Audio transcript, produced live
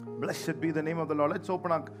Blessed be the name of the Lord. Let's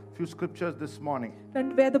open a few scriptures this morning. I have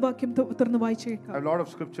a lot of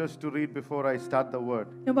scriptures to read before I start the word.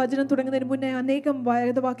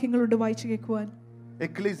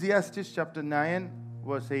 Ecclesiastes chapter 9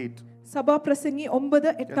 verse 8. Can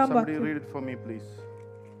somebody read it for me, please?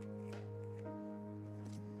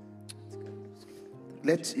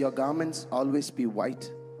 Let your garments always be white,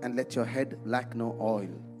 and let your head lack no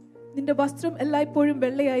oil.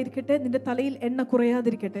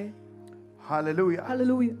 Hallelujah.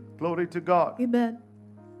 Hallelujah. Glory to God. Amen.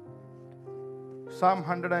 Psalm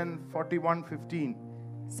 141:15.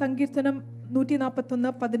 Sankirtanam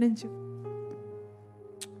 141:15.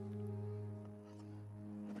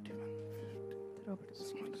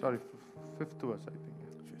 Sorry, fifth verse, I think.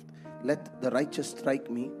 Let the righteous strike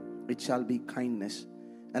me, it shall be kindness,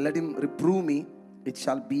 and let him reprove me, it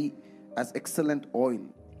shall be as excellent oil.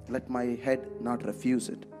 Let my head not refuse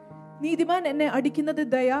it. നീതിമാൻ എന്നെ അടിക്കുന്നത്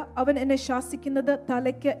ദയ, അവൻ എന്നെ ശാസിക്കുന്നത്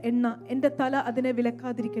തലയ്ക്ക് എണ്ണ, എൻ്റെ തല അതിനെ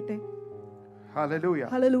വിലക്കാതിരിക്കട്ടെ. Hallelujah.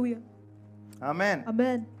 Hallelujah. Amen.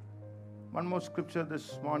 Amen. One more scripture this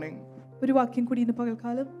morning. ഒരു വാക്യം കൂടി ഇന്ന്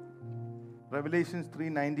പകൽക്കാലം. Revelations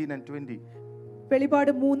 3:19 and 20.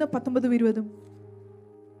 വെളിപാട് 3:19-20.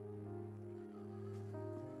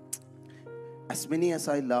 As many as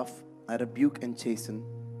I love, I rebuke and chasten.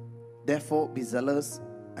 Therefore be zealous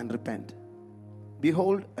and repent.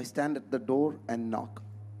 Behold, I stand at the door and knock.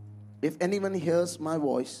 If anyone hears my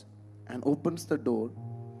voice and opens the door,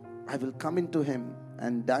 I will come into him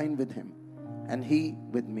and dine with him, and he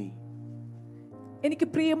with me. എനിക്ക്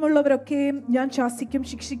പ്രിയമുള്ളവരൊക്കെയും ഞാൻ ശാസിക്കും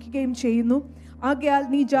ശിക്ഷിക്കുകയും ചെയ്യുന്നു. ആകയാൽ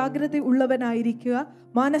നീ ജാഗ്രത ഉള്ളവനായിരിക്കുക,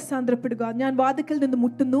 മാനസാന്തരപ്പെടുക. ഞാൻ വാതിൽക്കൽ നിന്ന്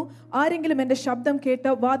മുട്ടുന്നു. ആരെങ്കിലും എൻ്റെ ശബ്ദം കേട്ട്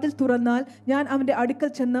വാതിൽ തുറന്നാൽ ഞാൻ അവന്റെ അടുക്കൽ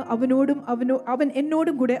ചെന്ന് അവൻ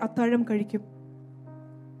എന്നോടും കൂടെ അത്താഴം കഴിക്കും.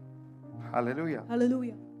 Hallelujah.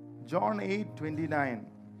 Hallelujah. John 8:29.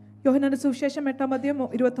 യോഹന്നാന്റെ സുവിശേഷം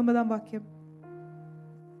 8:29.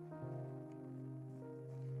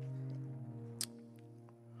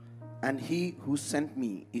 And he who sent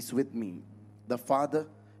me is with me. The Father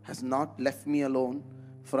has not left me alone,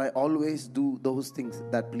 for I always do those things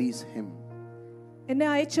that please him. എന്നെ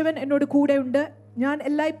അയച്ചവൻ എന്നോട് കൂടെയുണ്ട്. ഞാൻ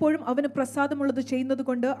എല്ലായ്പ്പോഴും അവന് പ്രസാദമുള്ളത് ചെയ്യുന്നത്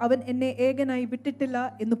കൊണ്ട് അവൻ എന്നെ ഏകനായി വിട്ടിട്ടില്ല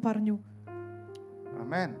എന്ന് പറഞ്ഞു.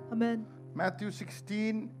 Amen. Amen. Matthew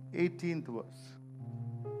 16:18 verse.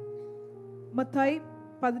 Mathai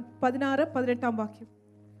 16:18.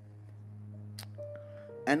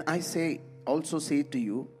 And I also say to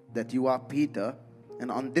you that you are Peter, and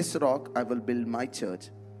on this rock I will build my church,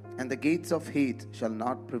 and the gates of hate shall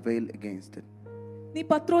not prevail against it. നീ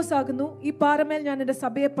പത്രോസ് ആകുന്നു, ഈ പാറമേൽ ഞാൻ എൻ്റെ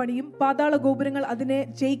സഭയെ പണിയും, പാതാള ഗോപുരങ്ങൾ അതിനെ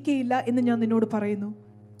ജയിക്കയില്ല എന്ന് ഞാൻ നിന്നോട് പറയുന്നു.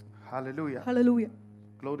 Hallelujah. Hallelujah.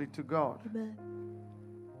 Glory to God. Amen.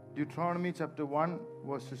 Deuteronomy chapter 1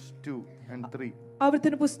 verses 2 and 3.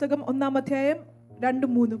 ആവർത്തന പുസ്തകം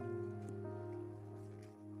 1:2-3.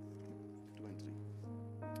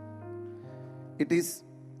 It is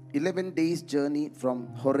 11 days journey from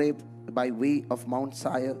Horeb by way of Mount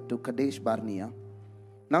Seir to Kadesh Barnea.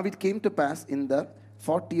 Now it came to pass in the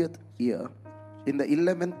 40th year, in the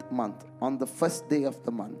 11th month, on the first day of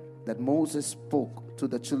the month, that Moses spoke to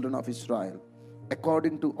the children of Israel,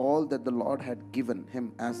 according to all that the Lord had given him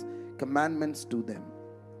as commandments to them.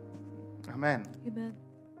 Amen. Amen.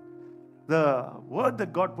 The word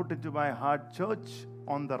that God put into my heart, church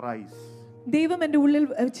on the rise. ദൈവം എൻ്റെ ഉള്ളിൽ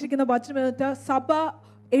വെച്ചിരിക്കുന്ന വചനം സഭ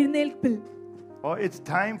എഴുന്നേൽപ്പിൽ. Oh, it's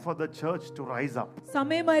time for the church to rise up.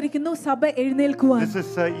 സമയമായിരിക്കുന്നു സഭ എഴുന്നേൽക്കുവാൻ. This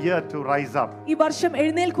is a year to rise up. ഈ വർഷം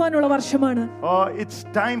എഴുന്നേൽക്കുവാനുള്ള വർഷമാണ്. Oh, it's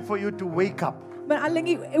time for you to wake up.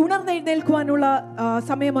 അല്ലെങ്കിൽ ഉണർന്നെഴുന്നേൽക്കുവാനുള്ള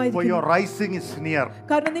സമയമായിരിക്കുന്നു. For your rising is near.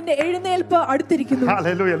 കാരണം നിന്റെ എഴുന്നേൽപ്പ് അടുത്തിരിക്കുന്നു.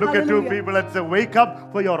 Hallelujah. Look at two people and say, wake up,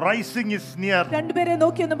 for your rising is near. രണ്ടുപേരെ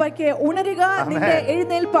നോക്കി ഒന്ന് പറയേ, ഉണരുക, നിന്റെ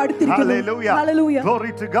എഴുന്നേൽപ്പ് അടുത്തിരിക്കുന്നു. Hallelujah. Hallelujah.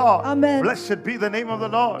 Glory to God. Amen. Blessed be the name of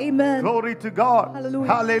the Lord. Amen. Glory to God. Hallelujah.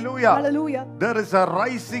 Hallelujah. Hallelujah. There is a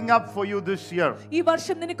rising up for you this year. ഈ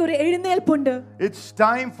വർഷം നിനക്ക് ഒരു എഴുന്നേൽപ്പുണ്ട്. It's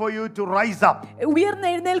time for you to rise up. ഉയർന്ന്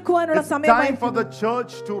എഴുന്നേൽക്കുവാനുള്ള സമയമായിരിക്കുന്നു. It's time for the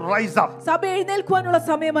church to rise up. സഭ എഴുന്നേൽക്കുവാനുള്ള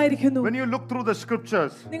സമയമായിരിക്കുന്നു. When you look through the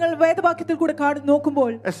scriptures, നിങ്ങൾ വേദവാക്യത്തിൽ കൂടി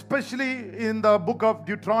നോക്കുമ്പോൾ, especially in the book of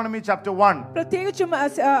Deuteronomy chapter 1, പ്രത്യേകിച്ചും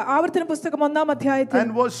ആവർത്തന പുസ്തകം 1-ാം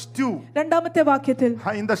and verse 2, 2-ാമത്തെ വാക്യത്തിൽ,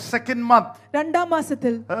 in the second month, 2-ാം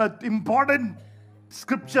മാസത്തിൽ, important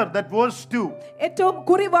scripture, that verse 2, ഏറ്റവും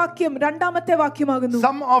കുറിവാക്യം 2-ാമത്തെ വാക്യമാകുന്നു.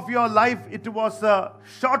 Some of your life it was a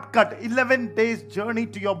shortcut, 11 days journey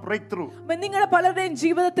to your breakthrough. നിങ്ങളുടെ പലരുടെയും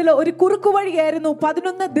ജീവിതത്തിൽ ഒരു കുറുക്കുവഴിയായിരുന്നു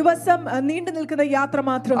 11 ദിവസം നീണ്ടു നിൽക്കുന്ന യാത്ര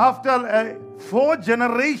മാത്രം. After 4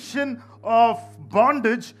 generations of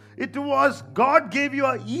bondage, it was God gave you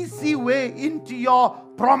an easy way into your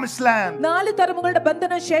promised land. 4 തലമുറകളുടെ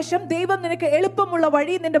ബന്ധന ശേഷം ദൈവം നിനക്ക് എളുപ്പമുള്ള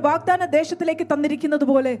വഴി നിന്റെ വാഗ്ദാന ദേശത്തിലേക്ക് തന്നിരിക്കുന്നത്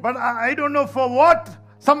പോലെ. But I don't know for what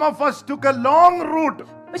some of us took a long route.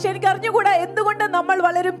 പക്ഷെ എനിക്ക് അറിഞ്ഞുകൂടാ എന്തുകൊണ്ട് നമ്മൾ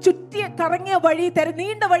വളരെ ചുറ്റി കറങ്ങിയ വഴി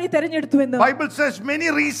നീണ്ട വഴി തെരഞ്ഞെടുത്തു എന്ന്. Bible says many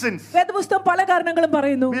reasons. വേദപുസ്തകം പല കാരണങ്ങളും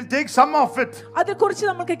പറയുന്നു. We'll take some of it. അതിനെക്കുറിച്ച്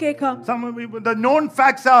നമുക്ക് കേൾക്കാം. The known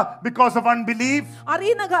facts are because of unbelief.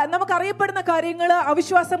 നമുക്ക് അറിയപ്പെടുന്ന കാര്യങ്ങൾ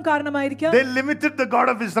അവിശ്വാസം കാരണമായിരിക്കാം. They limited the God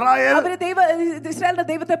of Israel. അവർ ഇസ്രായേലിന്റെ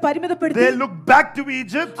ദൈവത്തെ പരിമിതപ്പെടുത്തി. They looked back to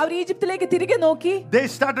Egypt. അവർ ഈജിപ്തിലേക്ക് തിരികെ നോക്കി. They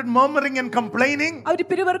started murmuring and complaining. അവർ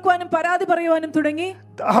പിറുപിറുക്കുവാനും പരാതി പറയുവാനും തുടങ്ങി.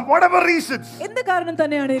 Whatever reasons. എന്ത് കാരണം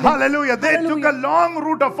തന്നെയാണ്. Hallelujah. They took a long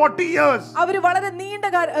route of 40 years. അവർ വളരെ നീണ്ട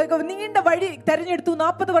വഴി തെരഞ്ഞെടുത്തു.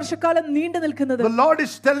 40 വർഷക്കാലം നീണ്ടു നിൽക്കുന്നത്. The Lord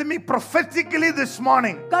is telling me prophetically this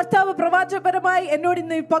morning. കർത്താവ് പ്രവാചകപരമായി എന്നോട്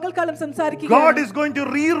ഇന്ന് പകൽക്കാലം സംസാരിക്കുകയാണ്. God is going to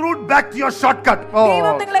reroute back to your shortcut.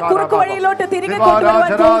 ദൈവം നിങ്ങളെ കുറുക്കു വഴിയിലോട്ട് തിരികെ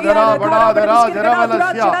കൊണ്ടുവരാൻ പോകുകയാണ്.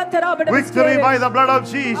 Victory by the blood of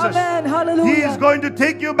Jesus. Amen. Hallelujah. He is going to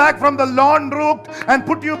take you back from the long route and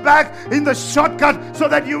put you back in the shortcut so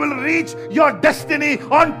that you will reach your destiny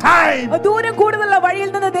on time. ദൂരം കൂടുതലുള്ള വഴിയിൽ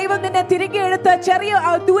നിന്ന് ദൈവം നിന്നെ തിരികെ എടുത്ത് ചെറിയ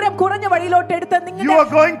ദൂരം കുറഞ്ഞ വഴിയിലോട്ട് എടുത്ത് You are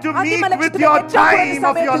going to meet with your time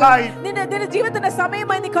of your life. നിന്റെ ജീവിതത്തിന്റെ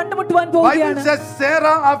സമയമായി നീ കണ്ടുമുട്ടുവാൻ പോവുകയാണ്. Bible says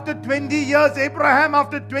Sarah after 20 years, Abraham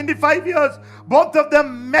after 25 years, both of them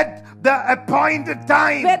met the appointed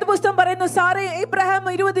time. വേദപുസ്തകം പറയുന്നു സാറേ ഇബ്രാഹിം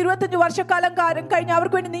 20-25 വർഷക്കാലം കഴിഞ്ഞ്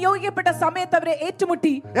അവർക്ക് വേണ്ടി നിയോഗിക്കപ്പെട്ട സമയത്ത് അവരെ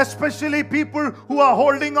ഏറ്റുമുട്ടി. Especially people who are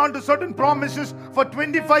holding on to certain promises for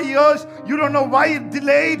 25 years. You don't know why it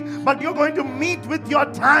delayed, but you're going to meet with your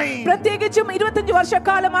time. പ്രത്യേകിച്ചും 25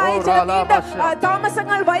 വർഷക്കാലമായി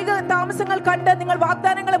താമസങ്ങൾ കണ്ട് നിങ്ങൾ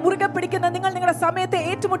വാഗ്ദാനങ്ങളെ മുറുകെ പിടിക്കുന്ന നിങ്ങൾ നിങ്ങളുടെ സമയത്തെ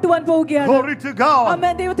ഏറ്റുമുട്ടുവാൻ പോവുകയാണ്. Glory to God.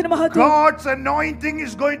 ആമേൻ. ദൈവത്തിന് മഹത്വം. God's anointing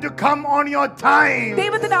is going to come on your time.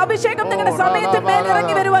 ദൈവത്തിന്റെ അഭിഷേകം നിങ്ങളുടെ സമയത്തെ മേൽ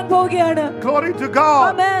ഇറങ്ങി വരുവാൻ പോവുകയാണ്. Glory to God.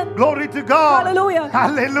 Amen. Glory to God. Hallelujah.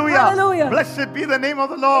 Hallelujah. Hallelujah. Blessed be the name of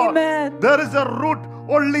the Lord. Amen. There is a route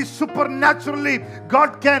only supernaturally God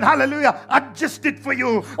can, hallelujah, adjust it for you.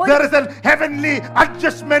 There is a heavenly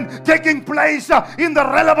adjustment taking place in the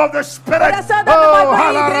realm of the spirit.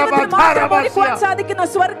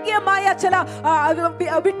 സ്വർഗീയമായ ചില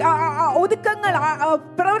ഒതുക്കങ്ങൾ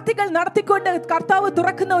പ്രവർത്തികൾ നടത്തിക്കൊണ്ട് കർത്താവ്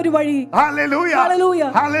തുറക്കുന്ന ഒരു വഴി. Hallelujah. Hallelujah.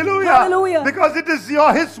 Hallelujah. Hallelujah. Because it is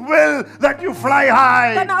his will that you fly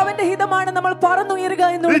high. കാരണം അവന്റെ ഹിതമാണ് നമ്മൾ പറന്നുയരുക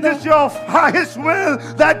എന്നുള്ളത്. It is his will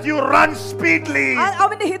that you run speedily.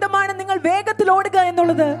 അവന്റെ ഹിതമാണ് നിങ്ങൾ വേഗത്തിൽ ഓടുക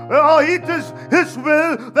എന്നുള്ളത്. It is his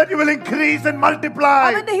will that you will increase and multiply.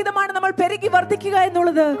 അവന്റെ ഹിതമാണ് നമ്മൾ പെരുകി വർദ്ധിക്കുക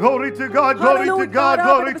എന്നുള്ളത്. Glory to God. Glory to God.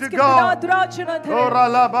 Glory to God.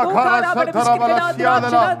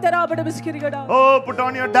 Oh, put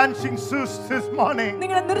on your dancing shoes this morning.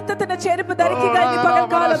 നിങ്ങളുടെ നൃത്തത്തിന്റെ ചെരുപ്പ് ധരിക്കുക ഈ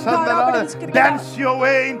പകൽക്കാലം. Dance your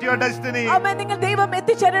way into your destiny. ആമേൻ. നിങ്ങൾ ദൈവം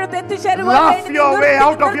എത്തിച്ചേരുവാൻ laugh your way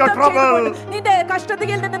out of your trouble. നിന്റെ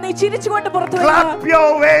കഷ്ടതയിൽ നിന്ന് നീ ചിരിച്ചുകൊണ്ട് പുറത്തു വരിക. Clap your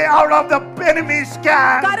way out of the enemy's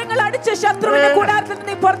camp. കരങ്ങൾ അടിച്ച് ശത്രുവിന്റെ കൂടാരത്തിൽ നിന്ന്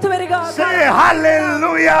നീ പുറത്തു വരിക. Say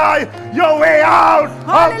hallelujah, your way out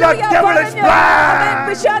of the devil's plan.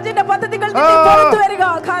 പിശാചിന്റെ പദ്ധതികളിൽ നിന്ന് നീ പുറത്തു വരിക.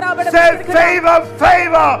 Say favor,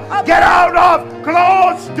 favor, get out of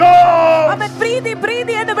closed doors. ആമേൻ.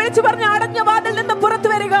 പ്രീതി എന്ന് വിളിച്ചു പറഞ്ഞ അടഞ്ഞ വാതിൽ നിന്ന് പുറത്തു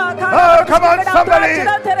വരിക. Oh, come on somebody,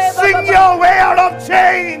 sing your way out of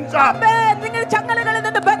chains. ആമേൻ. നിങ്ങൾ ചങ്ങലകളിൽ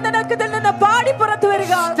നിന്ന് ബന്ധനത്തിൽ നിന്ന് പാടി പുറത്തു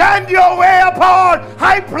വരിക. Stand your way upon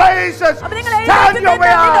high places. Stand your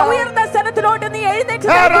way out. ഉയർന്ന സ്ഥലത്തിലോട്ട് നീ എഴുന്നേറ്റ്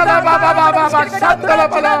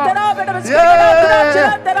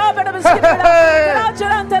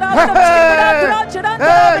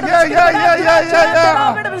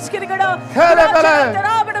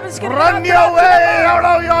run your way out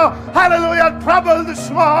of your hallelujah trouble this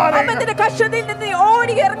morning. അവന്റെ കഷ്ടതയിൽ നിന്ന്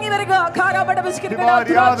ഓടി ഇറങ്ങി വരിക.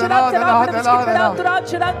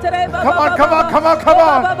 Come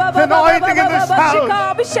on. The anointing in this house.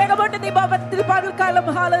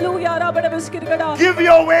 Give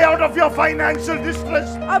your way out of your financial distress.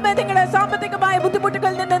 സാമ്പത്തികമായ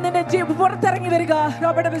ബുദ്ധിമുട്ടുകളിൽ നിന്ന് നിന്റെ പുറത്തിറങ്ങി വരിക.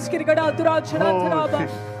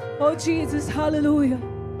 Oh Jesus, hallelujah.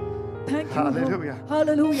 Thank you. Hallelujah.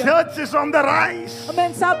 Hallelujah. Church is on the rise.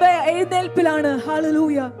 Amen. സഭ എഴുന്നേൽപ്പിലാണ്.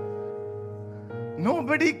 Hallelujah.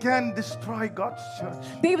 Nobody can destroy God's church.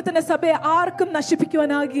 ദൈവത്തിന്റെ സഭയെ ആർക്കും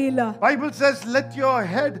നശിപ്പിക്കുവാനാകില്ല. Bible says let your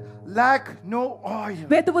head lack no oil.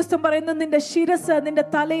 വേദപുസ്തകം പറയുന്നു നിന്റെ ശിരസ് നിന്റെ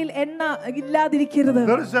തലയിൽ എണ്ണ ഇല്ലാതിരിക്കരുത്.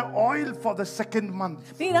 There is an oil for the second month.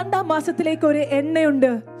 ഈ രണ്ടാം മാസത്തിലേക്ക് ഒരു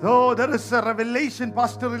എണ്ണയുണ്ട്. So there is a revelation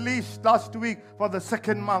pastor released last week for the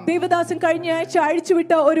second month. Devadasan കഴിഞ്ഞ ആഴ്ച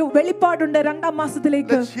അഴിച്ചുവിട്ട ഒരു വെളിപ്പാടുണ്ട് രണ്ടാം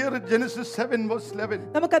മാസത്തിലേക്ക്. Let's hear it. Genesis 7 verse 11.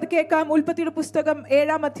 നമുക്കത് കേൾക്കാം. ഉൽപ്പത്തിയുടെ പുസ്തകം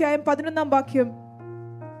 7-ാം അധ്യായം 11-ാം വാക്യം.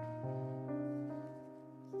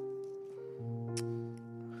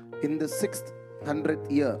 In the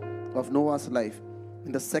 600th year of Noah's life,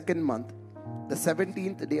 in the 2nd month, the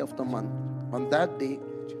 17th day of the month, on that day,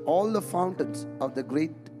 all the fountains of the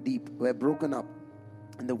great deep were broken up,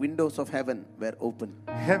 and the windows of heaven were open.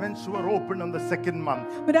 Heavens were opened on the 2nd month.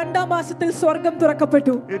 രണ്ടാം മാസത്തിൽ സ്വർഗ്ഗം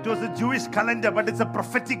തുറക്കപ്പെട്ടു. It was a Jewish calendar, but it's a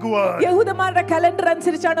prophetic word. യഹൂദന്മാരുടെ calendar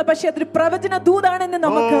അനുസരിച്ചാണ്, പക്ഷേ അതൊരു പ്രവചന ദൂതാണെന്ന്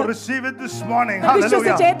നമുക്ക് receive it this morning. Hallelujah.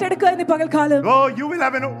 വിശ്വസിച്ച് ഏറ്റെടുക്കുക ഇന്ന് പകൽക്കാലം. You will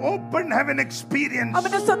have an open heaven experience.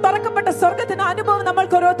 അവന്റെ തുറക്കപ്പെട്ട സ്വർഗ്ഗത്തിന്റെ അനുഭവം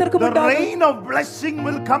നമ്മൾക്ക് ഓരോരുത്തർക്കും The ഉണ്ടാകും. rain of blessing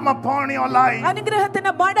will come upon your life.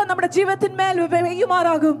 അനുഗ്രഹത്തിന്റെ മഴ നമ്മുടെ ജീവിതത്തിന്മേൽ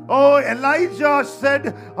പെയ്യുമാറാകും. Oh, Elijah said,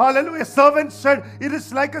 hallelujah, servant said, it is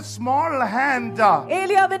like a small hand.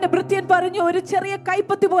 ഏലിയാവിന്റെ ഭൃത്യൻ പറഞ്ഞു, ഒരു ചെറിയ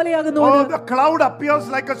കൈപ്പത്തി പോലെയാകുന്നു. Oh, the cloud appears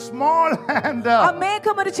like a small hand. ആ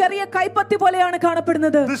മേഘം ഒരു ചെറിയ കൈപ്പത്തി പോലെയാണ്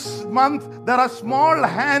കാണപ്പെടുന്നത്. This month there are small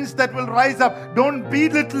hands that will rise up. Don't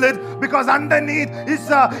belittle it, because underneath is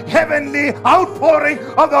a heavenly outpouring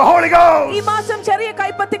of the Holy Ghost. ഈ മാസം ചെറിയ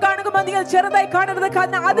കൈപ്പത്തി കാണുമ്പോൾ നിങ്ങൾ ചെറുതായി കാണരുത്,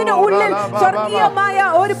 കാരണം അതിന് ഉള്ളിൽ സ്വർഗീയമായ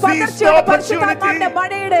ഒരു പകർച്ചയുടെ പരിശുദ്ധാത്മാവിന്റെ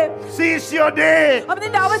മഴയുടെ Seize your day.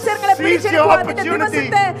 അവന്റെ അവസരങ്ങളെ പിടിച്ചെടുക്കുക,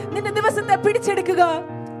 നിന്റെ ദിവസത്തെ പിടിച്ചെടുക്കുക.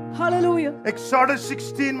 Hallelujah. Exodus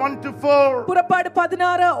 16:1-4. പുറപ്പാട്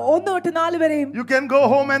 16:1-4 വരെയും. You can go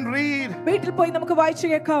home and read. വീട്ടിൽ പോയി നമുക്ക് വായിച്ചു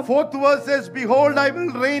കേൾക്കാം. 4th verse says, behold, I will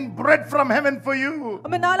rain bread from heaven for you.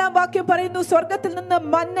 നാലാം വാക്യം പറയുന്നു, സ്വർഗ്ഗത്തിൽ നിന്ന്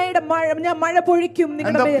മന്നയുടെ ഞാൻ മഴ പൊഴിക്കും And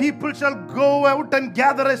നിങ്ങളുടെ the മേൽ. people shall go out and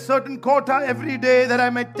gather a certain quota every day, that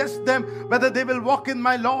I may test them whether they will walk in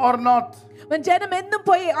my law or not. ജനം എന്നും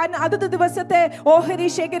പോയി അതത് ദിവസത്തെ ഓഹരി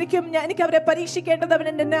ശേഖരിക്കും. എനിക്ക് അവരെ പരീക്ഷിക്കേണ്ടത്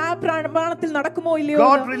അവന്റെ ന്യായപ്രമാണത്തിൽ നടക്കുമോ ഇല്ലയോ.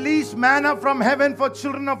 God released manna from heaven for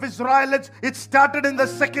children of Israelites. It started in the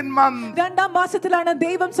 2nd month. രണ്ടാം മാസത്തിലാണ്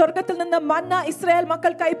ദൈവം സ്വർഗ്ഗത്തിൽ നിന്ന് മന്ന ഇസ്രായേൽ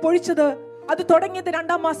മക്കൾക്കായി പൊഴിച്ചത്. അത് തുടങ്ങിയത്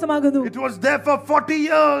രണ്ടാം മാസമാകുന്നു. It was there for 40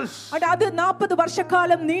 years. അത് 40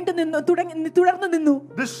 വർഷക്കാലം തുടർന്നു നിന്നു.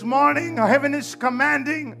 This morning heaven is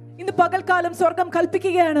commanding. ഇന്ന് പകൽക്കാലം സ്വർഗ്ഗം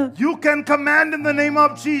കൽപ്പിക്കുകയാണ്. You can command in the name of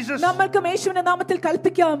Jesus. നമ്മൾക്ക് യേശുവിന്റെ നാമത്തിൽ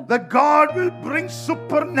കൽപ്പിക്കാം. That God will bring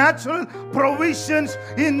supernatural provisions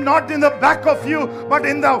not in the back of you, but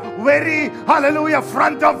in the very, hallelujah,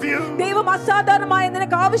 front of you. ദൈവം അസാധാരണമായ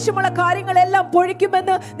നിനക്ക് ആവശ്യമുള്ള കാര്യങ്ങളെല്ലാം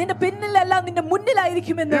പൊഴിക്കുമെന്ന്, നിന്റെ പിന്നിലല്ല നിന്റെ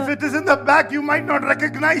മുന്നിലായിരിക്കുമെന്ന്. If it is in the back, you might not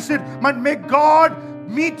recognize it, but may God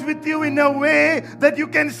meet with you in a way that you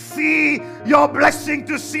can see your blessing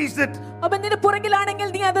to seize it. അവൻ നിന്റെ പുറകിലാണെങ്കിൽ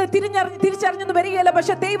നീ അത് തിരിച്ചറിഞ്ഞെന്ന് വരികയില്ല,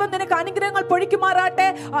 പക്ഷെ ദൈവം നിനക്ക് അനുഗ്രഹങ്ങൾ പൊഴിക്കുമാറാട്ടെ.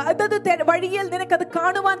 അതത് വഴിയിൽ നിനക്കത്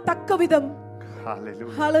കാണുവാൻ തക്ക വിധം.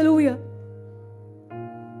 Hallelujah. Hallelujah.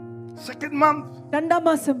 2nd month. രണ്ടാം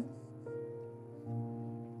മാസം.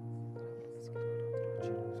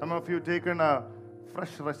 Some of you taken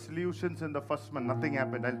fresh resolutions in the 1st month. Nothing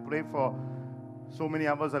happened. I'll pray for so many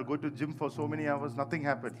hours. I'll go to gym for so many hours. Nothing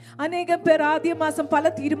happened. അനേകം പേർ ആദ്യ മാസം പല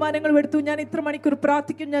തീരുമാനങ്ങളും എടുത്തു. ഞാൻ ഇത്ര മണിക്കൂർ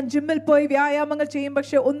പ്രാർത്ഥിക്കും, ഞാൻ ജിമ്മിൽ പോയി വ്യായാമങ്ങൾ ചെയ്യും,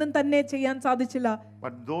 പക്ഷെ ഒന്നും തന്നെ ചെയ്യാൻ സാധിച്ചില്ല.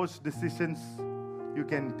 But those decisions you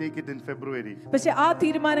can take it in February. പക്ഷെ ആ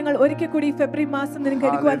തീരുമാനങ്ങൾ ഒരിക്കൽ കൂടി ഫെബ്രുവരി മാസം നിനക്ക്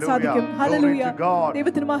എടുക്കുവാൻ സാധിക്കും. ഹല്ലേലൂയ.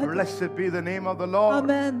 ദൈവത്തിന് മഹത്വം. Blessed be the name of the Lord.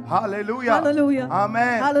 Amen. Hallelujah. Hallelujah.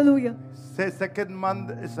 Amen. Hallelujah. Say 2nd month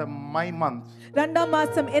is my month. രണ്ടാം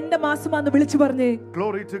മാസം എന്റെ മാസമാണെന്ന് വിളിച്ചു പറഞ്ഞേ.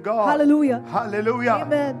 Glory to God. Hallelujah. Hallelujah.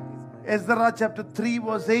 Amen. Ezra chapter 3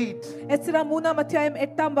 verse 8. Ezra 3-ാം അധ്യായം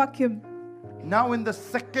 8-ാം വാക്യം. Now in the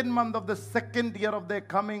 2nd month of the 2nd year of their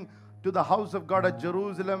coming to the house of God at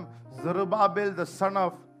Jerusalem, Zerubbabel the son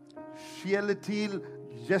of Shealtiel,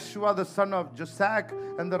 Joshua the son of Josac,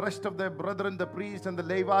 and the rest of their brethren, the priests and the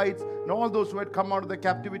Levites, and all those who had come out of the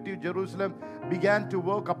captivity of Jerusalem, began to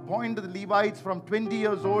work, appointed the Levites from 20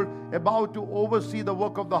 years old above to oversee the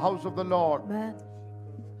work of the house of the Lord. Amen.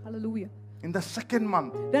 Hallelujah. In the 2nd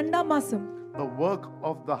month, രണ്ടാം മാസം, the work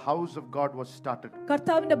of the house of God was started.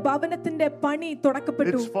 കർത്താവിന്റെ ഭവനത്തിന്റെ പണി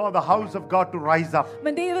തുടക്കപ്പെട്ടു. It's for the house of God to rise up.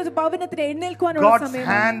 ദൈവത്തിന്റെ ഭവനത്തിന് എഴുന്നേൽക്കുവാനുള്ള God's സമയം.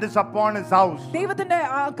 hand is upon his house. ദൈവത്തിന്റെ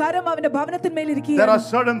കരം അവന്റെ ഭവനത്തിന്മേൽ There ഇരിക്കുകയാണ്. are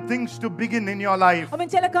certain things to begin in your life. അവൻ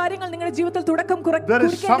ചില കാര്യങ്ങൾ നിങ്ങളുടെ ജീവിതത്തിൽ തുടക്കം There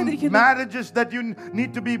is some കുറിക്കേണ്ടിയിരിക്കുന്നു. marriages that you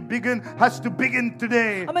need to be begin has to begin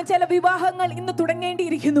today. അവൻ ചില വിവാഹങ്ങൾ ഇന്ന്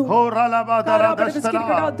തുടങ്ങേണ്ടിയിരിക്കുന്നു.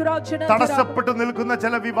 തടസ്സപ്പെട്ടു നിൽക്കുന്ന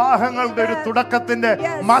ചില വിവാഹങ്ങളുടെ ഒരു തുടക്കത്തിന്റെ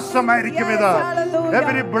മാസമായിരിക്കും ഇത്.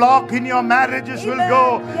 Every block in your marriages will go.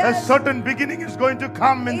 A certain beginning is going to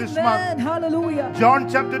come in this month. Hallelujah. John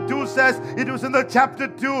chapter 2 says, it was in the chapter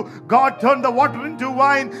 2, God turned the water into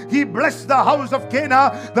wine. He blessed the house of Cana.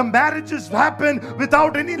 The marriages happen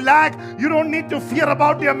without any lack. You don't need to fear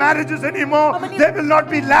about your marriages anymore. There will not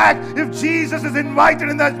be lack if Jesus is invited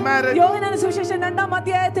in that marriage. യോഹന്നാന്റെ സുവിശേഷം 2-ാം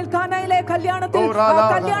അധ്യായത്തിൽ കാനായിലെ കല്യാണത്തിൽ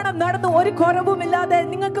കല്യാണം നടന്നു, ഒരു കുറവുമില്ലാതെ.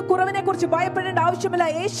 നിങ്ങൾക്ക് കുറവിനെ കുറിച്ച് ഭയപ്പെടേണ്ട ആവശ്യമില്ല.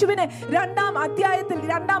 യേശുവിനെ രണ്ടാം അധ്യായത്തിൽ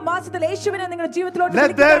രണ്ടാം മാസത്തിൽ യേശുവിനെ നിങ്ങളുടെ ജീവിതത്തിലോട്ട്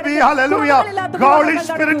Let there be, hallelujah, Holy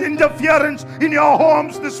Spirit interference in your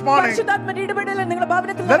homes this morning. പരിശുദ്ധാത്മാവിന്റെ ഇടപെടൽ നിങ്ങളുടെ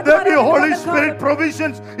ഭവനത്തിൽ Let there be Holy Spirit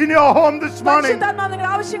provisions in your home this morning. പരിശുദ്ധാത്മാവ്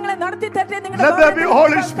നിങ്ങളുടെ ആവശ്യങ്ങളെ നടത്തി തരട്ടെ. Let there be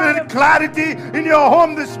Holy Spirit clarity in your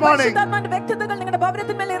home this morning. പരിശുദ്ധാത്മാവിന്റെ വ്യക്തിത്വങ്ങൾ നിങ്ങളുടെ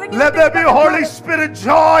ഭവനത്തിന്മേൽ ഇറങ്ങി. Let there be Holy Spirit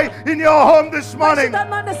joy in your home this morning.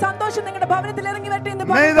 പരിശുദ്ധാത്മാവിന്റെ സന്തോഷം നിങ്ങളുടെ ഭവനത്തിൽ ഇറങ്ങി വരട്ടെ.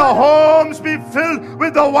 May the homes be filled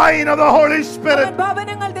with the wine of the Holy Spirit.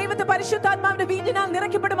 ഭവനങ്ങൾ ദൈവത്തെ പരിശുദ്ധാത്മാവിന്റെ വീഞ്ഞിനാൽ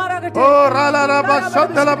നിറയ്ക്കപ്പെടുമാറാകട്ടെ.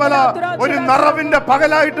 ഒരു നിറവിന്റെ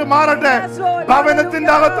പകലായിട്ട് മാറട്ടെ.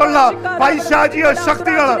 ഭവനത്തിന്റെ അകത്തുള്ള പൈശാചിക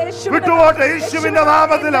ശക്തികൾ വിട്ടുപോട്ടെ യേശുവിന്റെ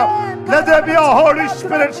നാമത്തിൽ. Let there be a Holy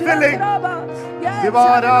Spirit filling.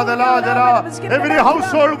 Every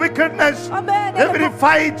household wickedness, every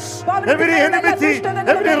fights, every enmity,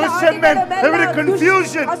 every resentment, every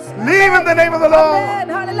confusion, leave in the name of the Lord.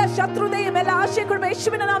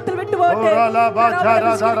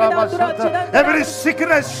 Every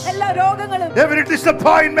sickness, every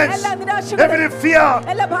disappointment, every fear,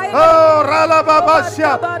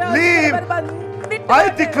 leave. I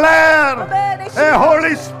declare a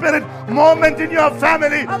Holy Spirit moment in your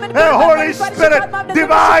family, a Holy Spirit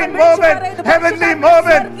divine moment, heavenly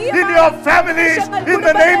moment in your families in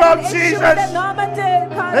the name of Jesus.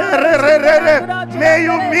 May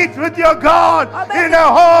you meet with your God in a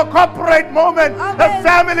whole corporate moment, a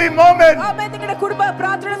family moment.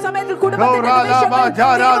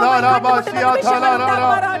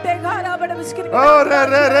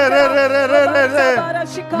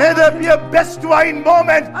 May there be a best wine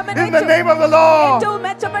moment in the name of the Lord.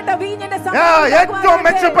 Yeah,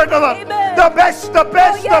 the best.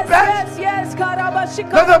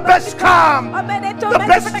 The best calm, the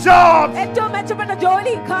best job,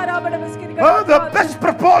 the best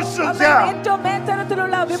proposals. Yeah.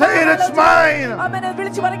 Say it, it's mine.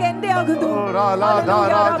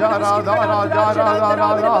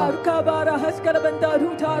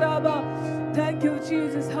 Thank you,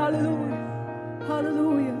 Jesus. Hallelujah.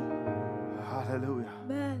 Hallelujah. Hallelujah.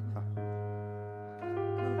 Amen.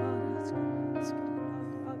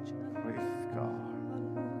 Praise God.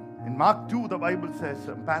 In Mark 2, the Bible says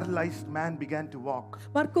a paralyzed man began to walk.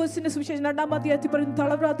 മാർക്കോസിന്റെ സുവിശേഷം 2-ാം അധ്യായത്തിൽ പറയുന്നു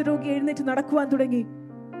തളർവാദ രോഗി എഴുന്നേറ്റ് നടക്കുവാൻ തുടങ്ങി.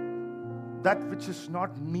 That which is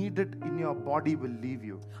not needed in your body will leave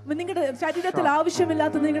you. നിങ്ങളുടെ ശരീരത്തിൽ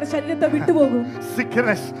ആവശ്യമില്ലാത്തത് നിങ്ങളുടെ ശരീരത്തെ വിട്ടുപോകും.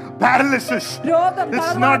 Sickness, paralysis, രോഗം,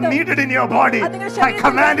 it's not needed in your body. I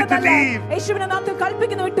command it to leave. യേശുവിന്റെ നാമത്തിൽ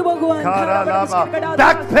കൽപ്പിക്കുന്നു വിട്ടുപോകുവാൻ.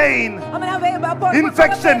 Back pain,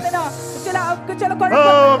 infections.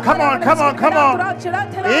 Oh, come on.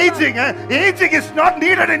 Aging is not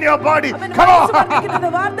needed in your body. Come on.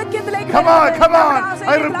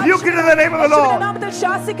 I rebuke it in the name of the Lord.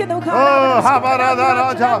 Oh,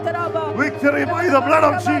 victory by the blood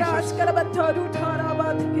of Jesus.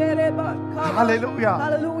 Hallelujah.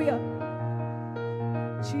 Hallelujah.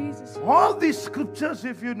 Jesus. All these scriptures,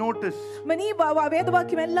 if you notice,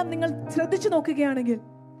 വേദവാക്യം എല്ലാം നിങ്ങൾ ശ്രദ്ധിച്ചു നോക്കുകയാണെങ്കിൽ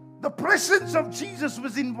the presence of Jesus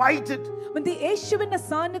was invited. യേശുവിന്റെ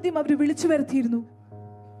സാന്നിധ്യം അവർ വിളിച്ചു വരുത്തിയിരുന്നു.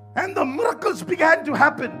 And the miracles began to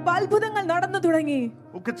happen. അത്ഭുതങ്ങൾ നടന്നു തുടങ്ങി.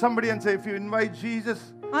 Look at somebody and say, if you invite Jesus,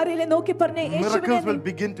 ആരെയും നോക്കി പറഞ്ഞേ miracles will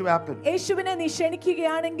begin to happen. യേശുവിനെ നീ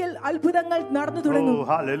ക്ഷണിക്കുകയാണെങ്കിൽ അത്ഭുതങ്ങൾ നടന്നു തുടങ്ങും. Oh,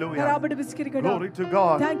 hallelujah. Glory to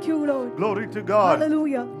God. Thank you, Lord. Glory to God.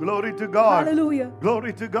 Hallelujah. Glory to God. Hallelujah.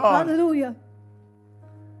 Glory to God. Hallelujah.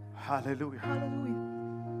 Hallelujah. Hallelujah.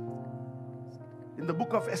 In the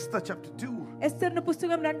book of Esther chapter 2, എസ്തറിന്റെ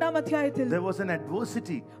പുസ്തകം 2-ാം അധ്യായത്തിൽ there was an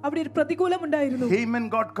adversity. അവിടെ ഒരു പ്രതികൂലം ഉണ്ടായിരുന്നു. Haman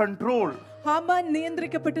got control. Haman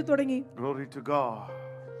നിയന്ത്രിക്കപ്പെട്ടു തുടങ്ങി. Glory to God.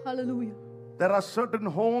 Hallelujah. There are certain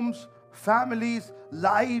homes, families,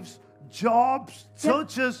 lives, jobs,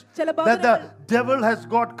 churches that the devil has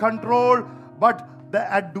got control, but the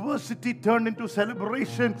adversity turned into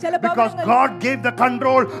celebration because God gave the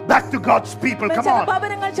control back to God's people. Come on.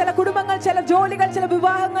 ചില കുടുംബങ്ങൾ, ചില ജോലികൾ, ചില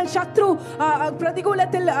വിവാഹങ്ങൾ ശത്രു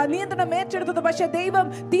പ്രതികൂലത്തിൽ നിയന്ത്രണം ഏറ്റെടുത്തത്. പക്ഷേ ദൈവം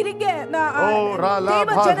തിരികെ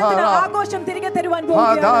ദൈവജനത്തിന് ആഘോഷം തിരികെ തരുവാൻ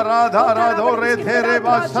പോകുകയാണ്.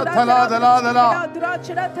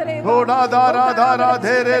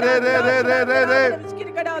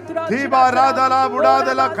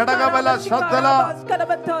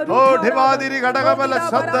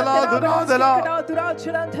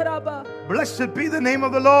 Blessed be the name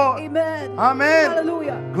of the Lord. Amen. Amen.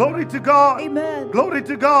 Hallelujah. Glory to God. Amen. Glory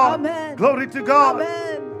to God. Amen. Glory to God.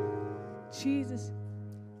 Amen. Jesus.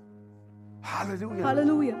 Hallelujah.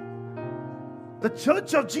 Hallelujah. The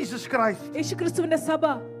Church of Jesus Christ, യേശുക്രിസ്തുവിന്റെ സഭ,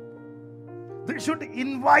 they should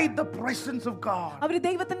invite the presence of God. അവർ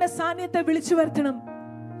ദൈവത്തിന്റെ സാന്നിധ്യത്തെ വിളിച്ചു വരുത്തണം.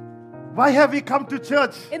 Why have we come to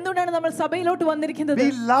church? എന്തുകൊണ്ടാണ് നമ്മൾ സഭയിലോട്ട് വന്നിരിക്കുന്നത്?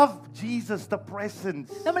 We love Jesus, the presence.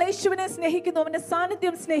 നമ്മൾ യേശുവിനെ സ്നേഹിക്കുന്നു, അവന്റെ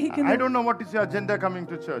സാന്നിധ്യം സ്നേഹിക്കുന്നു. I don't know what is your agenda coming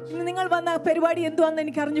to church. നിങ്ങൾ വന്ന പരിപാടി എന്തുവാണെന്ന്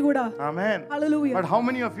എനിക്ക് അറിഞ്ഞുകൂടാ. Amen. Hallelujah. But how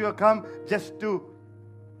many of you have come just to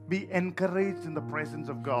be encouraged in the presence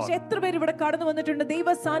of God? എത്ര പേര് ഇവിടെ കടന്നു വന്നിട്ടുണ്ട് ദൈവ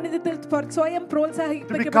സാന്നിധ്യത്തിൽ സ്വയം To be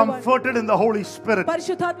പ്രോത്സാഹിപ്പിക്കപ്പെടുവാൻ, comforted in the Holy Spirit.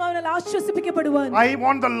 പരിശുദ്ധാത്മാവിനാൽ ആശ്വസിപ്പിക്കപ്പെടുവാൻ. I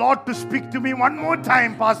want the Lord to speak to me one more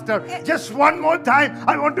time, Pastor. Just one more time.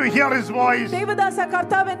 I want to hear His voice. ദേവദാസ,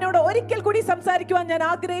 കർത്താവ് എന്നോട് ഒരിക്കൽ കൂടി സംസാരിക്കുവാൻ ഞാൻ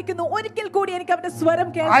ആഗ്രഹിക്കുന്നു. ഒരിക്കൽ കൂടി എനിക്ക് അവന്റെ സ്വരം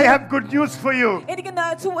I കേൾക്കണം. have good news for you. എനിക്ക്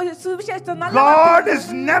സുവിശേഷം നല്ല God is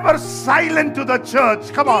never silent to the church.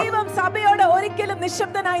 Come on. ദൈവം സഭയോട് ഒരിക്കലും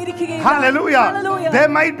നിശബ്ദനായിരിക്കുകയില്ല. Hallelujah. Hallelujah.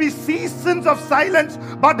 There might be seasons of silence,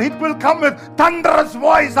 but it will come with thunderous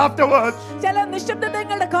voice afterwards. ചില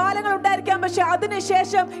നിശബ്ദതകളുടെ കാലങ്ങൾ ഉണ്ടായിരിക്കാം, പക്ഷെ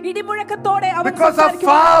അതിനുശേഷം ഇടിമുഴക്കത്തോടെ അവൻ Because our സംസാരിക്കും.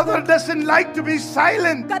 Father doesn't like to be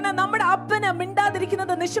silent. കാരണം നമ്മുടെ അപ്പന്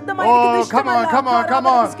മിണ്ടാതിരിക്കുന്നത് Oh, നിശബ്ദമായിരിക്കുന്നത് come on, ഇഷ്ടമല്ല. come on, come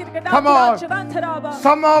on. Come on.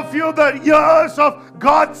 Some of you, the years of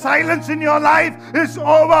God's silence in your life is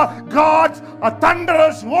over. God's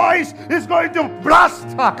thunderous voice is going to blast.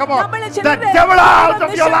 Come on. The devil out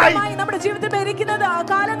of your life. നമ്മുടെ ജീവിതത്തിൽ ഇരിക്കുന്നത് ആ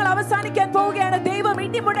കാലങ്ങൾ അവസാനിക്കാൻ പോവുകയാണ്. ദൈവം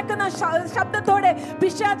ഇടിമുഴക്കുന്ന ശബ്ദത്തോടെ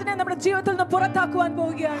പിശാചിനെ നമ്മുടെ ജീവിതത്തിൽ നിന്ന് പുറത്താക്കുവാൻ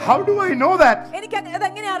പോവുകയാണ്. How do I know that? എനിക്ക്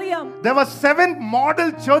അതെങ്ങനെ അറിയാം? There were 7 model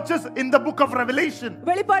churches in the book of Revelation.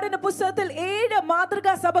 വെളിപ്പാടിന്റെ പുസ്തകത്തിൽ 7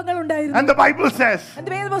 മാതൃകാ സഭകൾ ഉണ്ടായിരുന്നു. And the Bible says,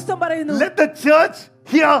 വേദപുസ്തകം പറയുന്നു, let the church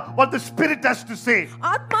hear what the Spirit has to say.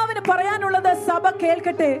 ആത്മാവിന് പറയാനുള്ളത് സഭ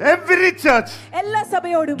കേൾക്കട്ടെ. Every church, എല്ലാ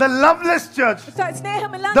സഭയോടും, the loveless church,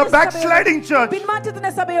 സ്നേഹമില്ലാത്ത the backsliding church,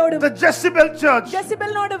 പിന്മാറ്റത്തിന്റെ സഭയോടും, the Jezebel church,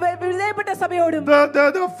 ജെസിബെലിനോട് വിധേയപ്പെട്ട സഭയോടും,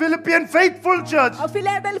 the Philippian faithful church,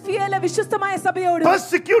 ഫിലാഡൽഫിയയിലെ വിശ്വസ്തമായ സഭയോടും,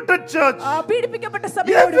 persecuted church, പീഡിപ്പിക്കപ്പെട്ട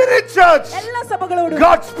സഭയോടും, every church, എല്ലാ സഭകളോടും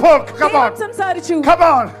God spoke. Come ദൈവം on. സംസാരിച്ചു. Come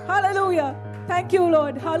on. Hallelujah. Thank you,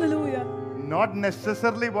 Lord. Hallelujah. Not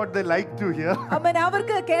necessarily what they like to hear. അവൻ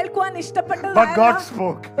അവർക്ക് കേൾക്കുവാൻ ഇഷ്ടപ്പെട്ടത്, But God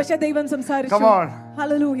spoke. പക്ഷേ ദൈവം സംസാരിച്ചു. Come on.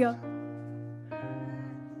 Hallelujah.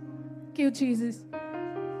 Thank you, Jesus.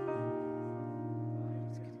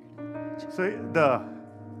 So the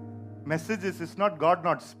message is, it's not God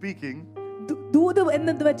not speaking. ദൂത്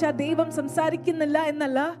എന്നത് വെച്ചാൽ ദൈവം സംസാരിക്കുന്നില്ല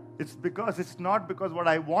എന്നല്ല. It's not because what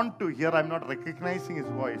I want to hear, I'm not recognizing His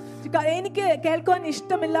voice. എനിക്ക് കേൾക്കുവാൻ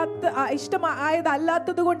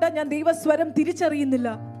ഇഷ്ടമായതല്ലാത്തത് കൊണ്ട് ഞാൻ ദൈവസ്വരം തിരിച്ചറിയുന്നില്ല.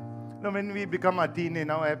 No, when we become a teenager,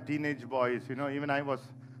 now I have teenage boys. Even I was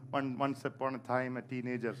once upon a time a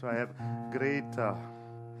teenager, so I have great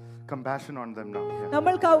compassion on them now.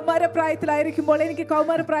 നമ്മൾ കൗമാരപ്രായത്തിലായിരിക്കുമ്പോൾ, എനിക്ക്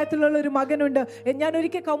കൗമാരപ്രായത്തിലുള്ള ഒരു മകനുണ്ട്. ഞാൻ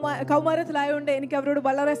ഒരിക്കൽ കൗമാരത്തിലായതുകൊണ്ട് എനിക്ക് അവരോട്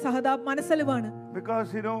വളരെ മനസ്സലിവാണ്. Because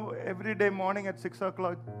every day morning at 6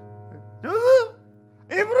 o'clock, Joseph,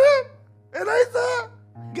 Abraham, Eliza,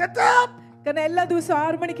 get up. കാരണം എല്ലാ ദിവസവും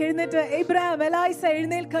 6 മണിക്ക് എഴുന്നേറ്റ് എബ്രഹാം, എലൈസ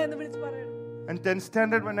എഴുന്നേൽക്ക എന്ന് വിളിച്ച് പറയണം. And 10th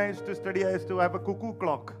standard when I used to study, I used to have a cuckoo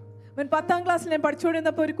clock. 10th ക്ലാസ്സിൽ ഞാൻ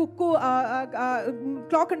പഠിച്ചുകൊണ്ടിരുന്നപ്പോൾ ഒരു കുക്കു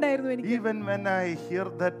ക്ലോക്ക് ഉണ്ടായിരുന്നു എനിക്ക്. Even when I hear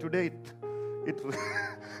that today, it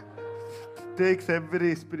takes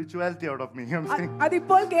every spirituality out of me.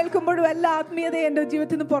 അതിപ്പോൾ കേൾക്കുമ്പോഴും എല്ലാ ആത്മീയതയും എൻ്റെ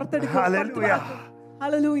ജീവിതത്തിൽ നിന്ന് പുറത്തെടുക്കും. Hallelujah.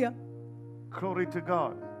 Hallelujah. Glory to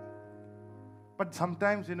God. But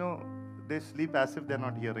sometimes, they sleep as if they're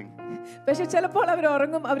not hearing. പക്ഷെ ചിലപ്പോൾ അവർ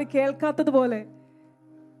ഉറങ്ങും, അവർ കേൾക്കാത്തതുപോലെ.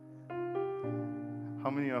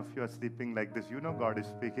 How many of you are sleeping like this? God is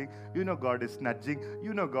speaking. God is nudging.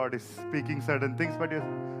 God is speaking certain things, but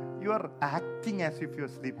you are acting as if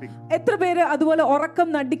you're sleeping. എത്ര പേര് അതുപോലെ ഉറക്കം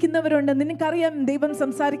നടിക്കുന്നവരുണ്ട്? നിനക്കറിയാം ദൈവം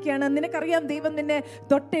സംസാരിക്കുകയാണ്, നിനക്കറിയാം ദൈവം നിന്നെ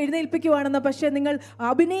തൊട്ട് എഴുന്നേൽപ്പിക്കുകയാണെന്ന്, പക്ഷെ നിങ്ങൾ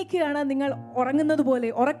അഭിനയിക്കുകയാണ്, നിങ്ങൾ ഉറങ്ങുന്നത് പോലെ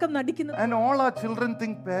ഉറക്കം നടിക്കുന്നു. And all our children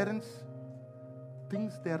think parents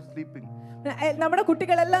thinks they are sleeping. നമ്മുടെ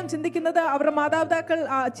കുട്ടികളെല്ലാം ചിന്തിക്കുന്നത്, അവരുടെ മാതാപിതാക്കൾ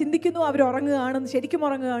ചിന്തിക്കുന്നു അവർ ഉറങ്ങുകയാണെന്ന്, ശരിക്കും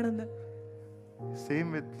ഉറങ്ങുകയാണെന്ന്. Same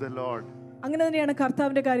with the Lord. അങ്ങനെ തന്നെയാണ്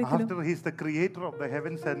കർത്താവിന്റെ കാര്യത്തിലും. After He's the creator of the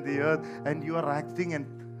heavens and the earth, and you are acting and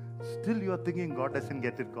still you are thinking God doesn't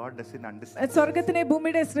get it, God doesn't understand. സ്വർഗ്ഗത്തിലെ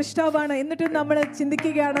ഭൂമിയുടെ സൃഷ്ടാവാണ്, എന്നിട്ടും നമ്മൾ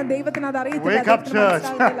ചിന്തിക്കുകയാണ് ദൈവത്തിന് അത് അറിയത്തില്ല. Wake up, church.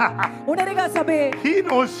 ഉണരുക സഭയെ. He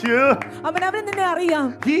knows you. അവൻ നിന്നെ അറിയാം.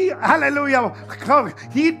 Hallelujah.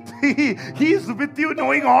 He is with you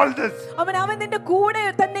knowing all this. അവൻ നിന്റെ കൂടെ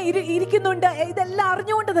തന്നെ ഇരിക്കുന്നുണ്ട്, ഇതെല്ലാം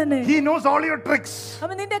അറിഞ്ഞുകൊണ്ട് തന്നെ. He knows all your tricks.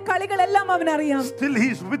 അവൻ നിന്റെ കളികളെല്ലാം അവൻ അറിയാം. Still He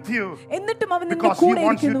is with you. എന്നിട്ടും അവൻ നിന്റെ Because He കൂടെ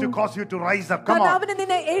wants you ഇരിക്കുന്നു. to cause you to rise up. Come on. അവൻ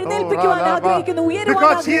നിന്നെ എഴുന്നേൽപ്പിക്കുവാൻ ആഗ്രഹിക്കുന്നു, ഉയരുവാൻ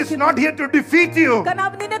Because He is ആഗ്രഹിക്കുന്നു. not here to defeat you. കാരണം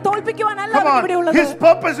അവൻ നിന്നെ തോൽപ്പിക്കുവാനല്ല Come ഇവിടെ on. ഉള്ളത്. His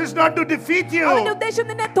purpose is not to defeat you. അവന്റെ ഉദ്ദേശം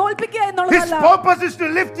നിന്നെ തോൽപ്പിക്കുക His എന്നുള്ളതല്ല. purpose is to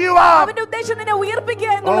lift you up. അവന്റെ ഉദ്ദേശം നിന്നെ ഉയർപ്പിക്കുക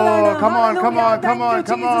എന്നുള്ളതാണ്. Oh, come on, come on, come on,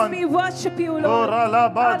 come on. We worship you, Oh, Lord.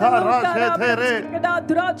 Hallelujah.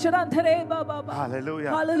 Hallelujah.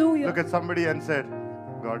 Hallelujah. Hallelujah. Look at somebody and said,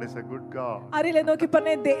 God is a good God. അറിയില്ലേ, നോക്കി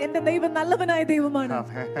പറഞ്ഞേ, എന്റെ ദൈവം നല്ലവനായ ദൈവമാണ്.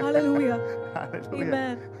 Hallelujah. Hallelujah.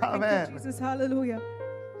 Amen. Thank you, Amen. Jesus. Hallelujah.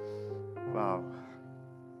 Wow.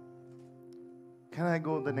 Can I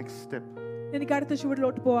go the next step? എനിക്ക് അടുത്ത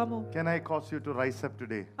ചുവടിലോട്ട് പോവാമോ? Can I cause you to rise up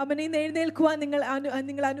today? അമ്മ നീ എഴുന്നേൽക്കുവാൻ നിങ്ങൾ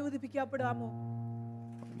അനുവദിപ്പിക്കപ്പെടാമോ?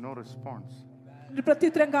 No response. ഒരു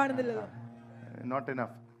പ്രത്യുത്തരം കാണുന്നില്ലല്ലോ. Not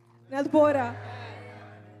enough. അത് പോരാ.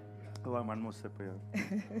 Oh, one more step here.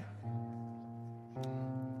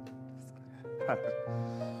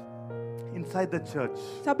 Inside the church,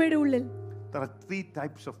 സഭയുടെ ഉള്ളിൽ there are three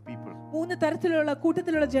types of people. മൂന്ന് തരത്തിലുള്ള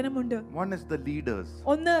കൂട്ടത്തിലുള്ള ജനമുണ്ട്. One is the leaders.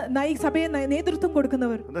 ഒന്ന് സഭയെ നേതൃത്വം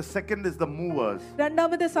കൊടുക്കുന്നവർ. The second is the movers.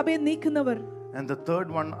 രണ്ടാമത് സഭയെ നീക്കുന്നവർ. And the third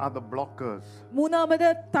one are the blockers. മൂന്നാമത്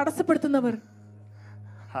തടസ്സപ്പെടുത്തുന്നവർ.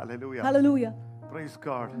 Hallelujah. Hallelujah. Praise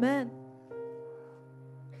God. Amen.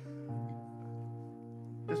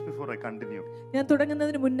 Just before I continue, ഞാൻ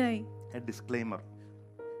തുടങ്ങുന്നതിന് മുന്നായി a disclaimer.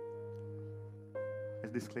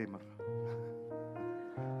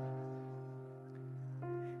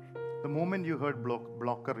 The moment you heard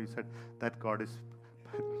blocker, you said that God is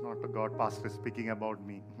not a God. Pastor is speaking about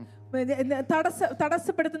me.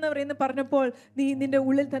 തടസ്സപ്പെടുത്തുന്നവർ എന്ന് പറഞ്ഞപ്പോൾ നീ നിന്റെ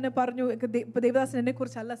ഉള്ളിൽ തന്നെ പറഞ്ഞു, ദേവദാസൻ എന്നെ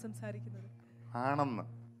കുറിച്ചല്ല സംസാരിക്കുന്നത് ആണെന്ന്.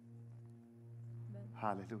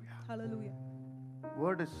 Hallelujah. Hallelujah.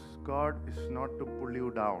 Word is God is not to pull you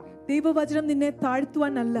down. ദൈവവചനം നിന്നെ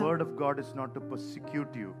താഴ്ത്തുവാനല്ല. Word of God is not to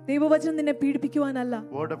persecute you. ദൈവവചനം നിന്നെ പീഡിപ്പിക്കുവാനല്ല.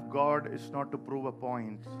 Word of God is not to prove a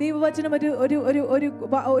point. ദൈവവചനം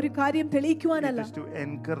ഒരു കാര്യം തെളിയിക്കുവാനല്ല. It is to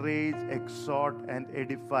encourage, exhort and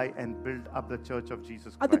edify and build up the church of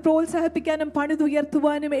Jesus അത് Christ. പ്രോത്സാഹിപ്പിക്കാനും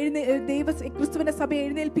പണിതുയർത്തുവാനും ക്രിസ്തുവിന്റെ സഭയെ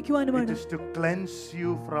എഴുന്നേൽപ്പിക്കുവാനുമാണ്. It is to cleanse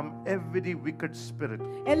you from every wicked spirit.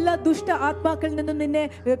 എല്ലാ ദുഷ്ട ആത്മാക്കളിൽ നിന്നും നിന്നെ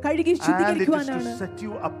കഴുകി ശുദ്ധീകരിക്കുവാനാണ്. And it is to set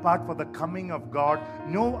you apart for the coming of God.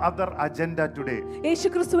 No other agenda today.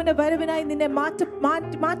 യേശുക്രിസ്തുവിന്റെ വരവിനായി നിന്നെ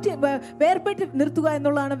മാറ്റി വേർപെട്ട് നിർത്തുക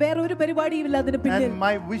എന്നുള്ളതാണ്. വേറെ ഒരു പരിപാടിയുമില്ല അതിന് പിന്നിൽ. And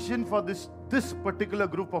my vision for this particular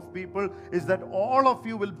group of people is that all of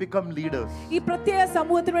you will become leaders. ഈ പ്രത്യേക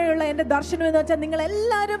സമൂഹത്തിനുള്ള എൻ്റെ ദർശനം എന്ന് വെച്ചാൽ നിങ്ങൾ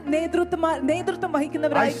എല്ലാവരും നേതൃത്വം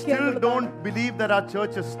വഹിക്കുന്നവരായിരിക്കും. I still don't believe that our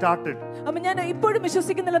church has started. അപ്പോൾ ഞാൻ ഇപ്പോഴും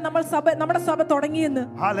വിശ്വസിക്കുന്നില്ല നമ്മുടെ സഭ തുടങ്ങിയെന്ന്.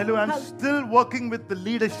 Hallelujah. I'm still working with the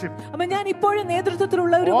leadership. അപ്പോൾ ഞാൻ ഇപ്പോഴും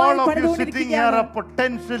നേതൃത്വത്തിലുള്ളവരുമായി പണിതുകൊണ്ടിരിക്കുകയാണ്. All of you sitting here are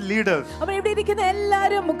potential leaders. അപ്പോൾ ഇവിടെ ഇരിക്കുന്ന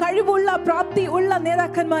എല്ലാവരും കഴിവുള്ള പ്രാപ്തിയുള്ള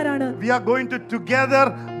നേതാക്കന്മാരാണ്. We are going to together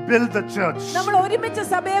build the church. നമ്മൾ ഒരുമിച്ച്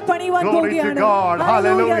സഭയെ പണിയുവാൻ Glory to God.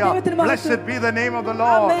 Hallelujah. Blessed be the name of the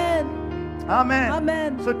Lord. Amen. Amen. Amen.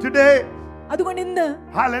 So today, അതുകൊണ്ട് ഇന്ന്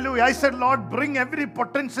hallelujah, I said, Lord, bring every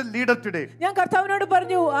potential leader today. ഞാൻ കർത്താവിനോട്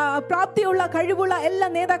പറഞ്ഞു, പ്രാപ്തിയുള്ള കഴിവുള്ള എല്ലാ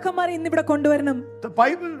നേതാക്കന്മാരെയും ഇന്ന് ഇവിടെ കൊണ്ടുവരണം. The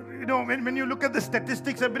Bible, when you look at the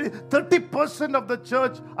statistics, 30% of the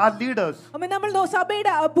church are leaders. നമ്മൾ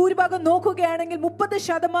സഭയുടെ ഭൂരിഭാഗം നോക്കുകയാണെങ്കിൽ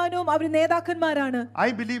 30% അവർ നേതാക്കന്മാരാണ്.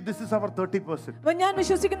 I believe this is our 30%. ഞാൻ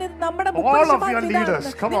വിശ്വസിക്കുന്നത് നമ്മുടെ All of you are leaders.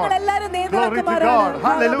 Come on. എല്ലാവരും Glory to God.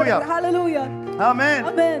 Hallelujah. Hallelujah. Amen.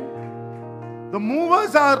 Amen. The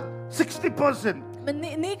movers are 60%.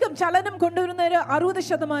 നീക്കം ചലനം കൊണ്ടുവരുന്നവര്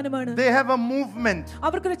 60%. They have a movement.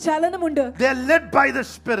 അവർക്കൊരു ചലനമുണ്ട്. They are led by the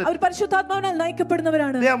Spirit. അവർ പരിശുദ്ധാത്മാവിനാൽ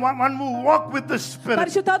നയിക്കപ്പെടുന്നവരാണ്. They are one who walk with the Spirit.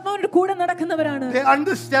 പരിശുദ്ധാത്മാവിന്റെ കൂടെ നടക്കുന്നവരാണ്. They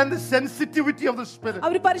understand the sensitivity of the Spirit.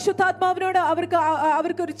 അവർ പരിശുദ്ധാത്മാവിനോട്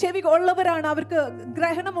അവർക്ക് ഒരു ചെവി ഉള്ളവരാണ്, അവർക്ക്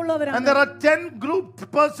ഗ്രഹണമുള്ളവരാണ്. And there are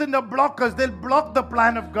 10% of blockers. They'll block the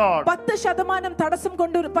plan of God. 10% തടസ്സം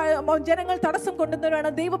ജനങ്ങൾ തടസ്സം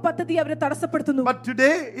കൊണ്ടുവന്നവരാണ്. ദൈവ പദ്ധതി അവരെ തടസ്സപ്പെടുത്തുന്നു. But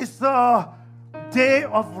today is the day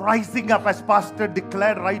of rising up, as pastor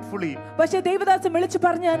declared rightfully. പക്ഷേ ദേവദാസൻ വിളിച്ചു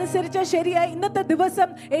പറഞ്ഞ അനുസരിച്ച് ശരിയായി ഇന്നത്തെ ദിവസം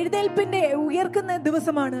എഴുന്നേൽപ്പിന്റെ ഉയർക്കുന്ന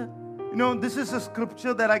ദിവസമാണ്. This is a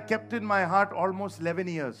scripture that I kept in my heart almost 11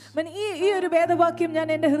 years. ഈ ഒരു വേദവാക്യം ഞാൻ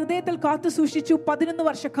എൻ്റെ ഹൃദയത്തിൽ കാത്തു സൂക്ഷിച്ചു 11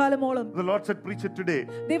 വർഷക്കാലമോളം. The Lord said, preach it today.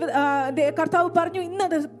 കർത്താവ് പറഞ്ഞു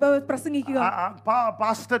ഇന്നത് പ്രസംഗിക്കുക.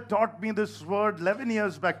 Pastor taught me this word 11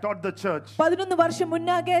 years back, taught the church. 11 വർഷം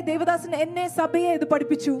മുന്നാകെ ദേവദാസൻ എന്നെ സഭയെ ഇത്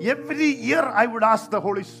പഠിപ്പിച്ചു. Every year I would ask the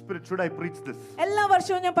Holy Spirit, should I preach this? എല്ലാ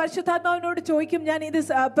വർഷവും ഞാൻ പരിശുദ്ധാത്മാവിനോട് ചോദിക്കും, ഞാൻ ഇത്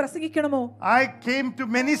പ്രസംഗിക്കണമോ? I came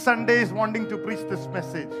to many Sundays wanting to preach this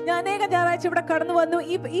message. ഞായറാഴ്ച ഇവിടെ കടന്നു വന്നു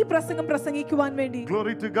ഈ പ്രസംഗം പ്രസംഗിക്കുവാൻ വേണ്ടി.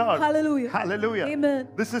 Glory to God. Hallelujah. Hallelujah. Amen.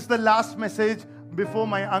 This is the last message before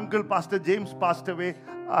my uncle Pastor James passed away.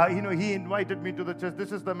 He invited me to the church.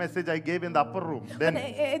 This is the message I gave in the upper room. Then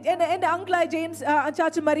എൻ്റെ അങ്കിളായ James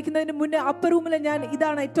അച്ചാച്ചൻ മരിക്കുന്നതിന് മുന്നേ upper റൂമിൽ ഞാൻ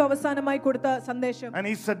ഇതാണ് ഏറ്റവും അവസാനമായി കൊടുത്ത സന്ദേശം. And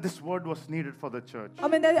he said this word was needed for the church.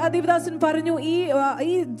 Devadasan പറഞ്ഞു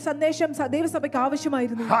ഈ സന്ദേശം ദൈവസഭയ്ക്ക്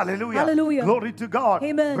ആവശ്യമായിരുന്നു. Hallelujah. Hallelujah. Glory to God.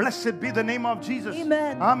 Amen. Blessed be the name of Jesus.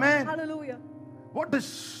 Amen. Amen. Hallelujah. What is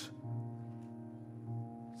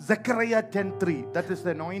Zechariah 10:3. That is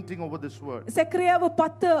the anointing over this word. സെക്രിയാവ്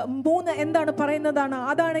 10:3 എന്താണ് പറയുന്നതാണ്?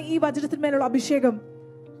 അതാണ് ഈ വചനത്തിന്മേലുള്ള അഭിഷേകം.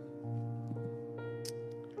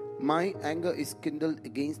 My anger is kindled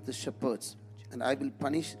against the shepherds, and I will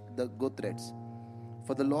punish the goatherds.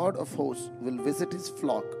 For the Lord of hosts will visit his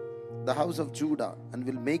flock, the house of Judah, and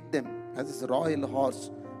will make them as his royal horse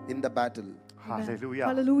in the battle. Hallelujah.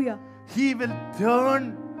 Hallelujah. He will turn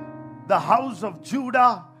the house of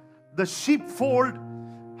Judah, the sheepfold.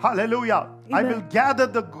 Hallelujah. I Amen. will gather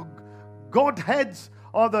the goat heads,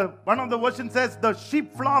 or one of the versions says the sheep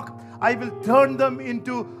flock. I will turn them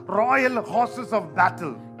into royal horses of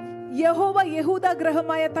battle. യഹോവ യഹൂദ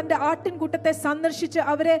ഗൃഹമായ തന്റെ ആട്ടിൻകൂട്ടത്തെ സന്ദർശിച്ച്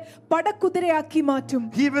അവരെ പടക്കുതിരയാക്കി മാറ്റും.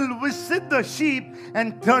 He will visit the sheep and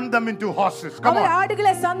turn them into horses. Come our on.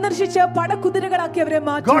 ആടുകളെ സന്ദർശിച്ച് പടക്കുതിരകളാക്കി അവരെ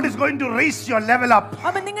മാറ്റും. God is going to raise your level up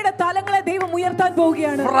അവൻ നിങ്ങളുടെ തലങ്ങളെ ദൈവം ഉയർത്താൻ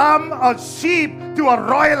പോവുകയാണ്. from a sheep to a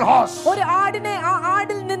royal horse. ഒരു ആടിനെ ആ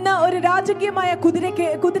ആടിൽ നിന്ന് ഒരു രാജകീയമായ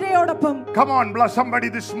കുതിരയോടൊപ്പം. Come on, bless somebody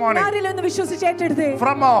this morning. ആരിലും ഒന്ന് വിശ്വസിച്ച് ഏറ്റെടുത്തേ.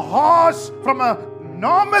 From a horse, from a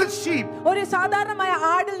normal sheep, ഒരു സാധാരണമായ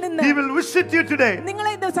ആടിൽ നിന്ന് he will visit you today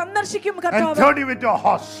നിങ്ങളെ ഇന്ന് സന്ദർശിക്കും and കർത്താവ്. turn you into a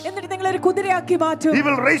horse. എന്നിട്ട് നിങ്ങളെ ഒരു കുതിരയാക്കി മാറ്റും. He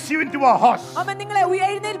will raise you into a horse. അവൻ നിങ്ങളെ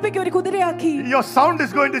എഴുന്നേൽപ്പിക്കും ഒരു കുതിരയാക്കി. Your sound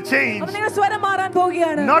is going to change. അവൻ നിങ്ങളുടെ സ്വരം മാറാൻ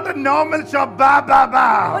പോവുകയാണ്. Not a normal shop, ba ba ba,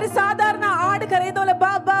 ഒരു സാധാരണ ആട് കരയുന്ന പോലെ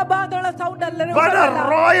ബാ ബാ ബാ എന്നുള്ള സൗണ്ട് അല്ല. but a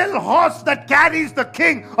royal horse that carries the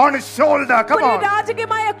king on his shoulder. Come ഒരു on.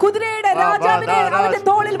 രാജകീയമായ കുതിരയുടെ രാജാവിനെ അവന്റെ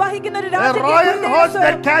തോളിൽ വഹിക്കുന്ന ഒരു A royal horse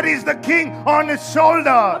that carries the king on his shoulder.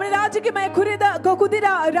 രാജകീയമായ കുതിര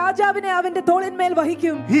രാജാവിനെ അവന്റെ തോളിന്മേൽ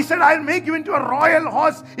വഹിക്കും. He said, I'll make you into a royal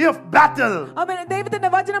horse of battle. അവൻ ദൈവത്തിന്റെ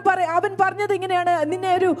വചനം അവൻ പറഞ്ഞത് ഇങ്ങനെയാണ്,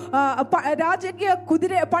 നിന്നെ ഒരു രാജകീയ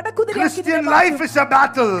പടക്കുതിരയാക്കി. Christian life is a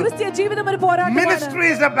battle. ക്രിസ്തീയ ജീവിതം ഒരു പോരാട്ടമാണ്. Ministry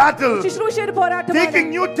is a battle. ശുശ്രൂഷ ഒരു പോരാട്ടമാണ്. Taking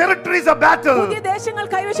new territories is a battle. പുതിയ ദേശങ്ങൾ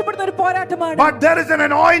കൈവശപ്പെടുന്ന ഒരു പോരാട്ടമാണ്. But there is an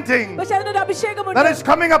anointing പക്ഷേ അതിനൊരു അഭിഷേകമുണ്ട് that is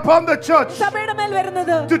coming upon the church സഭയുടെ മേൽ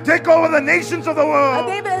വരുന്നത്. to take over the nations of the world,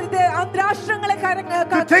 രാഷ്ട്രങ്ങളെ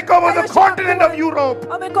to take over the continent of Europe.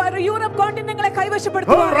 Europe കോണ്ടിനെന്റുകളെ Oh,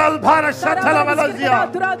 കൈവശപ്പെടുത്തുവാൻ.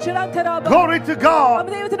 glory to God.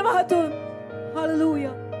 ദൈവത്തിന് മഹത്വം.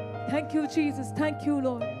 Hallelujah. Thank you Jesus. Thank you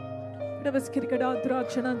Lord. Thank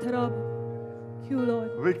you Lord.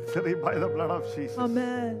 Victory by the blood of Jesus.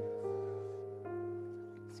 Amen.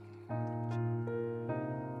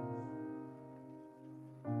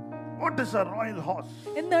 What is a royal horse?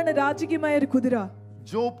 എന്താണ് രാജകീയമായ ഒരു കുതിര?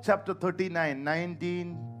 Job chapter 39, 19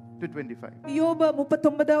 to 25. യോബ്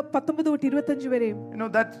 39:19-25 വരെയും. You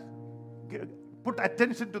know that, put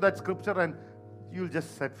attention to that scripture and you'll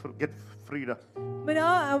just get freedom.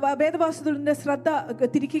 വേദവാസത്തിന്റെ ശ്രദ്ധ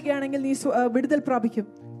തിരിക്കുകയാണെങ്കിൽ നീ വിടുതൽ പ്രാപിക്കും.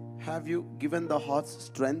 Have you given the horse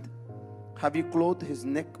strength? Have you clothed his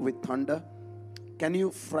neck with thunder? Can you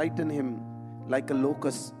frighten him like a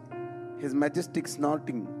locust? His majestic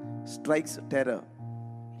snorting strikes terror.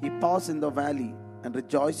 He paws in the valley and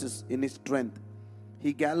rejoices in his strength.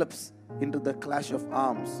 He gallops into the clash of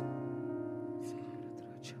arms.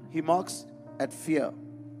 He mocks at fear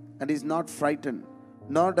and is not frightened,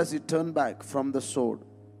 nor does he turn back from the sword.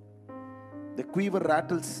 The quiver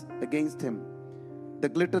rattles against him, the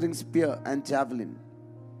glittering spear and javelin.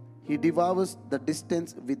 He devours the distance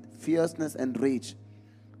with fierceness and rage,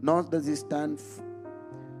 nor does he stand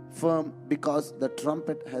firm because the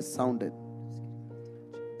trumpet has sounded.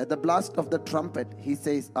 At the blast of the trumpet, he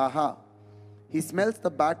says, Aha! He smells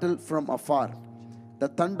the battle from afar, the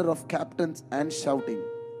thunder of captains and shouting.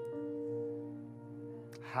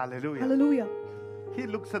 Hallelujah. Hallelujah. He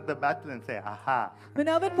looks at the battle and say, Aha.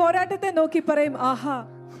 അവൻ പോരാട്ടത്തെ നോക്കി പറയും ആഹാ.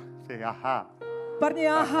 Say, Aha. പറഞ്ഞ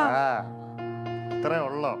ആഹാ. ഇത്രേ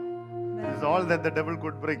ഉള്ളോ? This is all that the devil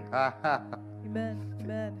could bring. Aha. Amen.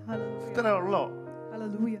 Amen. Hallelujah. ഇത്രേ ഉള്ളോ?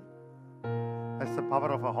 Hallelujah. That's the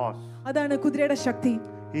power of a horse. അതാണ് കുതിരയുടെ ശക്തി.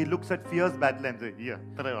 He looks at fierce battle and says, Yeah,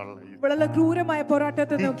 ഇത്രേ ഉള്ളോ. വളരെ ക്രൂരമായ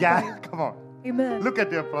പോരാട്ടത്തെ നോക്കി. Come on. Amen. Look at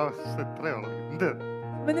your ഇത്രേ ഉള്ളോ. എന്ത്?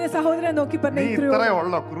 നിന്റെ സഹോദരനെ നോക്കി പറഞ്ഞു ഇത്രേ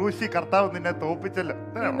ഉള്ളോ. ക്രൂശി കർത്താവ് നിന്നെ തോൽപ്പിച്ചല്ലോ.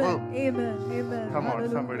 ഇത്രേ ഉള്ളോ. Amen. Amen. Come on,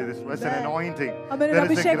 somebody. This was an anointing. There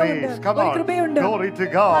is a grace. Come on. Glory to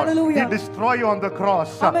God. Hallelujah. He destroyed you on the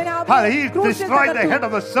cross. He Crucified destroyed the head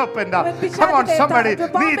of the serpent. Come on, somebody.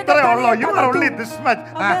 You are only this much.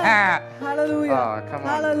 Hallelujah. Come on.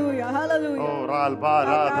 Hallelujah. Hallelujah. Oh,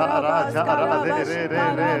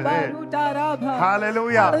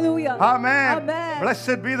 hallelujah. Hallelujah. Amen.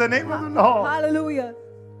 Blessed be the name of the Lord. Hallelujah.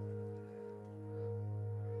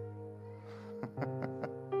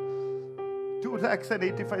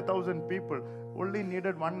 285,000 people only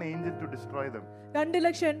needed one angel to destroy them.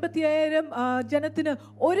 2,85,000 ജനത്തിന്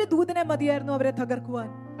ഒരു ദൂതനെ മതിയായിരുന്നു അവരെ തകർക്കുവാൻ.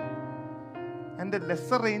 And the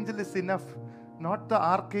lesser angel is enough not the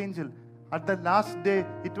archangel. At the last day,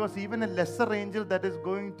 it was even a lesser angel that is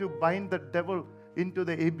going to bind the devil into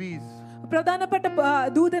the abyss. പ്രധാനപ്പെട്ട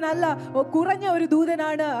ദൂതനല്ല, കുറഞ്ഞ ഒരു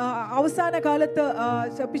ദൂതനാണ് അവസാന കാലത്ത്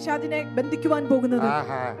പിശാചിനെ ബന്ധിക്കുവാൻ പോകുന്നത്.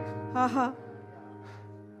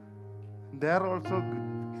 There also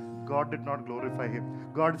God did not glorify him.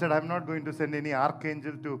 God said, I'm not going to send any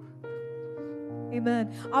archangel to. Amen.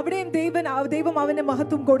 അവിടെയും ദൈവം അവന്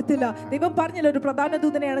മഹത്വം കൊടുത്തില്ല. ദൈവം പറഞ്ഞില്ല ഒരു പ്രധാന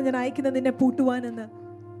ദൂതനെയാണ് ഞാൻ അയക്കുന്നത് നിന്നെ പൂട്ടുവാൻ എന്ന്.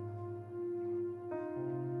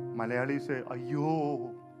 Malayalis say ayyo,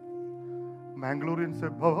 Mangaloreans say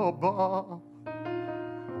baba,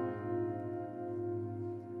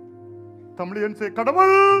 Tamilians say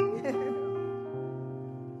kadamal.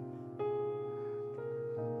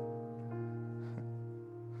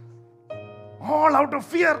 All out of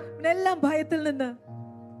fear. എല്ലാം ഭയത്തിൽ നിന്ന്.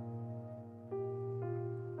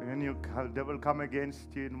 When you devil come against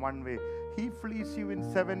you in one way, he flees you in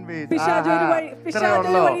 7 ways. പിശാച് ഒരു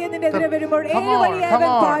വഴി നിന്നെതിരെ വരുമ്പോൾ 7 വഴി അവൻ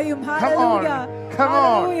പായും. Hallelujah.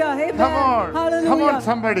 Come on,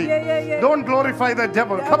 somebody. Don't glorify the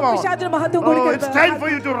devil. Come on. പിശാചിന് മഹത്വം കൊടുക്കരുത്. It's time for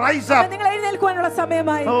you to rise up. നിങ്ങൾ എഴുന്നേൽക്കുവാനുള്ള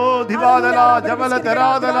സമയമായി. ദിവാദല ജവല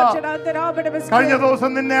തരാദല. കഴിഞ്ഞ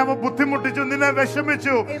ദിവസം നിന്നെ അവൻ ബുദ്ധിമുട്ടിച്ചു, നിന്നെ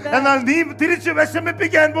വിഷമിച്ചു. എന്നാൽ നീ തിരിച്ചു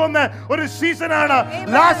വിഷമിപ്പിക്കാൻ പോകുന്ന ഒരു സീസണാണ്.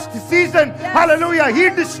 Last season, hallelujah, he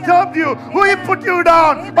disturbed you. He put you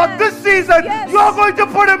down. But this season, you are going to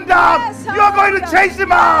put him down. You are going to chase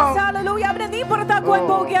him out. Hallelujah. അവനെ നീ പുറത്താക്കുവാൻ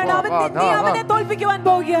പോവുകയാണ്. നീ അവനെ തോൽപ്പിക്കുവാൻ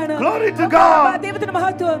പോവുകയാണ്. Glory to God. ദൈവത്തിന്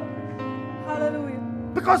മഹത്വം. Hallelujah.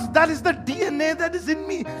 Because that is the DNA that is in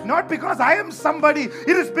me. Not because I am somebody.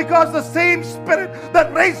 It is because the same spirit that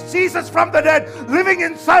raised Jesus from the dead living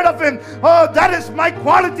inside of him. Oh, that is my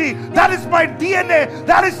quality. That is my DNA.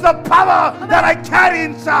 That is the power that I carry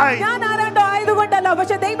inside. ഞാൻ ആരാണ്ടോ ആയതുകൊണ്ടല്ല,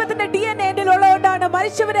 പക്ഷേ ദൈവത്തിന്റെ DNA എന്നിൽ ഉള്ളതുകൊണ്ടാണ്.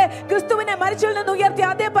 മരിച്ചവരെ ക്രിസ്തുവിനെ മരിച്ചവരിൽ നിന്ന് ഉയർത്തിയ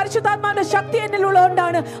അതേ പരിശുദ്ധാത്മാവിന്റെ ശക്തി എന്നിൽ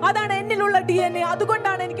ഉള്ളതുകൊണ്ടാണ്. അതാണ് എന്നിലുള്ള DNA.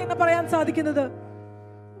 അതുകൊണ്ടാണ് എനിക്ക് എന്ന് പറയാൻ സാധിക്കുന്നത്.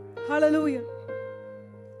 Hallelujah.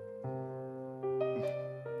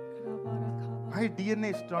 My DNA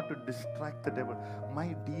is not to distract the devil. My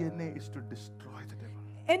DNA is to destroy the devil.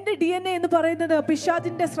 എന്റെ DNA എന്ന് പറയുന്നത്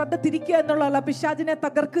പിശാചിന്റെ ശ്രദ്ധ തിരിക്കുക എന്നുള്ളതല്ല, പിശാചിനെ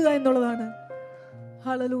തകർക്കുക എന്നുള്ളതാണ്.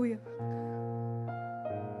 Hallelujah.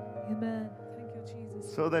 Amen. Thank you Jesus.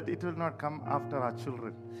 So that it will not come after our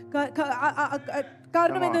children.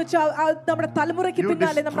 കാരണം എന്ന് വെച്ചാൽ നമ്മുടെ തലമുറയ്ക്ക്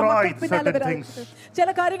പിന്നാലെ നമ്മുടെ മക്കൾക്ക് പിന്നാലെ വരാൻ ചില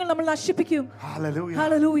കാര്യങ്ങൾ നമ്മൾ നശിപ്പിക്കും. Hallelujah.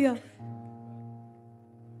 Hallelujah.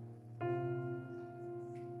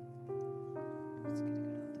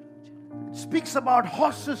 It speaks about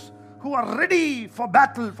horses who are ready for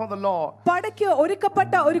battle for the Lord. പടയ്ക്ക്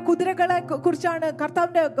ഒരുക്കപ്പെട്ട ഒരു കുതിരകളെ കുറിച്ചാണ്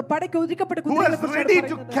കർത്താവിന്റെ പടയ്ക്ക് ഒരുക്കപ്പെട്ട കുതിരകളെ കുറിച്ചാണ് ready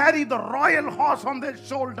to carry the royal horse on their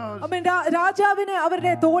shoulders. രാജാവിനെ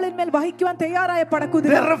അവരുടെ തോളിന്മേൽ വഹിക്കുവാൻ തയ്യാറായ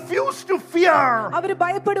പടക്കുതിര. They refuse to fear. Our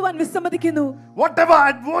ഭയപ്പെടുവാൻ വിസമ്മതിക്കുന്നു. Whatever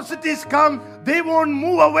adversities come, they won't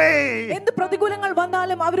move away. എന്ത് പ്രതികൂലങ്ങൾ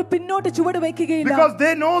വന്നാലും അവർ പിന്നോട്ട് ചുവട് വയ്ക്കുകയില്ല. Because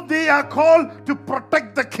they know they are called to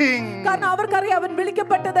protect the king. കാരണം അവർക്കറിയാം അവൻ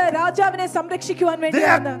വിളിക്കപ്പെട്ടത് രാജാവിനെ സംരക്ഷിക്കുവാൻ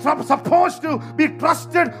വേണ്ടിയാണ്. They are supposed to be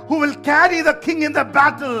trusted who will carry the king in the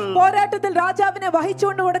battle. പോരാട്ടത്തിൽ രാജാവിനെ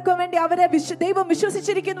വഹിച്ചുകൊണ്ട് കൊടുക്കാൻ വേണ്ടി അവരെ ദൈവം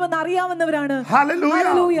വിശ്വസിച്ചിരിക്കുന്നുവെന്ന് അറിയാവുന്നവരാണ്.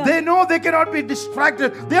 Hallelujah. They know they cannot be distracted.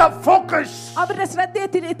 They are focused. അവരുടെ ശ്രദ്ധയെ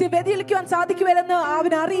വ്യതിചലിക്കുവാൻ സാധിക്കുകയില്ലെന്ന്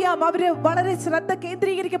അവൻ അറിയാം. അവര് വളരെ ശ്രദ്ധ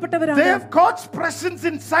കേന്ദ്രീകരിക്കപ്പെട്ടവരാണ്. They have God's presence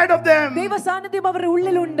inside of them. ദൈവ സാന്നിധ്യം അവരുടെ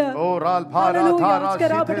ഉള്ളിലുണ്ട്. Oh,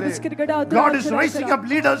 God is raising up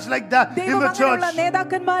leaders like that in the church.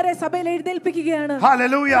 നേതാക്കന്മാരെ സഭയിൽ എഴുന്നേൽപ്പിക്കുകയാണ്.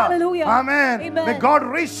 Hallelujah. Amen. May God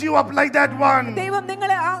raise you up like that one. ദൈവം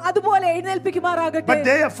നിങ്ങളെ അതുപോലെ എഴുന്നേൽപ്പിക്കുമാറാകട്ടെ. But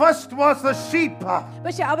they first was the sheep.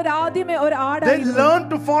 പക്ഷേ അവർ ആദ്യമേ ഒരു ആടായിരുന്നു. They learned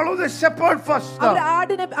to follow the shepherd first. അവർ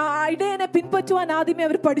ഇടയനെ പിൻപറ്റുവാൻ ആദ്യമേ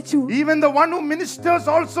അവർ പഠിച്ചു. Even the one who ministers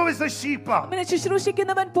also is a sheep.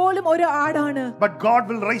 ശുശ്രൂഷിക്കുന്നവൻ പോലും ഒരു ആടാണ്. But God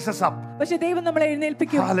will raise us up. പക്ഷേ ദൈവം നമ്മളെ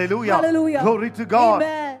എഴുന്നേൽപ്പിക്കും. Hallelujah. Hallelujah. Glory to God.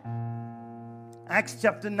 Amen. Acts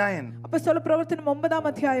chapter 9. അപ്പോസ്തല പ്രവർത്തനം 9-ാം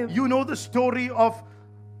അധ്യായം. You know the story of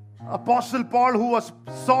Apostle Paul, who was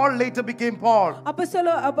Saul, later became Paul.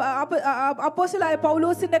 അപ്പോസ്തലനായ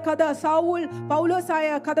പൗലോസിന്റെ കഥ, സൗൽ പൗലോസായ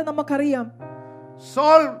കഥ നമുക്കറിയാം.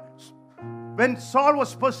 Saul, when Saul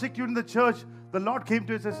was persecuting the church, the Lord came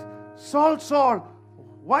to him and says, Saul, Saul,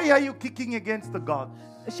 why are you kicking against the gods?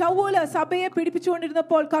 Saul സഭയെ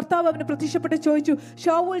പീഡിപ്പിച്ചുകൊണ്ടിരുന്നപ്പോൾ കർത്താവ് അവന് പ്രത്യക്ഷപ്പെട്ട് ചോദിച്ചു,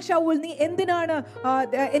 ശൗൽ നീ എന്തിനാണ്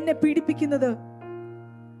എന്നെ പീഡിപ്പിക്കുന്നത്?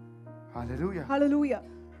 Hallelujah. Hallelujah.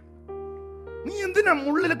 നീ എന്തിനാ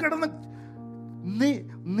മുള്ളിൽ കിടന്ന്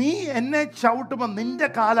നീ എന്നെ ചവിട്ടുമ്പോൾ നിന്റെ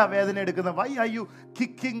കാല വേദന എടുക്കുന്ന? Why are you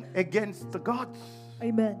kicking against the gods?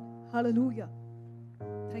 Amen. Hallelujah.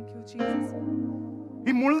 Thank you Jesus.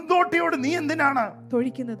 ഈ മുൾന്തോട്ടിയോട് നീ എന്തിനാണ്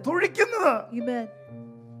തൊഴിക്കുന്നത്? Amen.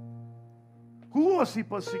 Who was he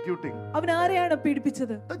persecuting? അവൻ ആരെയാണ്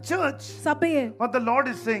പീഡിപ്പിച്ചത്? The church. സഭയെ. But the Lord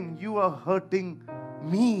is saying, you are hurting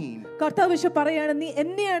me. കർത്താവ് പറയാണ്, നീ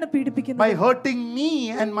എന്നെയാണ് പീഡിപ്പിക്കുന്നത്. By hurting me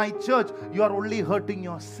and my church, you are only hurting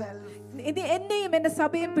yourself. നീ എന്നെയും എന്റെ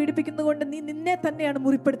സഭയെയും പീഡിപ്പിക്കുന്നതുകൊണ്ട് നീ നിന്നെ തന്നെയാണ്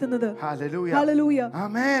മുറിപ്പെടുത്തുന്നത്. Hallelujah. Hallelujah.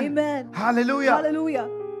 Amen. Amen. Hallelujah. Hallelujah.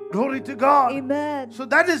 Glory to God. Amen. So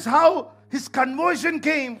that is how his conversion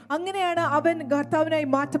came. അങ്ങനെയാണ് അവൻ കർത്താവിനായി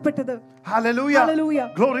മാറ്റപ്പെട്ടത്. Hallelujah. Hallelujah.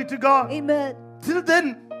 Glory to God. Amen. Till then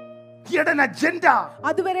he had an agenda.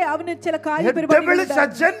 അതുവരെ അവന് ചില A കാര്യപരിപാടികൾ devilish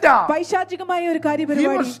agenda. പൈശാചികമായ ഒരു He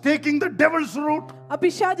കാര്യപരിപാടി. was taking the devil's route.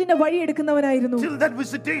 പിശാചിന്റെ വഴി എടുക്കുന്നവനായിരുന്നു. Till that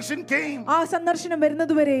visitation came. ആ സന്ദർശനം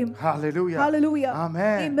വരുന്നതുവരെയും. Hallelujah. Hallelujah.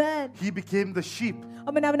 Amen. Amen. He became the sheep.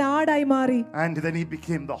 അവൻ ആടായി മാറി. And then he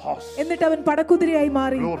became the horse. എന്നിട്ട് അവൻ പടക്കുതിരയായി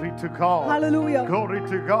മാറി. Glory to God. Hallelujah. Glory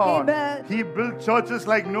to God. Amen. He built churches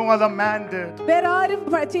like no other man did. വേറെ ആരും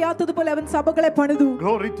ചെയ്യാത്തതുപോലെ അവൻ സഭകളെ പണിതു.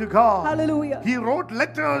 Glory to God. Hallelujah. He wrote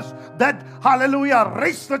letters that, hallelujah,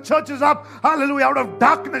 raised the churches up, hallelujah, out of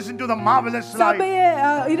darkness into the marvelous light. സഭയെ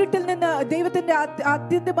ഇരുട്ടിൽ നിന്ന് ദൈവത്തിന്റെ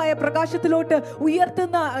അത്യന്തമായ പ്രകാശത്തിലോട്ട്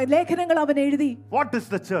ഉയർത്തുന്ന ലേഖനങ്ങൾ അവൻ എഴുതി. What is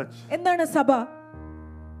the church? എന്താണ് സഭ?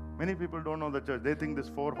 Many people don't know the church. They think this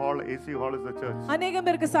 4-hall AC hall is the church. അനേകം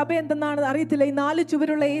പേർക്ക് സഭ എന്തെന്നാണ് അറിയത്തില്ല. ഈ 4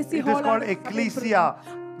 ചുവരുള്ള AC It is hall called ecclesia.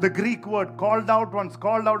 The Greek word, called out ones,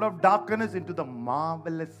 called out of darkness into the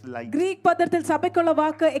marvelous light. Greek പദത്തിൽ സഭയ്ക്കുള്ള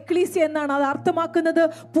വാക്ക് ecclesia എന്നാണ്. അത് അർത്ഥമാക്കുന്നത്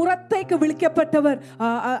പുറത്തേക്ക് വിളിക്കപ്പെട്ടവർ,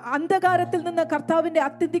 അന്ധകാരത്തിൽ നിന്ന് കർത്താവിന്റെ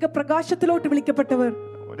അത്യന്തിക പ്രകാശത്തിലോട്ട് വിളിക്കപ്പെട്ടവർ.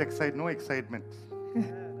 No excitement.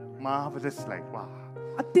 Marvelous light. Wow.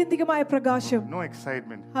 അത്യന്തികമായ പ്രകാശം. No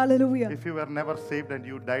excitement. Hallelujah. If you were never saved and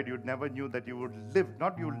you died, you never knew that you would live.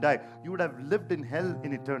 Not you would die. You would have lived in hell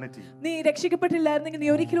in eternity. നീ രക്ഷിക്കപ്പെട്ടില്ലായിരുന്നെങ്കിൽ നീ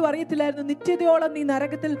ഒരിക്കലും അറിയത്തില്ലായിരുന്നു, നിത്യതയോളം നീ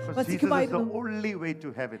നരകത്തിൽ വസിക്കുമായിരുന്നു. Jesus is the only way to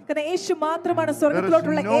heaven. കാരണം യേശു മാത്രമാണ് There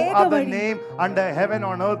സ്വർഗ്ഗത്തിലോട്ടുള്ള is no ഏക other വഴി. name under heaven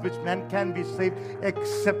on earth which man can be saved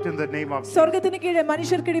except in the name of Jesus. സ്വർഗ്ഗത്തിന് കീഴെ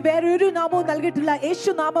മനുഷ്യർക്കിടെ വേറൊരു നാമവും നൽകിയിട്ടില്ല,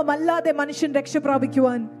 യേശു നാമമല്ലാതെ മനുഷ്യൻ രക്ഷ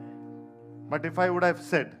പ്രാപിക്കുവാൻ. But if I would have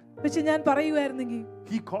said, പക്ഷെ ഞാൻ പറയുമായിരുന്നെങ്കിൽ,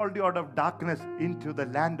 he called you out of darkness into the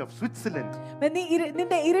land of Switzerland,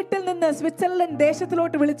 നിന്റെ ഇരുട്ടിൽ നിന്ന് സ്വിറ്റ്സർലൻഡ്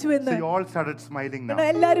ദേശത്തിലോട്ട് വിളിച്ചു so എന്ന് you all started smiling now.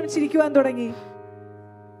 എല്ലാരും ചിരിക്കുവാൻ തുടങ്ങി.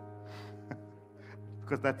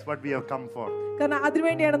 Because that's what we have come for. കാരണം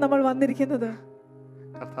അതിനുവേണ്ടിയാണ് നമ്മൾ വന്നിരിക്കുന്നത്.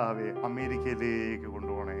 കർത്താവേ, അമേരിക്കയിലേക്ക്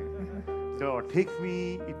കൊണ്ടുപോണേ. Lord, take me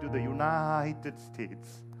into the United States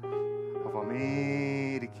of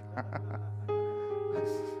America.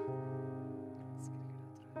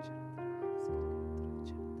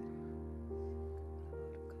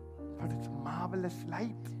 But it's marvelous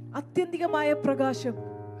light. അത്യന്തികമായ പ്രകാശം.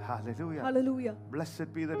 Hallelujah. Hallelujah. Blessed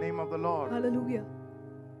be the name of the Lord. Hallelujah.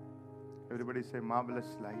 Everybody say marvelous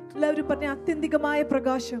light. എല്ലാവരും പറഞ്ഞ അത്യന്തികമായ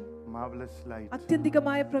പ്രകാശം. Marvelous light.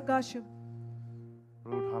 അത്യന്തികമായ പ്രകാശം.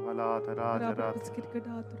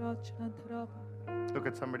 Look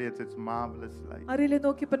at somebody else. It's marvelous light. അറിയില്ലേ,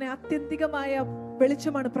 നോക്കി പറഞ്ഞ അത്യന്തികമായ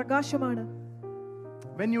വെളിച്ചമാണ്, പ്രകാശമാണ്.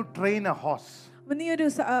 When you train a horse, നീ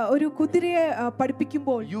ഒരു കുതിരയെ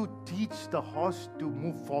പഠിപ്പിക്കുമ്പോൾ you teach the horse to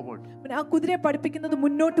move forward. ആ കുതിരയെ പഠിപ്പിക്കുന്നത്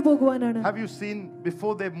മുന്നോട്ട് പോകുവാനാണ്. Have you seen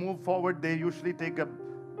before they move forward, they usually take a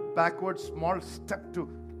backward small step to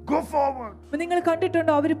go forward. നിങ്ങൾ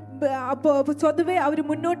കണ്ടിട്ടുണ്ടോ, അവർ സ്വതവേ അവർ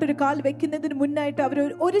മുന്നോട്ടൊരു കാൽ വെക്കുന്നതിന് മുന്നായിട്ട് അവർ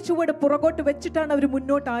ഒരു ചുവട് പുറകോട്ട് വെച്ചിട്ടാണ് അവർ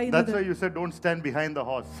മുന്നോട്ടായത്. That's why you said don't stand behind the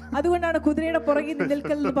horse. അതുകൊണ്ടാണ് കുതിരയുടെ പുറകിൽ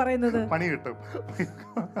നിൽക്കൽ എന്ന് പറയുന്നത്. പണി കിട്ടും.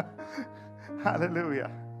 Hallelujah.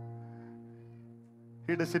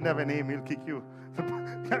 He doesn't have a name. He'll kick you.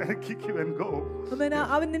 Kick you and go.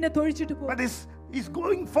 അവൻ നിന്നെ തൊഴിച്ചിട്ട് പോകും. But he's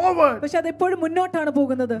going forward. പക്ഷെ അത് എപ്പോഴും മുന്നോട്ടാണ്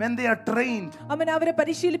പോകുന്നത്. When they are trained, അവരെ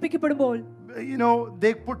പരിശീലിപ്പിക്കപ്പെടുമ്പോൾ, you know,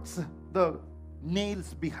 they put the nails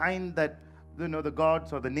behind that, you know, the gods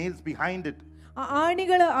or the nails behind it.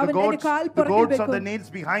 ആണികൾ അവന്റെ കാൽ the പുറകിൽ goats വെക്കും. or the nails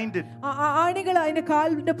behind it. ആണികൾ അതിന്റെ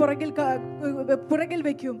കാലിന്റെ പുറകിൽ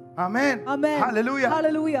വെക്കും. Amen. Amen. Hallelujah.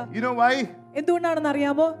 Hallelujah. You know why? എന്തുകൊണ്ടാണെന്ന്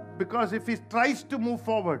അറിയാമോ? Because if he tries to move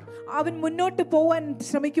forward, അവൻ മുന്നോട്ട് പോവാൻ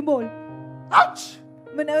ശ്രമിക്കുമ്പോൾ ouch,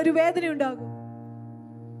 ഒരു വേദന ഉണ്ടാകും.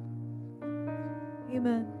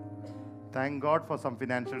 Amen. Thank God for some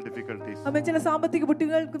financial difficulties. അവൻ ചില സാമ്പത്തിക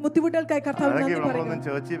ബുദ്ധിമുട്ടുകൾക്കായി കർത്താവിന് നന്ദി പറയുന്നു. നമ്മളൊന്നും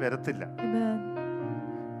ചേർച്ചി വരത്തില്ല. Amen.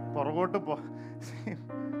 പുറകോട്ട് പോ.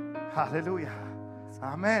 Hallelujah.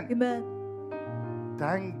 Amen. Amen.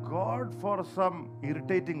 Thank God for some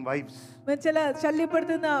irritating wives. ചില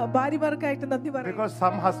ശല്യപ്പെടുത്തുന്ന ഭാര്യമാർക്കായിട്ട് നന്ദി പറയുന്നു. Because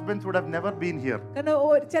some husbands would have never been here. കാരണം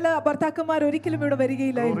ചില ഭർത്താക്കന്മാർ ഒരിക്കലും ഇവിടെ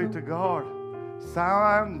വരികയില്ലായിരുന്നു. Glory to God.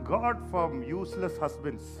 Thank God for useless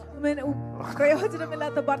husbands.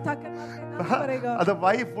 പ്രയോജനമില്ലാത്ത ഭർത്താക്കന്മാർ. The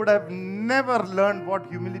wife would have never learned what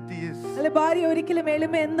humility is. അല്ല, ഭാര്യ ഒരിക്കലും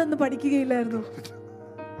എളിമ എന്തെന്ന് പഠിക്കുകയില്ലായിരുന്നു.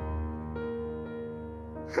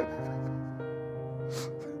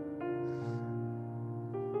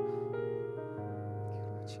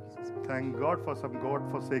 Thank God for some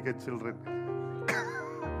God-forsaken children.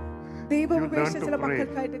 ദൈവം You learn ഉപേക്ഷിച്ച to ചില pray.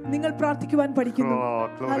 മക്കൾക്കായിട്ട് നിങ്ങൾ പ്രാർത്ഥിക്കുവാൻ പഠിക്കുന്നു. Oh,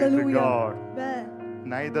 glory to Hallelujah. God. Amen.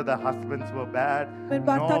 Neither the husbands were bad, അവൻ nor the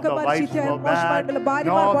ഭർത്താക്കന്മാർ wives ചീത്തയായ were bad, മോശമായിട്ടുള്ള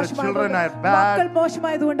ഭാര്യമാർ nor the children are മോശമായതുകൊണ്ട് മക്കൾ bad.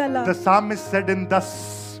 മോശമായതുകൊണ്ടല്ല. The psalmist said in thus,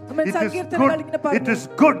 അവൻ it is സങ്കീർത്തനങ്ങളിൽ ഇങ്ങനെ good, it പറഞ്ഞു. is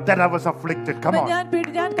good that I was afflicted. Come on.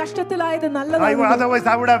 ഞാൻ കഷ്ടത്തിലായത് നല്ലതാണ്. Otherwise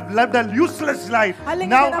I would have lived a useless life.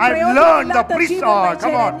 അല്ലെങ്കിൽ Now ഞാൻ I've learned the പ്രയോജനമില്ലാത്ത priesthood. ജീവിതം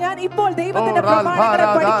Come on. ഞാൻ ഇപ്പോൾ ദൈവത്തിന്റെ Oh, പ്രമാണങ്ങളെ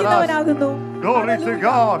പഠിക്കുന്നവനാകുന്നു. Glory to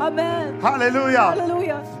God. Amen. Hallelujah.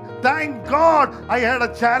 Hallelujah. Thank God I had a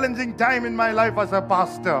challenging time in my life as a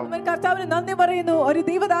pastor. അവൻ കർത്താവിന് നന്ദി പറയുന്നു. ഒരു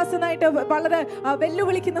ദൈവദാസനായിട്ട് വളരെ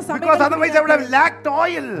വെല്ലുവിളിക്കുന്ന Because otherwise I would have lacked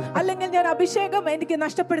oil. അല്ലെങ്കിൽ ഞാൻ അഭിഷേകം എനിക്ക്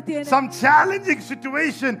നഷ്ടപ്പെടുത്തിയേനെ. Some challenging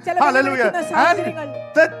situation. ചില Hallelujah. വെല്ലുവിളിക്കുന്ന And സാഹചര്യങ്ങൾ.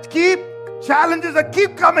 the challenges that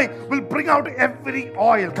keep coming will bring out every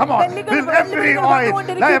oil. Come on. Every oil.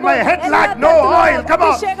 Like my head lack no oil. Come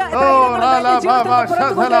on. Oh, rala baba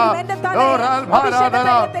shazala. Oh, ral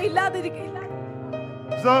bharadara.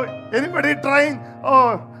 So anybody trying? Oh,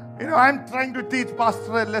 I'm trying to teach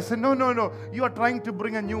pastor a lesson. No. You are trying to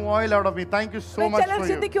bring a new oil out of me. Thank you so much ചിലർ for you.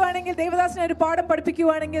 ചിന്തിക്കുവാണെങ്കിൽ ദൈവദാസനെ ഒരു പാഠം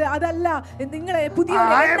പഠിപ്പിക്കുവാണെങ്കിൽ അതല്ല നിങ്ങളെ പുതിയ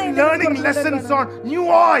I am learning lessons on new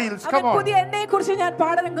oils. Come on. പുതിയ എണ്ണയെ കുറിച്ച് ഞാൻ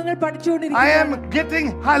പാഠങ്ങൾ I പഠിച്ചുകൊണ്ടിരിക്കുകയാണ്. am getting,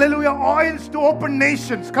 hallelujah, oils to open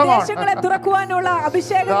nations. Come on. ദേശങ്ങളെ തുറക്കുവാനുള്ള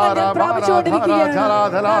അഭിഷേകങ്ങൾ ഞാൻ പ്രാപിച്ചുകൊണ്ടിരിക്കുകയാണ്.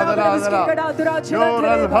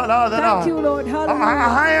 Thank you, Lord.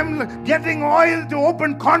 Hallelujah. I am getting oil to open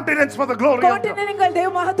continents for the glory of God. കോണ്ടിനെന്റുകൾ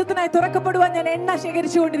ദൈവമഹത്വത്തിനായി തുറക്കപ്പെടുവാൻ ഞാൻ എണ്ണ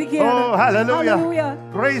ശേഖരിച്ചുകൊണ്ടിരിക്കുകയാണ്. Oh, hallelujah.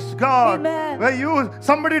 Praise God. Amen. Where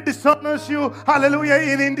somebody dishonors you, hallelujah,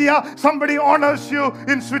 in India, somebody honors you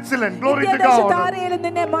in Switzerland. Glory to God. ആരെയും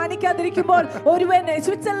നിന്നെ മാനിക്കാതിരിക്കുമ്പോൾ ഒരുവൻ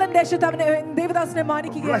Switzerland ദേശത്ത് അവനെ ദേവദാസനെ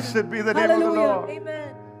മാനിക്കുകയാണ്. Blessed be the name of the Lord.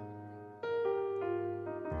 Amen.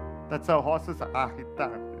 That's how horses are.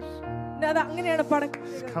 അങ്ങനെയാണ്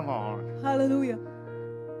Come on. Hallelujah.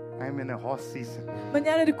 I'm in a horse season.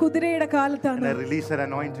 ഞാനൊരു കുതിരയുടെ കാലത്താണ്. And I release an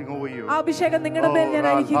anointing over you. അഭിഷേകം നിങ്ങളുടെ മേൽ ഞാൻ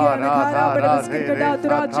അയക്കുകയാണ്.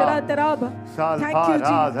 Thank you,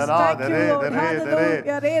 Jesus. Thank you, Lord. Hallelujah.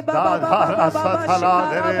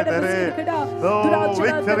 Oh,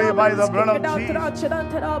 victory by the blood of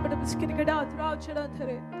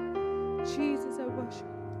Jesus, I worship.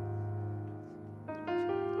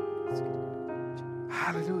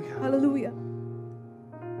 Hallelujah. Hallelujah.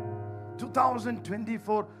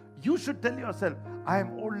 2024, you should tell yourself, I am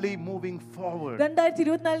only moving forward.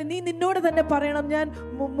 2024 നീ നിന്നോട് തന്നെ പറയണം ഞാൻ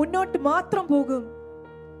മുന്നോട്ട് മാത്രം പോകും.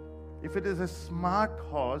 If it is a smart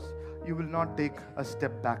horse, you will not take a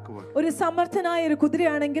step backward. ഒരു സമർത്ഥനായ ഒരു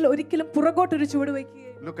കുതിരയാണെങ്കിൽ ഒരിക്കലും പുറകോട്ട് ഒരു ചുവട്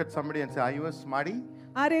വയ്ക്കുകയില്ല. Look at somebody and say, are you a smarty?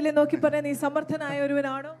 ആരെയും നോക്കി പറയാൻ നീ സമർത്ഥനായ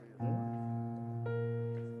ഒരുവനാണോ?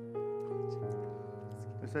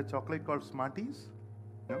 Is there a chocolate called Smarties?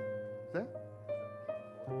 No? Is there?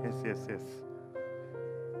 Yes.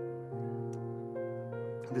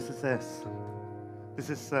 This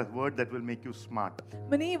is a word that will make you smart.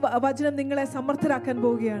 ഈ വചനം നിങ്ങളെ സമർത്ഥരാക്കാൻ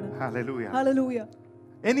പോവുകയാണ്. Hallelujah. Hallelujah.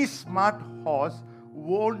 Any smart horse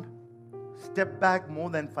won't step back more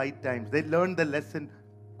than 5 times. They learn the lesson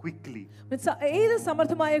quickly. ഏത്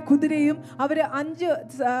സമർത്ഥമായ കുതിരയും അവര് 5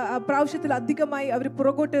 പ്രാവശ്യത്തിലധികമായി അവർ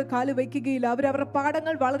പുറകോട്ട് കാല് വയ്ക്കുകയില്ല. അവരുടെ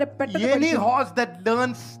പാഠങ്ങൾ വളരെ പെട്ടെന്ന്. Any horse that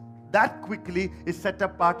learns that quickly is set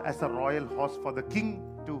apart as a royal horse for the king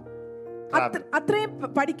to അത്രയും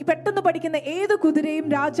പെട്ടെന്ന് പഠിക്കുന്ന ഏത് കുതിരയും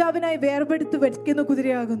രാജാവിനായി വേർപെടുത്ത് വെക്കുന്ന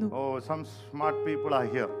കുതിരയാകുന്നു. Oh, some smart people are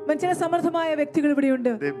here. ചില സമർത്ഥമായ വ്യക്തികൾ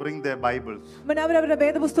ഇവിടെയുണ്ട്. They bring their Bibles. അവരവരുടെ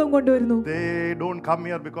വേദപുസ്തകം കൊണ്ടുവരുന്നു. They don't come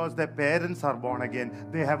here because their parents are born again.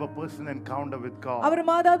 They have a personal encounter with God. അവർ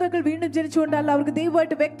മാതാപിതാക്കൾ വീണ്ടും ജനിച്ചുകൊണ്ടല്ല, അവർക്ക്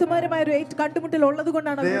ദൈവമായിട്ട് വ്യക്തിപരമായ ഒരു കണ്ടുമുട്ടൽ ഉള്ളത്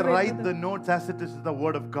കൊണ്ടാണ്. They write the notes as it is the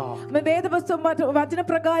word of God. വേദപുസ്തകം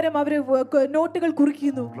വചനപ്രകാരം അവർ നോട്ടുകൾ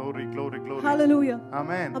കുറിക്കുന്നു. Glory. Hallelujah.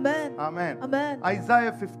 Amen. Amen.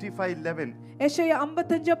 Isaiah 55:11 യേശയ്യ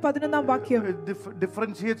 55:11 വാക്യം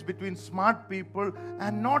differentiates between smart people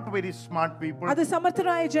and not very smart people. അത്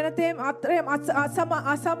സമർത്ഥരായ ജനത്തെയും അത്രയും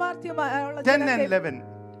അസമർത്ഥമായ 10 and 11.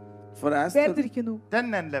 വേർതിരിക്കുന്നു. 10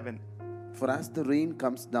 and 11. For as the rain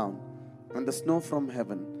comes down and the snow from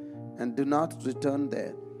heaven and do not return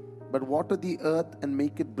there, but water the earth and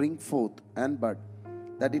make it bring forth and bud,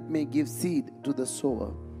 that it may give seed to the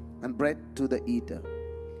sower and bread to the eater,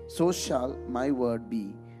 so shall my word be.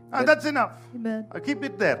 That's enough. Amen. Keep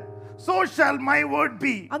it there. so shall my word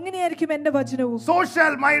be. അങ്ങനെയായിരിക്കും എന്റെ വചനവും. So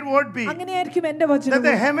shall my word be. അങ്ങനെയായിരിക്കും എന്റെ That വചനവും.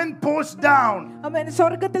 the heaven pours down. ആമേൻ.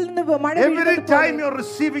 സ്വർഗ്ഗത്തിൽ നിന്ന് മഴ Every വീഴുന്നത് time പോലെ you're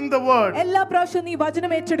receiving the word, എല്ലാ പ്രാവശ്യവും നീ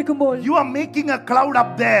വചനം ഏറ്റെടുക്കുമ്പോൾ you are making a cloud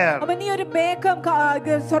up there. അവൻ നീ ഒരു മേഘം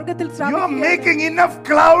സ്വർഗ്ഗത്തിൽ You are making enough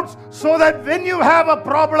clouds so that when you have a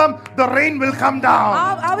problem, the rain will come down.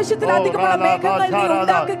 ആവശ്യത്തിലധികമുള്ള മേഘങ്ങൾ നീ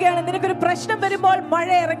ഉണ്ടാക്കുകയാണ്. നിനക്കൊരു പ്രശ്നം വരുമ്പോൾ മഴ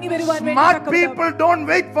ഇറങ്ങി വരുവാൻ വേണ്ടി. Smart people don't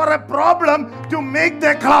wait for a problem to make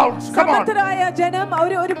their clouds. Come on. സമർത്ഥരായ ജനം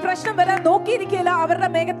ഒരു പ്രശ്നം വരാൻ നോക്കിയിരിക്കില്ല അവരുടെ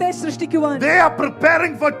മേഘത്തെ സൃഷ്ടിക്കുവാൻ. They are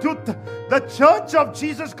preparing for the Church of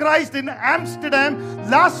Jesus Christ in Amsterdam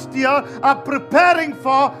last year are preparing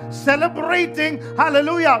for celebrating,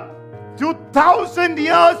 hallelujah, 2000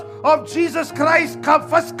 years of Jesus Christ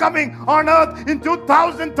first coming on earth in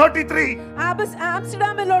 2033.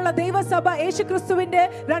 ആംസ്റ്റർഡാമിലുള്ള ദൈവസഭ യേശുക്രിസ്തുവിന്റെ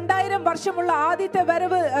 2000 വർഷമുള്ള ആദ്യത്തെ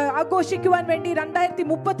വരവ് ആഘോഷിക്കുവാൻ വേണ്ടി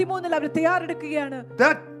 2033 അവർ തയ്യാറെടുക്കുകയാണ്.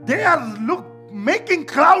 That they are making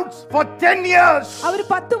clouds for 10 years. അവർ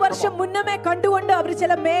 10 വർഷം മുന്നമേ കണ്ടുകൊണ്ട് അവർ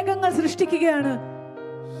ചില മേഘങ്ങൾ സൃഷ്ടിക്കുകയാണ്.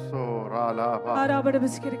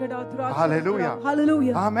 Hallelujah.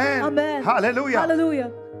 Hallelujah. Amen. Amen. Hallelujah. Hallelujah.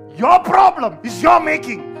 Your problem is your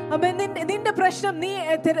making. നിന്റെ പ്രശ്നം നീ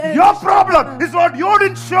Your problem is what you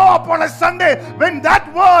didn't show up on a Sunday when that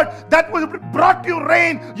word that was brought you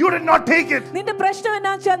rain, you did not take it. നിന്റെ പ്രശ്നം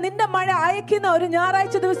എന്നാച്ചാ നിന്റെ മഴ അയക്കുന്ന ഒരു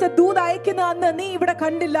ഞായറാഴ്ച ദിവസം ദൂത് അയക്കുന്ന അന്ന് നീ ഇവിടെ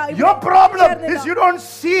കണ്ടില്ല. Your problem is you don't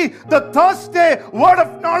see the Thursday word of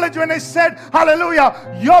knowledge when I said hallelujah,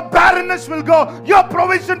 your barrenness will go, your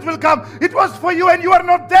provisions will come. It was for you and you are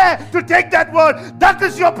not there to take that word. That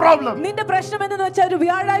is your problem. നിന്റെ പ്രശ്നം എന്തെന്ന് വെച്ചാൽ ഒരു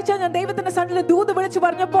വ്യാഴാഴ്ച ഞാൻ ദൈവത്തിന്റെ സന്നിധിയിൽ ദൂത് വിളിച്ചു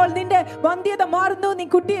പറഞ്ഞപ്പോൾ നിന്റെ വന്ധ്യത മാറുന്നു, നീ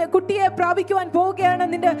കുട്ടിയെ പ്രാപിക്കുവാൻ പോവുകയാണ്,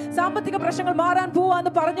 നിന്റെ സാമ്പത്തിക പ്രശ്നങ്ങൾ മാറാൻ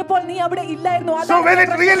പോവാന്ന് പറഞ്ഞപ്പോൾ നീ അവിടെ ഇല്ലായിരുന്നു. So when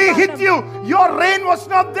it really hit you, your rain was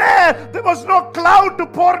not there. There was no cloud to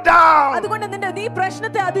pour down. അതുകൊണ്ട്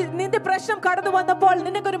നിന്റെ പ്രശ്നം കടന്നു വന്നപ്പോൾ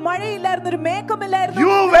നിനക്കൊരു മഴയില്ലായിരുന്നു, ഒരു മേഘമില്ലായിരുന്നു.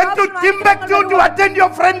 You went to Timbuktu to attend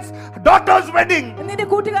your friend's daughter's wedding. നിന്റെ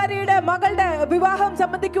കൂട്ടുകാരിയുടെ മകളുടെ വിവാഹം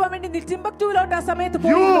സംബന്ധിക്കുവാൻ വേണ്ടി നീ ടിംബക്ടുവിലോട്ട് ആ സമയത്ത്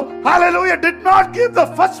പോയി. You, hallelujah, did not give the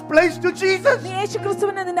first place to Jesus. നീ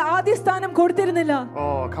യേശുക്രിസ്തുവിനെ നിന്റെ ആദ്യ സ്ഥാനം കൊടുത്തിരുന്നില്ല.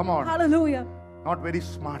 Oh, come on. Hallelujah. Not very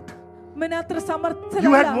smart.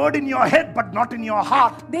 You had word in your head but not in your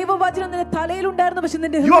heart.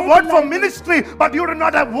 You have word for ministry but you do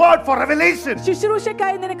not have word for revelation.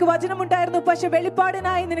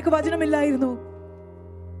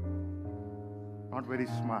 Not very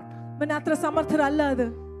smart.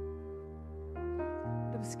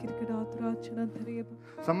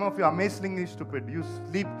 Some of you are amazingly stupid. You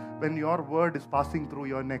sleep when your word is passing through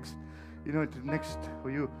your next. You know, next for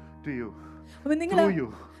you to you. Through you.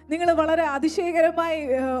 നിങ്ങൾ വളരെ അതിശയകരമായി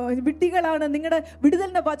വിഡ്ഢികളാണ്. നിങ്ങളുടെ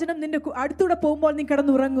വിടുതലിന്റെ വചനം നിന്റെ അടുത്തൂടെ പോകുമ്പോൾ നീ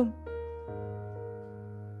കിടന്നുറങ്ങും.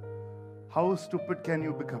 How stupid can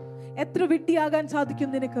you become? എത്ര വിഡ്ഢിയാകാൻ സാധിക്കും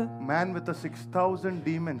നിനക്ക്? Man with the 6,000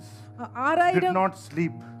 demons did not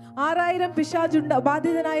sleep. 6000 പിശാചുണ്ട്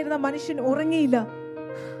ബാധിതനായിരുന്ന മനുഷ്യൻ ഉറങ്ങിയില്ല.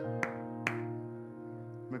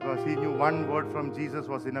 Because he knew one word from Jesus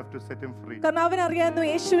was enough to set him free. കാരണം അവൻ അറിയായിരുന്നു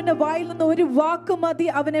യേശുവിന്റെ വായിൽ നിന്ന് ഒരു വാക്ക് മതി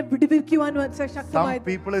അവനെ വിടുവിക്കുവാൻ ശക്തമായി. Some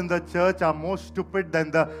people in the church are more stupid than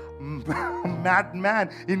the madman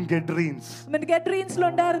in Gedreens.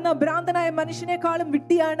 ഗഡ്രീൻസിലുണ്ടായിരുന്ന ഭ്രാന്തനായ മനുഷ്യനെക്കാളും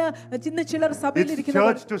വിഡ്ഢിയാണ് ചിലർ സഭയിൽ ഇരിക്കുന്നത്. It's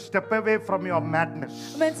church to step away from your madness.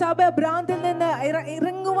 സഭ ഭ്രാന്തിൽ നിന്ന്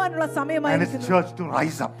ഇറങ്ങുവാനുള്ള സമയമായിരിക്കുന്നു. And it's church to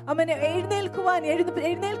rise up.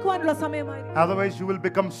 എഴുന്നേൽക്കുവാനുള്ള സമയമായിരിക്കും. Otherwise you will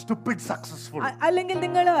become stupid successful. അല്ലെങ്കിൽ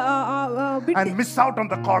നിങ്ങൾ and miss out on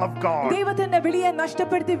the call of God. ദൈവത്തിന്റെ വിളിയെ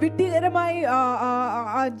നഷ്ടപ്പെടുത്തി വിഡ്ഢികരമായി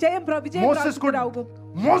വിജയം പ്രാപിക്കും.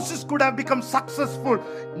 Moses could have become successful,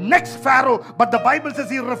 next Pharaoh, but the Bible says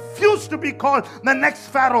he refused to be called the next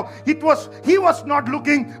Pharaoh. He was not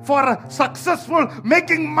looking for a successful,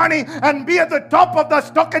 making money and be at the top of the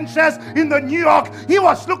stock and shares in the New York. He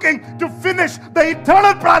was looking to finish the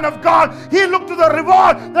eternal plan of God. He looked to the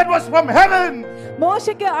reward that was from heaven.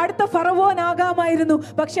 മോശയ്ക്ക് അടുത്ത ഫറവോൻ ആകാമായിരുന്നു,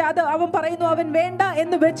 പക്ഷെ അത് അവൻ പറയുന്നു അവൻ വേണ്ട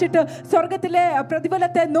എന്ന് വെച്ചിട്ട് സ്വർഗത്തിലെ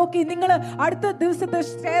പ്രതിഫലത്തെ നോക്കി നിങ്ങൾ അടുത്ത ദിവസത്തെ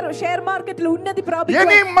ഷെയർ മാർക്കറ്റിൽ ഉന്നതി പ്രാപിക്കും.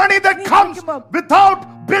 Any money that comes without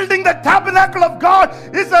building the tabernacle of God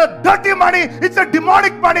is a dirty money, it's a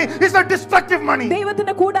demonic money, it's a destructive money.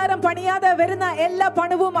 ദൈവത്തിന്റെ കൂടാരം പണിയാതെ വരുന്ന എല്ലാ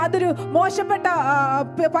പണവും അതൊരു മോശപ്പെട്ട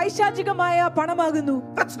പൈശാചികമായ പണമാകുന്നു.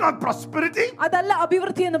 That's not prosperity. അതല്ല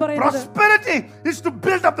അഭിവൃദ്ധി എന്ന് പറയുന്നത്. Prosperity is to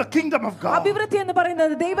build up the kingdom of God. അഭിവൃദ്ധി എന്ന്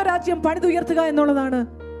പറയുന്നത് ദൈവരാജ്യം പണിതുയർത്തുക എന്നുള്ളതാണ്.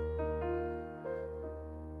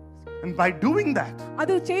 And by doing that,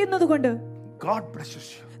 അത് ചെയ്യുന്നതുകൊണ്ട് God blesses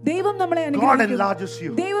you. ദൈവം നമ്മളെ God അനുഗ്രഹിക്കും. enlarges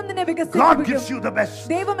you. ദൈവം നിന്നെ God വികസിപ്പിക്കും. gives you the best.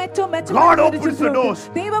 ദൈവം ഏറ്റവും God മെച്ചപ്പെട്ട opens the doors.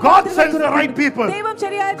 ദൈവം God വാതിലുകൾ sends the തുറക്കുന്നു. right people. ദൈവം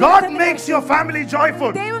ശരിയായ God ജനത്തെ makes your family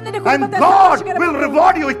joyful. ദൈവം നിന്റെ And കുടുംബത്തെ God will സന്തോഷകരമാക്കും.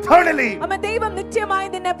 reward you eternally. അമ്മ ദൈവം നിത്യമായി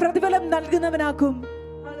നിന്നെ പ്രതിഫലം നൽകുന്നവനാക്കും.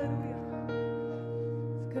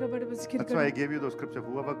 That's why I gave you those scriptures.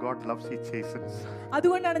 Whoever God loves, He chastens.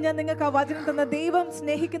 അതുകൊണ്ടാണ് ഞാൻ നിങ്ങൾക്ക് ആ വചനം തന്ന ദൈവം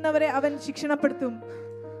സ്നേഹിക്കുന്നവരെ അവൻ ശിക്ഷണപ്പെടുത്തും.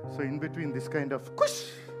 So in between this kind of kush.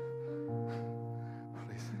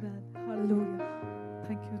 Hallelujah.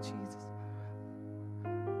 Thank you, Jesus.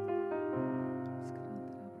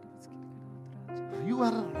 You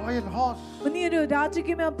are a royal horse. നീ ഒരു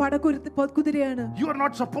രാജകീയമായ പടക്കുതിരയാണ്. You are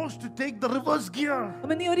not supposed to take the reverse gear.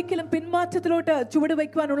 നീ ഒരിക്കലും പിന്മാറ്റത്തിലോട്ട് ചുവട്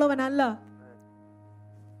വയ്ക്കുവാനുള്ളവനല്ല.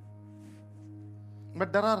 But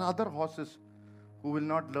there are other horses who will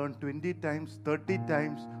not learn 20 times, 30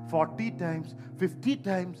 times, 40 times, 50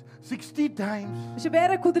 times, 60 times. പക്ഷെ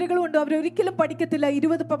വേറെ കുതിരകളുണ്ട്, അവർ ഒരിക്കലും പഠിക്കത്തില്ല.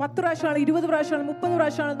 10 പ്രാവശ്യമാണ്, 20 പ്രാവശ്യമാണ്, 30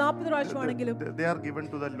 പ്രാവശ്യമാണ്, 40 പ്രാവശ്യമാണെങ്കിലും They are given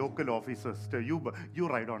to the local officers. You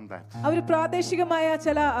ride on that. അവർ പ്രാദേശികമായ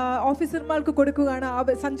ചില ഓഫീസർമാർക്ക് കൊടുക്കുകയാണ്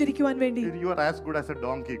സഞ്ചരിക്കുവാൻ വേണ്ടി. You are as good as a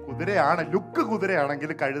donkey. കുതിരയാണ്, look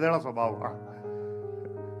കുതിരയാണെങ്കിൽ കഴുതയുടെ സ്വഭാവമാണ്.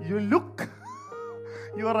 You look,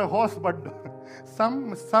 you are a horse, but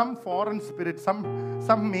some foreign spirit,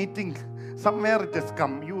 some mating, somewhere it just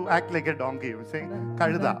come. You act like a donkey. You say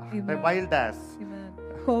kaluda, a wild ass.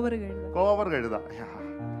 Kovar kaluda. Yeah.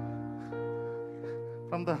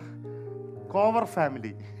 From the Kovar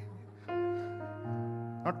family.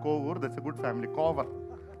 Not Kovur, that's a good family. Kovar.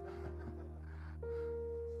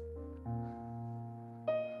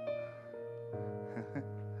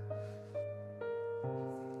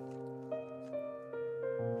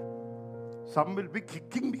 Some will be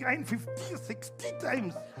kicking behind 50, 60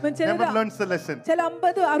 times. Never learns the lesson. ചില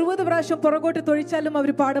 50, 60 പ്രാവശ്യം പുറകോട്ട് തൊഴിച്ചാലും അവർ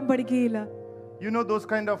പാഠം പഠിക്കുകയില്ല. You know those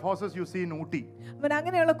kind of horses you see in Ooty.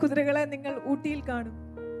 അങ്ങനെയുള്ള കുതിരകളെ നിങ്ങൾ ഊട്ടിയിൽ കാണും.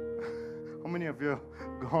 How many of you have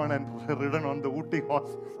gone and ridden on the Ooty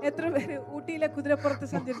horse? എത്ര പേര് ഊട്ടിയിലെ കുതിരപ്പുറത്ത്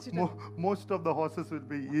സഞ്ചരിച്ചിട്ടുണ്ട്? Most of the horses will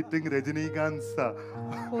be eating Rajinikanth's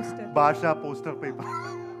poster. Basha poster paper.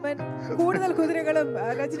 കൂടുതൽ കുതിരകളും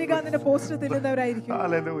രജനികാന്തിന്റെ പോസ്റ്റർ തിന്നുന്നവരായിരിക്കും.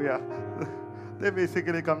 Hallelujah. They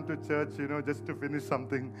basically come to church, just to finish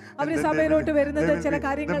something. അവര് സഭയിലോട്ട് വരുന്നത് ചില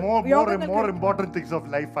കാര്യങ്ങൾ, more important things of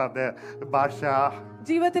life are there. Basha.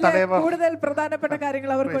 ജീവിതത്തിലെ കൂടുതൽ പ്രധാനപ്പെട്ട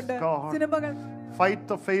കാര്യങ്ങൾ അവർക്കുണ്ട്. സിനിമകൾ. Fight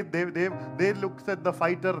the faith. They looked at the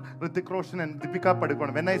fighter Hrithik Roshan and Deepika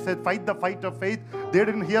Padukone. When I said fight the fight of faith, they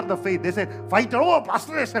didn't hear the faith. They said fighter. Oh,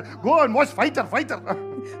 pastor, go and watch fighter.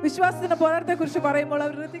 വിശ്വാസത്തിന്റെ പോരാട്ടത്തെ കുറിച്ച് പറയുമ്പോൾ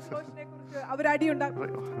അവർ ഋതിക് റോഷനെ കുറിച്ച് അവർ അടിയുണ്ടാക്കും.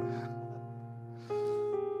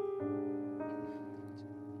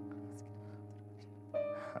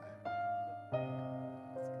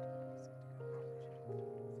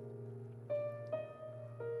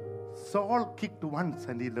 Saul kicked once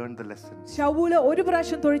and he learned the lesson. ശൗല ഒരു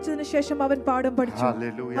പ്രാവശ്യം തൊഴിച്ചതിനു ശേഷം അവൻ പാഠം പഠിച്ചു.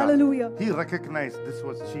 Hallelujah. He recognized this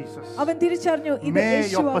was Jesus. അവൻ തിരിച്ചറിഞ്ഞു ഇത് യേശുവാണ്. May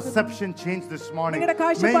your perception change this morning.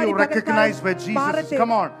 May you recognize where Jesus is.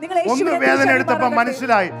 Come on. ഒന്ന് വേദന എടുത്തപ്പോൾ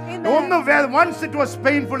മനസ്സിലായി. Once it was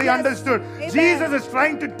painfully understood. Jesus is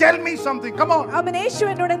trying to tell me something. Come on. അവൻ യേശു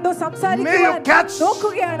എന്നോട് എന്തോ സംസാരിക്കുവാൻ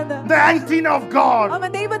നോക്കുകയാണെന്ന്. The antenna of God.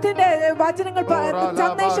 അവൻ ദൈവത്തിന്റെ വചനങ്ങൾ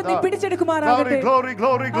സന്ദേശത്തെ പിടിച്ചെടുക്കുമാറാകട്ടെ. Glory,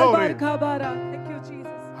 glory, glory. Thank you,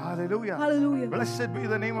 Jesus. Hallelujah. Hallelujah. Blessed be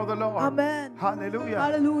the name of the Lord. Amen. Hallelujah.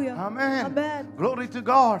 Hallelujah. Amen. Amen. Glory to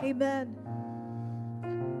God. Amen.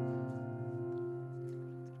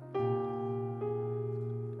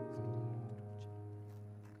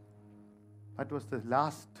 That was the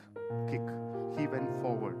last kick. He went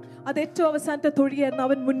forward. അത് ഏറ്റവും അവസാനത്തെ തൊഴിയായിരുന്നു.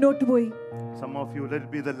 അവൻ മുന്നോട്ട് പോയി. Some of you, let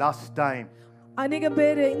it be the last time അനേകം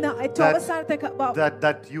പേര് ഇന്ന് ഏറ്റവും അവസാനത്തെ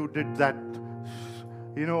that you did that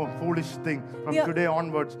foolish thing. From today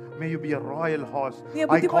onwards, may you be a royal horse.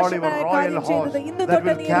 I call you a royal horse that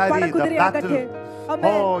will carry the battle.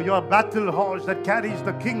 Oh, your battle horse that carries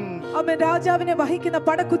the kings. അവൻ രാജാവിനെ വഹിക്കുന്ന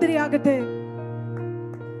പടക്കുതിരയാകട്ടെ.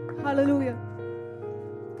 Hallelujah.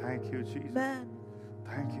 Thank you, Jesus. Amen.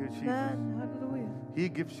 Thank you, Jesus. Hallelujah. He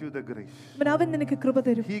gives you the grace. അവൻ നിനക്ക് കൃപ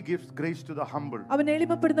തരും. He gives grace to the humble. അവൻ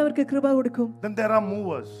എളിമപ്പെടുന്നവർക്ക് കൃപ കൊടുക്കും. Then there are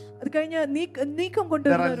movers. അത് കഴിഞ്ഞ് നീക്കം There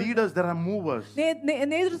കൊണ്ടുവരുന്നവർ. are leaders, there are movers.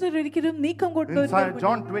 നേതൃത്വത്തിൽ ഒരിക്കലും നീക്കം കൊണ്ടുവരുന്നവർ. In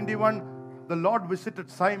John 21, the Lord visited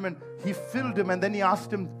Simon. He filled him and then he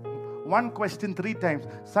asked him, one question 3 times.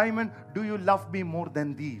 Simon, do you love me more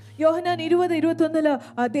than these? യോഹന്നാൻ 20:21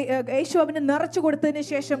 യേശു അവനെ നിറച്ചു കൊടുത്തതിന്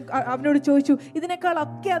ശേഷം അവനോട് ചോദിച്ചു, ഇതിനേക്കാൾ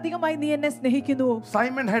ഒക്കെ അധികമായി നീ എന്നെ സ്നേഹിക്കുന്നുവോ?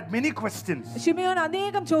 Simon had many questions. ശിമയോൻ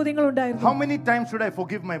അനേകം ചോദ്യങ്ങൾ ഉണ്ടായിരുന്നു. How many times should I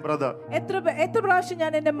forgive my brother? എത്ര പ്രാവശ്യം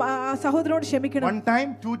ഞാൻ എന്റെ സഹോദരനോട് ക്ഷമിക്കണം? 1 time,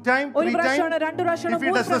 2 time, 3 പ്രാവശ്യമാണോ, time? 2 പ്രാവശ്യമാണോ, If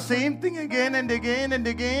he 3 does the same thing again and again and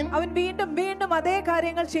again, അവൻ വീണ്ടും അതേ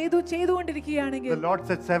കാര്യങ്ങൾ ചെയ്തുകൊണ്ടിരിക്കുകയാണെങ്കിൽ, the Lord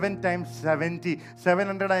said 7 times 70,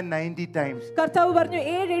 790 times. കർത്താവ് പറഞ്ഞു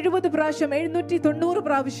 770 പ്രാവശ്യം, 790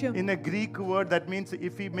 പ്രാവശ്യം. In a Greek word, that means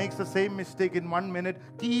if he makes the same mistake in 1 minute,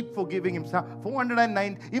 keep forgiving him.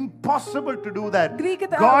 409, impossible to do that.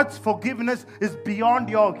 God's forgiveness is beyond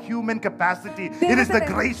your human capacity. It is the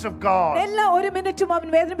grace of God. എല്ലാ 1 മിനിറ്റും അവൻ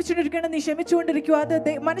വേദനിപ്പിച്ചുകൊണ്ടിരിക്കണം, നീ ക്ഷമിച്ചുകൊണ്ടിരിക്കുക. അത്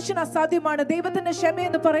മനുഷ്യന് അസാധ്യമാണ്. ദൈവത്തിന്റെ ക്ഷമ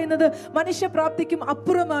എന്ന് പറയുന്നത് മനുഷ്യപ്രാപ്തിക്കും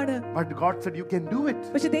അപ്പുറമാണ്. But God said you can do it.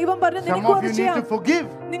 പക്ഷേ ദൈവം പറഞ്ഞു, Some നിനക്കും of അത് you need ചെയ്യാം. to forgive.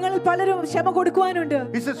 നിങ്ങൾ പലരും ക്ഷമ കൊടുക്കുവാനുണ്ട്.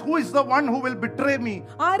 He says, who is the one who will betray me?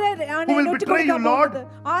 ആരാണ് Who will betray you, Lord?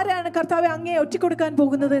 ആരാണ് കർത്താവെ അങ്ങേ ഒറ്റിക്കൊടുക്കാൻ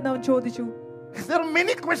പോകുന്നത് എന്ന് അവൻ ചോദിച്ചു. There are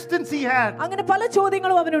many questions he had. അങ്ങനെ പല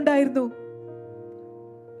ചോദ്യങ്ങളും അവനുണ്ടായിരുന്നു.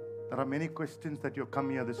 There are many questions that you come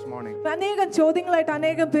here this morning. അനേകം ചോദ്യങ്ങളായിട്ട്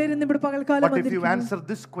അനേകം പേര് ഇന്ന് ഇവിടെ പകൽക്കാലം But if you വന്നിരിക്കുന്നു. answer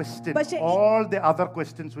this question, പക്ഷേ all the other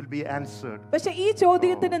questions will be answered. പക്ഷേ ഈ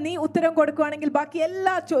ചോദ്യത്തിന് നീ ഉത്തരം കൊടുക്കുകയാണെങ്കിൽ ബാക്കി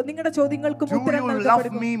എല്ലാ നിങ്ങളുടെ ചോദ്യങ്ങൾക്കും Do ഉത്തരം you love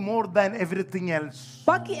me more than everything else?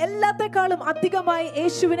 ബാക്കി എല്ലാത്തെക്കാളും അധികമായി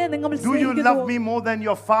യേശുവിനെ നിങ്ങൾ Do you love സ്നേഹിക്കുന്നുവോ? me more than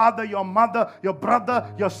your father, your mother, your brother,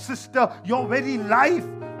 your sister, your very life?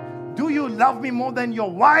 Do you love me more than your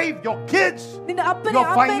wife, your kids, നിന്റെ അപ്പനെ, your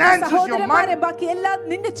അമ്മയെ, finances, your സഹോദരന്മാരെ, money? ബാക്കി എല്ലാ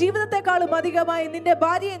നിന്റെ ജീവിതത്തെക്കാളും അധികമായി, നിന്റെ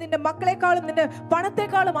ഭാര്യയെ, നിന്റെ മക്കളെക്കാളും, നിന്റെ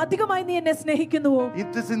പണത്തെക്കാളും അധികമായി നീ എന്നെ സ്നേഹിക്കുന്നുവോ?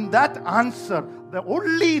 It is in that answer, the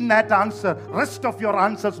only in that answer, rest of your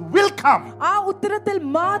answers will come. ആ ഉത്തരത്തിൽ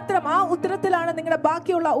മാത്രം, ആ ഉത്തരത്തിലാണ് നിങ്ങളുടെ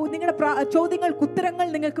ബാക്കിയുള്ള നിങ്ങളുടെ ചോദ്യങ്ങൾക്ക് ഉത്തരങ്ങൾ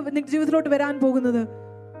നിങ്ങൾക്ക് നിങ്ങളുടെ ജീവിതത്തിലോട്ട് വരാൻ പോകുന്നത്.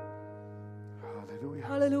 Hallelujah.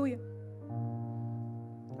 Hallelujah.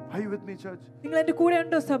 Are you with me, church? നിങ്ങൾ എന്റെ കൂടെ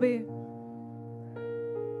ഉണ്ടോ സഭയെ?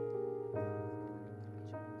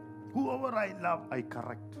 Whoever I love, I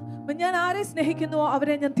correct. ഞാൻ ആരെ സ്നേഹിക്കുന്നുവോ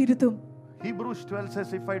അവരെ ഞാൻ തിരുത്തും. Hebrews 12 says,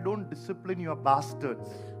 if I don't discipline your bastards,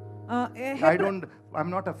 I'm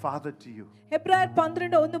not a father to you. ഹെബ്രായർ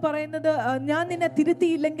 12:1 പറയുന്നത്, ഞാൻ നിന്നെ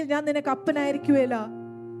തിരുത്തിയില്ലെങ്കിൽ ഞാൻ നിനക്ക് അപ്പനായിരിക്കുകയില്ല.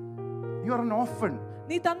 You are an orphan.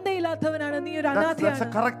 നീ തന്തയില്ലാത്തവനാണ്, നീ ഒരു That's a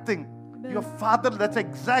അനാഥയാണ്. correct thing. Your father, that's the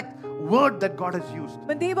exact word that God has used.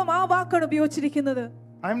 ദൈവം ആ വാക്കാണ് ഉപയോഗിച്ചിരിക്കുന്നത്.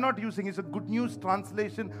 I'm not using, it's a good news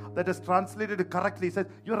translation that has translated it correctly. It says,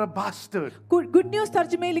 you're a bastard. Good news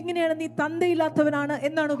തർജ്ജമയിൽ ഇങ്ങനെയാണ്, നീ തന്തയില്ലാത്തവനാണ്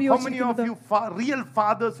എന്നാണ് How many of ഉപയോഗിച്ചിരിക്കുന്നത്. you real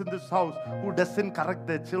fathers in this house who doesn't correct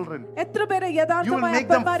their children? എത്ര പേര് യഥാർത്ഥമായ You will make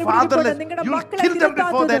them അപ്പന്മാർ fatherless. നിങ്ങളുടെ You will മക്കളെ kill them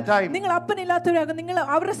before their തിരുത്താത്തത്, time. നിങ്ങൾ അപ്പനില്ലാത്തവരാകും, നിങ്ങൾ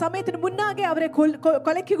അവരുടെ സമയത്തിന് മുന്നാകെ അവരെ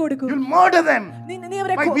കൊലയ്ക്ക് കൊടുക്കും. You'll murder them നീ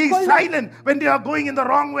അവരെ by being silent when they are going in the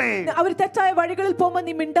wrong way. അവർ തെറ്റായ വഴികളിൽ പോകുമ്പോൾ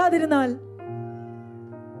നീ മിണ്ടാതിരുന്നാൽ.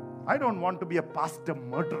 I don't want to be a pastor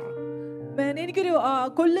murderer. എനിക്കൊരു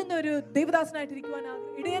കൊല്ലുന്ന ഒരു ദേവദാസനായിട്ടിരിക്കുവാൻ,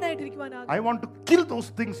 ഇടയനായിട്ടിരിക്കുവാൻ. I want to kill those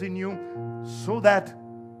things in you so that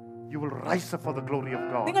you will rise up for the glory of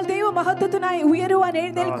God. നിങ്ങൾ ദൈവ മഹത്വത്തിനായി ഉയരുവാൻ,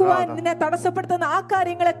 എഴുന്നേൽക്കുവാൻ നിന്നെ തടസ്സപ്പെടുത്തുന്ന ആ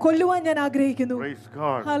കാര്യങ്ങളെ കൊല്ലുവാൻ ഞാൻ ആഗ്രഹിക്കുന്നു. Praise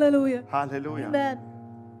God. Hallelujah. Hallelujah. Amen.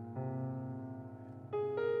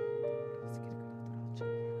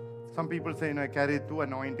 Some people say, I carry 2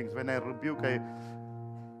 anointings. When I rebuke, I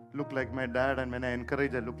look like my dad, and when I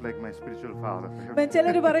encourage, I look like my spiritual father.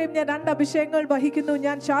 ചിലർ പറയും, ഞാൻ 2 അഭിഷേകങ്ങൾ വഹിക്കുന്നു.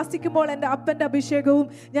 ഞാൻ ശാസിക്കുമ്പോൾ എന്റെ അപ്പന്റെ അഭിഷേകവും,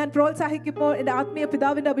 ഞാൻ പ്രോത്സാഹിക്കുമ്പോൾ എന്റെ ആത്മീയ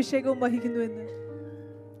പിതാവിന്റെ അഭിഷേകവും വഹിക്കുന്നു എന്ന്.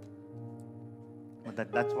 But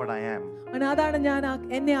that's what I am. അതാണ് ഞാൻ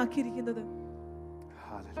എന്നെ ആക്കിയിരിക്കുന്നത്.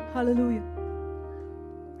 Hallelujah. Hallelujah.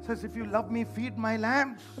 Says, if you love me, feed my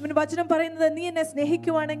lambs. അവന്റെ വചനം പറയുന്നത്, നീ എന്നെ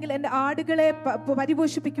സ്നേഹിക്കുവാണെങ്കിൽ എന്റെ ആടുകളെ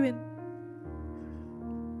പരിപോഷിപ്പിക്കുവിൻ.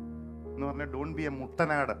 No, don't be a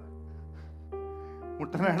muttanad.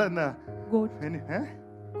 Muttanad na. Goat.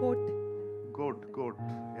 Goat.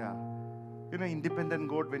 Yeah. Independent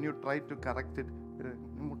goat, when you try to correct it,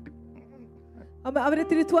 അവരെ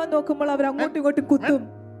തിരുത്തുവാൻ നോക്കുമ്പോൾ അവർ അങ്ങോട്ടും ഇങ്ങോട്ടും കുത്തും.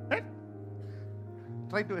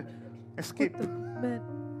 Try to escape.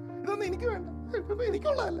 ഇതൊന്നും എനിക്ക് വേണ്ട,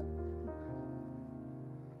 എനിക്കുള്ളതല്ല.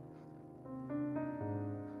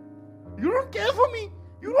 You don't care for me.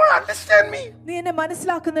 You don't understand me. നീ എന്നെ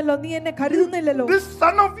മനസ്സിലാക്കുന്നില്ലോ, നീ എന്നെ കരുതുന്നില്ലല്ലോ. This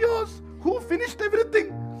son of yours who finished everything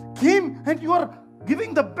came and you are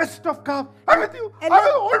giving the best of calf. I'm with you.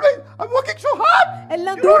 I'm working so hard.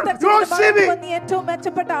 എല്ലാം You don't see me. നീ ഏറ്റവും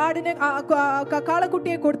മെച്ചപ്പെട്ട ആടിനെ,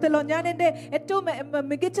 കാളക്കുട്ടിയെ കൊടുത്തല്ലോ. ഞാൻ എന്റെ ഏറ്റവും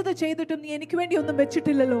മികച്ചത് ചെയ്തിട്ടും നീ എനിക്ക് വേണ്ടി ഒന്നും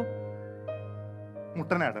വെച്ചിട്ടില്ലല്ലോ.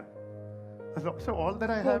 മുട്ടനാട്. So all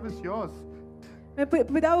that I have is yours.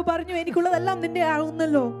 പിതാവ് പറഞ്ഞു, എനിക്കുള്ളതെല്ലാം നിന്റെ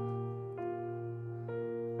ആകുന്നല്ലോ.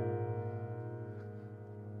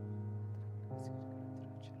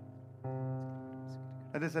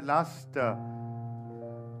 That is the last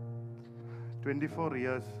 24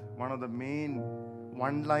 years, one of the main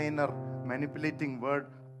one-liner manipulating word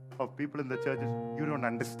of people in the church is, you don't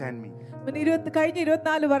understand me. കഴിഞ്ഞ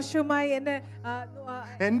 24 വർഷമായി എന്നെ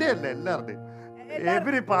എന്റെ അല്ല, എല്ലാവരുടെയും.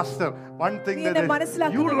 Every pastor, one thing that is,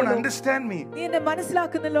 you don't understand me. നീ എന്നെ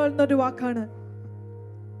മനസ്സിലാക്കുന്നില്ലോ എന്നൊരു വാക്കാണ്.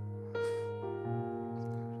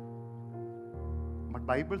 But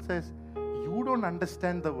Bible says you don't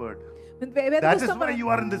understand the word. That is why you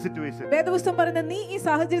are in this situation. വേദപുസ്തകം പറയുന്നത് നീ ഈ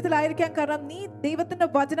സാഹചര്യത്തിലായിരിക്കാൻ കാരണം നീ ദൈവത്തിന്റെ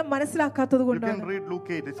വചനം മനസ്സിലാക്കാത്തതുകൊണ്ടാണ്. You can read Luke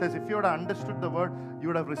 8. It says if you had understood the word, you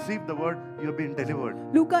would have received the word, you have been delivered.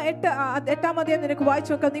 ലൂക്ക 8-ാം അധ്യായം നിനക്ക്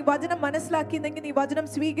വായിച്ചു നോക്കാം. നീ വചനം മനസ്സിലാക്കിയെങ്കിൽ നീ വചനം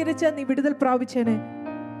സ്വീകരിച്ച് നീ വിടുതൽ പ്രാപിച്ചേനെ.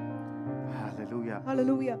 Hallelujah.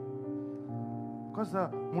 Hallelujah. Because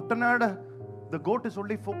മുട്ടനാട്, the goat is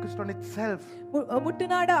only focused on itself.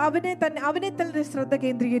 മുട്ടനാട് അവനെ തന്നെ ശ്രദ്ധ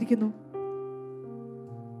കേന്ദ്രീകരിക്കുന്നു.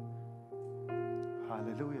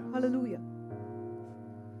 Hallelujah.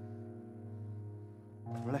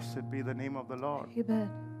 Blessed be the name of the Lord. Amen.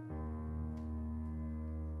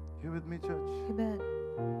 You with me, church? Amen.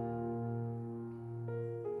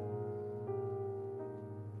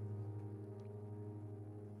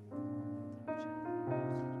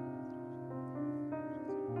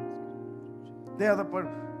 They are the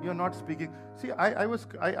you're not speaking. See, I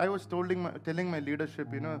was telling my leadership,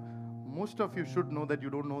 most of you should know that you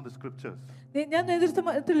don't know the scriptures. ഞാൻ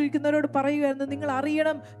നേതൃത്വത്തിലിരിക്കുന്നവരോട് പറയുകയായിരുന്നു, നിങ്ങൾ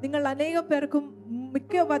അറിയണം, നിങ്ങൾ അനേകം പേർക്കും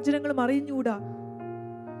മിക്ക വചനങ്ങളും അറിഞ്ഞുകൂടാ.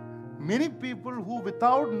 Many people who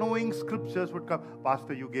without knowing scriptures would come,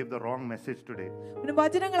 Pastor, you gave the wrong message today. പിന്നെ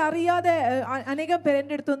വചനങ്ങൾ അറിയാതെ അനേകം പേര്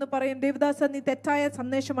എൻ്റെ അടുത്ത് വന്ന് പറയും, ദേവദാസ നീ തെറ്റായ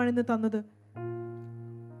സന്ദേശമാണ് ഇന്ന് തന്നത്.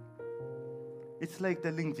 It's like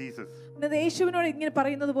telling Jesus. യേശുവിനോട് ഇങ്ങനെ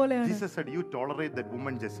പറയുന്നത് പോലെയാണ്. Jesus said, you tolerate that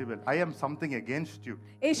woman Jezebel. I am something against you.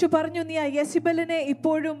 യേശു പറഞ്ഞു, നീ ആ യെസിബലിനെ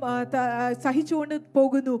ഇപ്പോഴും സഹിച്ചുകൊണ്ട്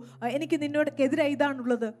പോകുന്നു, എനിക്ക് നിന്നോടെതിരായി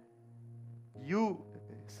ഇതാണുള്ളത്. You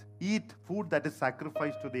eat food that is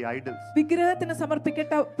sacrificed to the idols. വിഗ്രഹത്തിന്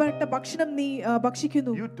സമർപ്പിക്കപ്പെട്ട ഭക്ഷണം നീ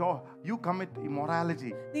ഭക്ഷിക്കുന്നു. You commit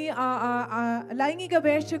immorality. നീ ലൈംഗിക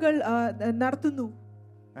വേഴ്ചകൾ നടത്തുന്നു.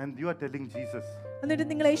 And you are telling Jesus, എന്നിട്ട്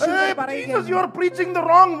നിങ്ങൾ യേശുവിനോട് പറയുകയാണ്, Jesus, you are preaching the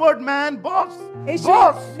wrong word, man. Boss.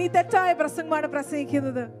 നീ തെറ്റായ പ്രസംഗമാണ്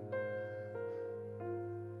പ്രസംഗിക്കുന്നത്.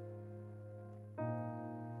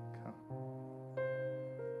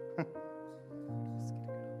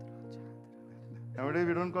 Nowadays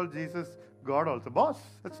we don't call Jesus God also. Boss.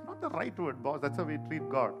 That's not the right word, boss. That's how we treat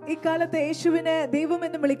God. ഇക്കാലത്ത് യേശുവിനെ ദൈവം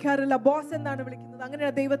എന്ന് വിളിക്കാറില്ല, ബോസ് എന്നാണ് വിളിക്കുന്നത്.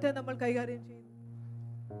 അങ്ങനെയാണ് ദൈവത്തെ നമ്മൾ കൈകാര്യം ചെയ്യുന്നത്.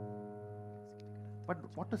 But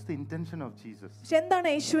what is the intention of Jesus? എന്താണ്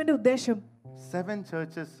യേശുവിന്റെ ഉദ്ദേശം? 7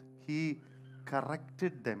 churches he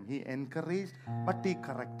corrected them. He encouraged, but he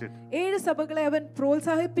corrected. 7 സഭകളെ അവൻ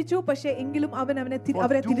പ്രോത്സാഹിപ്പിച്ചു, പക്ഷേ എങ്കിലും അവൻ അവരെ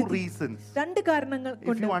തിരുത്തി. 2 reasons. 2 കാരണങ്ങൾ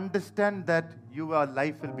കൊണ്ട്. If you understand that, your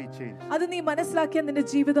life will be changed. അത് നീ മനസ്സിലാക്കിയാൽ നിന്റെ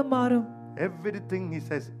ജീവിതം മാറും. Everything he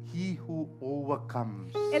says, he who overcomes,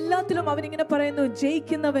 എല്ലാത്തിലും അവൻ ഇങ്ങനെ പറയുന്നു,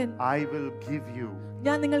 ജയിക്കുന്നവൻ I will give you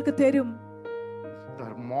ഞാൻ നിങ്ങൾക്ക് തരും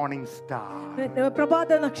the morning star. പ്രഭാത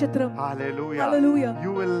നക്ഷത്രം. Hallelujah. Hallelujah.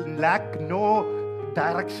 You will lack no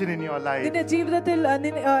direction in your life. നിന്റെ ജീവിതത്തിൽ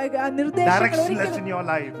Directionless in your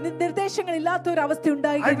life. നിർദ്ദേശങ്ങൾ ഇല്ലാത്ത ഒരു അവസ്ഥ I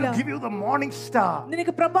ഉണ്ടാകില്ല. will give you the morning star.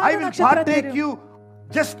 നിനക്ക് പ്രഭാത I will നക്ഷത്രം partake തരും. you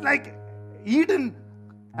just like Eden.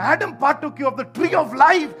 Adam partook you of the tree of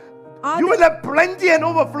life. You will have plenty and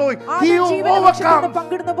overflowing. He who overcomes.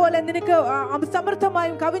 പങ്കിടുന്ന പോലെ നിനക്ക്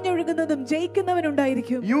സമൃദ്ധമായും കവിഞ്ഞൊഴുകുന്നതും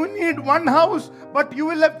ജയിക്കുന്നവനുണ്ടായിരിക്കും. You need one house, but you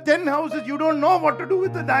will have 10 houses. You don't know what to do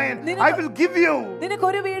with the 9. I will give you. നിനക്ക്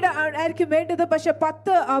ഒരു വീട് ആയിരിക്കും വേണ്ടത്, പക്ഷെ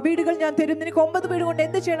 10 വീടുകൾ ഞാൻ തരും. നിനക്ക് 9 വീട് കൊണ്ട്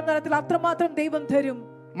എന്ത് ചെയ്യണം എന്നറിയത്തില്ല, അത്രമാത്രം ദൈവം തരും.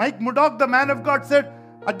 Mike Murdoch, the man of God, said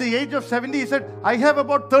at the age of 70, he said, I have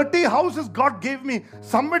about 30 houses God gave me.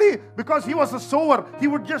 Somebody, because he was a sower, he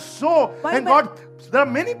would just sow. And God, there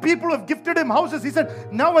are many people who have gifted him houses. He said,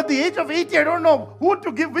 now at the age of 80, I don't know who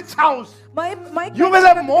to give which house. You will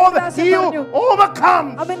have more than he who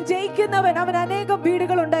overcomes. അവൻ ജയിക്കുന്നവൻ, അവൻ അനേകം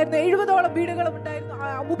വീടുകൾ ഉണ്ടായിരുന്നു, 70ഓളം വീടുകളും ഉണ്ടായിരുന്നു.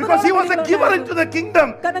 Because he was a giver into the kingdom.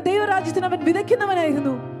 കാരണം ദൈവരാജ്യത്തിന് അവൻ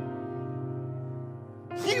വിതയ്ക്കുന്നവനായിരുന്നു.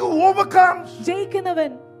 He who overcomes.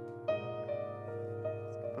 ജയിക്കുന്നവൻ.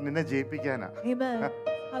 നിന്നെ ജയിപ്പിക്കാനാ. Amen.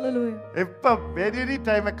 Hallelujah. If very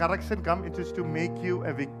time a correction come, it is to make you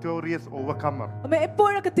a victorious overcomer.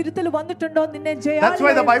 എപ്പോഴൊക്കെ തിരുത്തൽ വന്നിട്ടുണ്ടോ നിന്നെ ജയാളിയായി. That's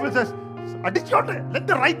why the Bible says, അടിച്ചോട്ടെ, let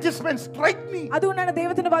the righteous man strike me. അതുകൊണ്ടാണ്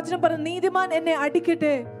ദൈവത്തിന്റെ വചനം പറയുന്നത്, നീതിമാൻ എന്നെ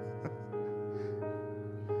അടിക്കട്ടെ.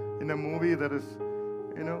 In a movie there is,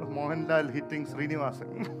 Mohanlal hitting Srinivasan.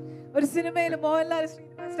 ഒരു സിനിമയിൽ മോഹൻലാൽ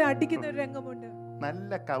ശ്രീനിവാസനെ അടിക്കുന്ന ഒരു രംഗമുണ്ട്.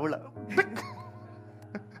 നല്ല കവിള.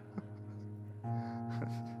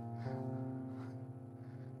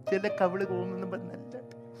 ചില കവിള് തോന്നുന്ന നല്ല.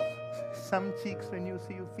 Some cheeks when you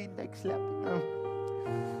see, you feel like slapping.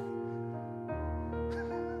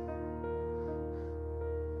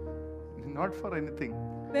 Not for anything.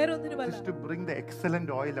 Just to bring the excellent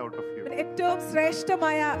oil out of you. ഏറ്റവും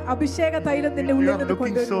ശ്രേഷ്ഠമായ അഭിഷേക തൈലം നിന്റെ You ഉള്ളിൽ are നിന്ന്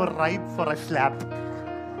looking so ripe for a slap.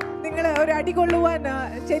 നിങ്ങൾ ഒരു അടി കൊള്ളുവാൻ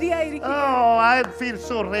ശരിയായിരിക്കും. Oh, I feel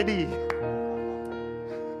so ready.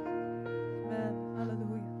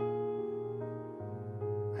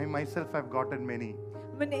 I myself have gotten many.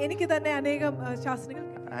 എനിക്ക് തന്നെ അനേകം ശാസനങ്ങൾ.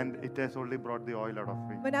 And it has only brought the oil out of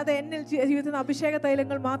me. അത് എന്നിൽ ജീവിതത്തിൽ അഭിഷേക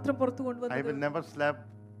തൈലങ്ങൾ മാത്രം പുറത്തു കൊണ്ടുവന്നു. I will never slap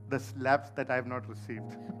the slaps that I have not received.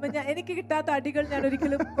 എനിക്ക് കിട്ടാത്ത അടികൾ ഞാൻ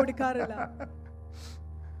ഒരിക്കലും കൊടുക്കാറില്ല.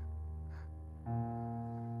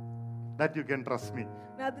 That you can trust me.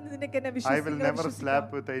 I will never slap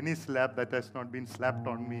with any slap that has not been slapped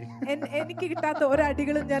on me. എനിക്ക് കിട്ടാത്ത ഒരു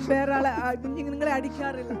അടികളും ഞാൻ വേറെ ആളെ നിങ്ങളെ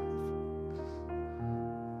അടിക്കാറില്ല.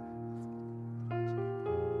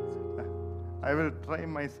 I will try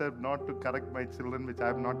myself not to correct my children, which I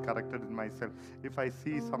have not corrected in myself. If I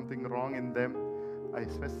see something wrong in them, I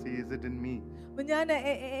first see, is it in me? ഞാൻ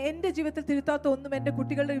എന്റെ ജീവിതത്തിൽ തിരുത്താത്ത ഒന്നും എന്റെ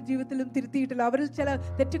കുട്ടികളുടെ ജീവിതത്തിലും തിരുത്തിയിട്ടില്ല. അവരിൽ ചില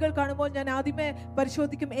തെറ്റുകൾ കാണുമ്പോൾ ഞാൻ ആദ്യമേ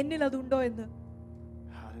പരിശോധിക്കും എന്നിൽ അതുണ്ടോ എന്ന്.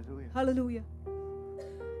 Hallelujah.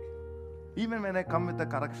 Even when I come with a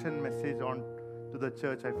correction message on to the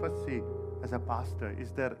church, I first see, as a pastor, is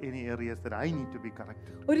there any areas that I need to be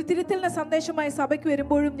corrected? ഒരു തിരുത്തലിന്റെ സന്ദേശമായി സഭയ്ക്ക്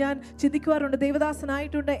വരുമ്പോഴും ഞാൻ ചിന്തിക്കാറുണ്ട്,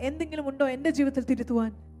 ദേവദാസനായിട്ടുണ്ട് എന്തെങ്കിലും ഉണ്ടോ എന്റെ ജീവിതത്തിൽ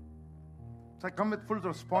തിരുത്തുവാൻ. So I come with full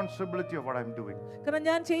responsibility of what I'm doing. കാരണം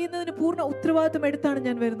ഞാൻ ചെയ്യുന്നതിന് പൂർണ്ണ ഉത്തരവാദിത്തം എടുത്താണ്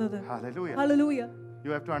ഞാൻ വരുന്നത്. Hallelujah. Hallelujah.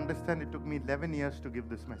 You have to understand, it took me 11 years to give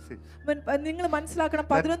this message. നിങ്ങൾ മനസ്സിലാക്കണം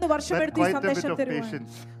 11 വർഷം എടുത്ത് ഈ സന്ദേശം തരുവാൻ.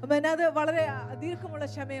 അത് വളരെ ദീർഘമുള്ള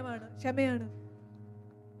ക്ഷമയാണ്.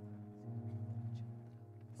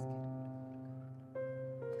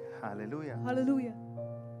 Hallelujah. Hallelujah.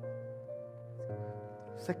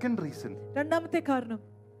 Second reason. രണ്ടാമത്തെ കാരണം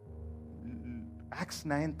Acts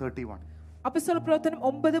 9:31. അപ്പോസ്തല പ്രവർത്തനം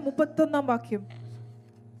 9:31 വാക്യം.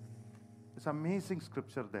 It's amazing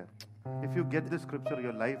scripture there. If you get this scripture,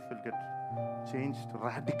 your life will get changed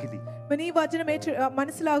radically. ഈ വചനം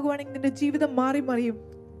മനസ്സിലാകുവാണെങ്കിൽ നിന്റെ ജീവിതം മാറി മറിയും.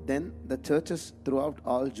 Then the churches throughout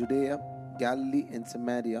all Judea, Galilee and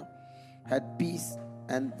Samaria had peace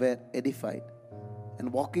and were edified, and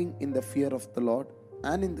walking in the fear of the Lord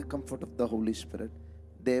and in the comfort of the Holy Spirit,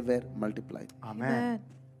 they were multiplied. Amen.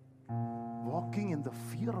 Walking in the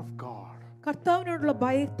fear of God. കർത്താവിനോടുള്ള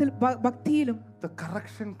ഭയത്തിൽ ഭക്തിയിലും. The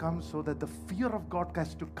correction comes so that the fear of God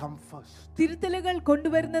has to come first. തിരുത്തലുകൾ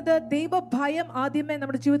കൊണ്ടുവരുന്നത് ദൈവഭയം ആദ്യമേ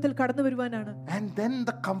നമ്മുടെ ജീവിതത്തിൽ കടന്നു വരുവാനാണ്. And then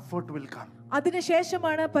the comfort will come.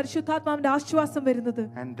 അതിനുശേഷമാണ് പരിശുദ്ധാത്മാവിന്റെ ആശ്വാസം വരുന്നത്.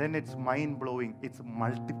 And then it's mind blowing, it's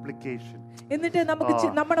multiplication. എന്നിട്ട് നമുക്ക്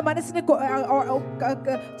നമ്മുടെ മനസ്സിനെ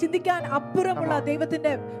ചിന്തിക്കാൻ അപ്പുറമുള്ള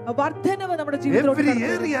ദൈവത്തിന്റെ വർദ്ധനവ് നമ്മുടെ ജീവിതത്തിലോട്ട് Every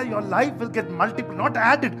area your life will get multiplied, not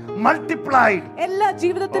added, multiplied. എല്ലാ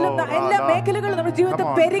ജീവിതത്തിലും എല്ലാ മേഖലകളും നമ്മുടെ ജീവിതത്തിൽ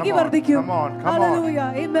പെരുകി വർദ്ധിക്കും. Hallelujah.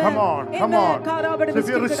 Amen. Come on. So if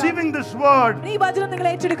you're receiving this word, ഈ വചനം നിങ്ങൾ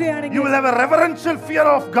ഏറ്റെടുക്കുകയാണെങ്കിൽ you will have a reverential fear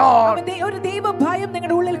of God. ഒരു ദൈവഭയം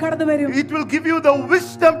നിങ്ങളുടെ ഉള്ളിൽ കടന്നു വരും. It will give you the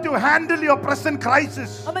wisdom to handle your present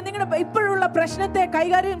crisis. നിങ്ങളുടെ ഇപ്പോഴുള്ള പ്രശ്നത്തെ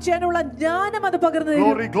കൈകാര്യം ചെയ്യാനുള്ള ജ്ഞാനം അത് പകർന്നു തരും.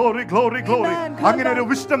 Glory. അങ്ങനെ ഒരു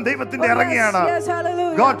wisdom ദൈവത്തിന്റെ ഇറങ്ങിയാണ്.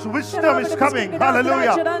 God's wisdom is coming.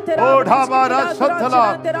 Hallelujah. Oh dhabara sathala.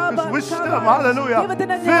 His wisdom. Hallelujah.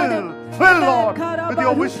 Fill Lord with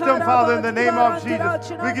your wisdom, Father, in the name of Jesus.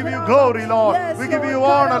 We give you glory, Lord. We give you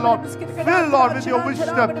honor, Lord. Fill Lord with your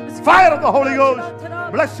wisdom. Fire of the Holy Ghost.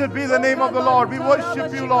 Blessed be the name of the Lord. We worship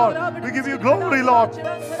you, Lord. We give you glory, Lord.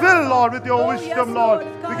 Fill Lord with your wisdom, Lord.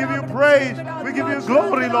 We give you praise. We give you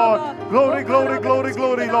glory, Lord. Glory,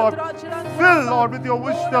 Lord. Fill Lord with your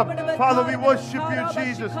wisdom. Father, we worship you,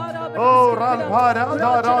 Jesus. Oh, Radha.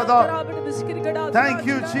 Thank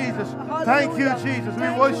you, Jesus. We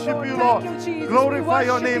worship you, Lord. Glorify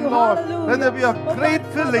your name, Lord. Let there be a great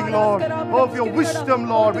filling, Lord, of your wisdom,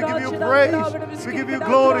 Lord. We give you praise. We give you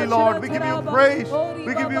glory, Lord. We give you praise.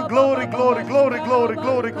 We give you glory.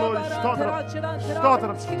 Stotram.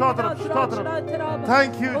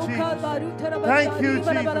 Thank you, Jesus.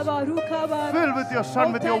 Fill with your Son,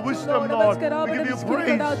 with your wisdom, Lord. We give you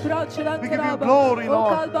praise. We give you glory,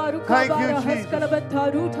 Lord. Thank you, Jesus.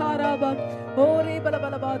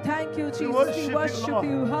 Thank you, Jesus. We worship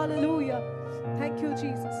you. Hallelujah. Thank you,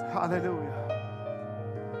 Jesus. Hallelujah.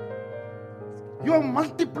 You are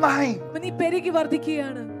multiplying. നീ പെരുകി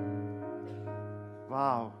വർദ്ധിക്കുകയാണ്.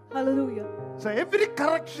 Wow. Hallelujah. So every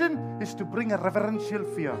correction is to bring a reverential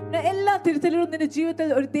fear. എല്ലാ തിരുത്തലുകളും നിന്റെ ജീവിതത്തിൽ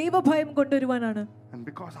ഒരു ദൈവഭയം കൊണ്ടുവരുവാനാണ്. And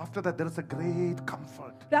because after that there is a great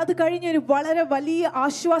comfort. അത് കഴിഞ്ഞ് ഒരു വളരെ വലിയ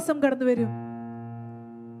ആശ്വാസം കടന്നു വരും.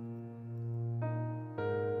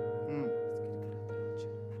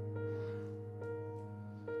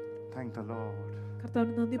 Thank the Lord.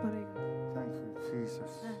 കർത്താവിന് നന്ദി പറയുക. Thank you,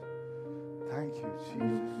 Jesus. Thank you,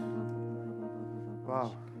 Jesus. Wow.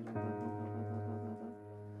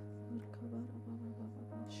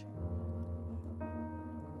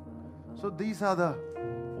 So these are the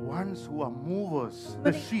ones who are movers,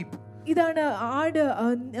 the sheep. ഇതാണ് ആട്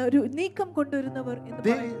ഒരു നീക്കം കൊണ്ടുവരുന്നവർ എന്ന് പറയുന്നത്.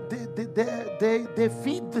 They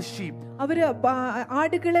feed the sheep. അവര്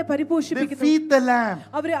ആടുകളെ They പരിപോഷിപ്പിക്കുന്നു. feed the lamb.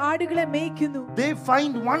 അവര് ആടുകളെ മേയ്ക്കുന്നു. They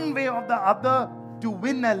find one way or the other to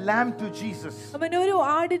win a lamb to Jesus. അവൻ ഒരു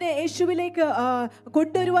ആടിനെ യേശുവിലേക്ക്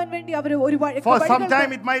കൊണ്ടുവരുവാൻ വേണ്ടി അവർ ഒരു For some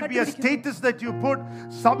time it might be a status that you put.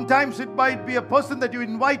 Sometimes it might be a person that you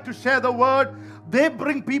invite to share the word. They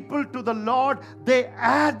bring people to the Lord. They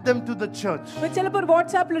add them to the church. ചിലപ്പോൾ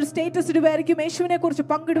വാട്സാപ്പിൽ ഒരു status ഇടുവായിരിക്കും, യേശുവിനെ കുറിച്ച്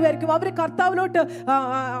പങ്കിടുവായിരിക്കും. അവർ കർത്താവിലോട്ട്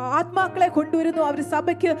ആത്മാക്കളെ കൊണ്ടുവരുന്നു. അവർ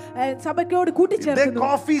സഭയ്ക്കോട് കൂട്ടിച്ചേർക്കുന്നു. Their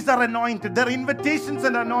coffees are anointed. Their invitations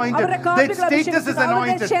are anointed. Their status is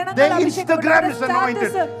anointed. Their Instagram is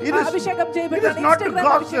anointed. It is not to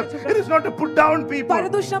gossip. It is not to put down people.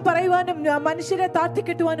 പരദൂഷണം പറയുവാനും മനുഷ്യരെ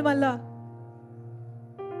താഴ്ത്തിക്കെട്ടുവാനുമല്ല.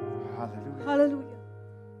 Hallelujah.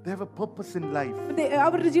 They have a purpose in life.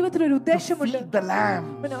 അവരുടെ ജീവിതത്തിൽ ഒരു ഉദ്ദേശമുണ്ട്. Feed the lamb.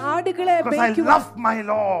 ആടുകളെ Because I love my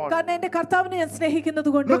Lord. കാരണം എൻ്റെ കർത്താവിനെ ഞാൻ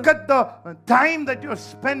സ്നേഹിക്കുന്നതുകൊണ്ട്. Look at the time that you are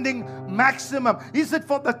spending maximum. Is it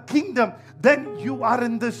for the kingdom? Then you are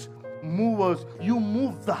in this movers. You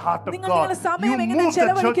move the heart of God. You move the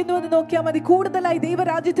church. നോക്കിയാൽ മതി. കൂടുതലായി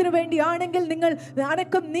ദൈവരാജ്യത്തിന് വേണ്ടിയാണെങ്കിൽ നിങ്ങൾ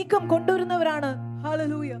അനക്കം നീക്കം കൊണ്ടുവരുന്നവരാണ്.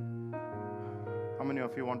 Hallelujah. How many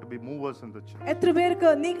of you want to be movers in the church? എത്ര പേർക്ക്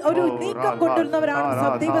ഒരു നീക്കം കൊണ്ടുവരുന്നവരാണ്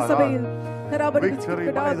ദൈവസഭയിൽ?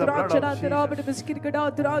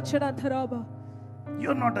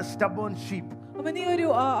 You're not a stubborn sheep. നീ ഒരു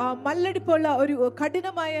മല്ലടിപ്പുള്ള ഒരു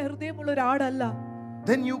കഠിനമായ ഹൃദയമുള്ള ഒരു ആടല്ല.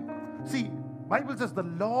 Then you see, Bible says the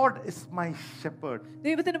Lord is my shepherd.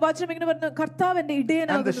 ദൈവത്തിന്റെ വചനം ഇങ്ങനെ പറഞ്ഞു, കർത്താവ് എൻ്റെ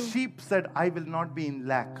ഇടയനാകുന്നു. And the sheep said, I will not be in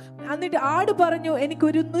lack. എന്നിട്ട് ആട് പറഞ്ഞു, എനിക്ക്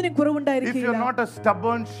ഒന്നിനും കുറവുണ്ടായിരിക്കില്ല. If you're not a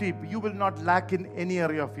stubborn sheep, you will not lack in any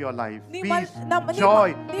area of your life. Peace, joy,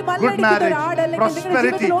 good marriage,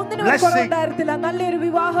 prosperity, blessing. നല്ലൊരു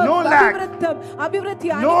വിവാഹം, No lack. അഭിവൃദ്ധി,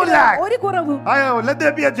 No lack. ഒരു കുറവും. Let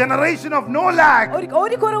there be a generation of no lack.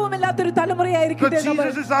 ഒരു കുറവുമില്ലാത്തൊരു തലമുറയായിരിക്കട്ടെ. Because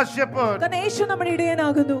Jesus is our shepherd. കാരണം യേശു നമ്മുടെ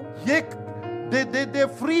ഇടയനാകുന്നു.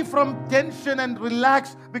 They're free from tension and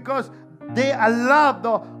relaxed because they allow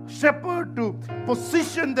the shepherd to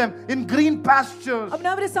position them in green pastures.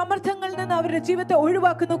 അവരെ സമ്മർദ്ദങ്ങളിൽ നിന്ന് അവരുടെ ജീവിതത്തെ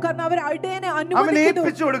ഒഴിവാക്കുന്നു. കാരണം അവർ ഇടയനെ അനുവദിക്കുന്നു.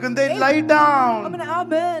 They lie down.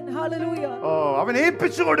 Amen. Hallelujah. അവൻ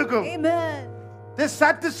ഏൽപ്പിച്ചു കൊടുക്കും. Amen. They're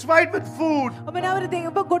satisfied with food. അവർ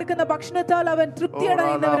ദൈവം കൊടുക്കുന്ന ഭക്ഷണത്താൽ അവൻ തൃപ്തി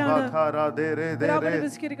അടയുന്നവരാണ്.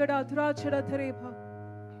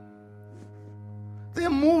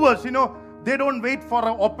 They're movers, They don't wait for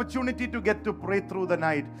an opportunity to get to pray through the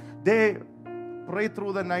night. They pray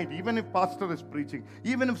through the night, even if pastor is preaching,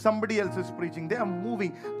 even if somebody else is preaching. They are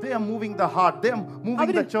moving the heart. They are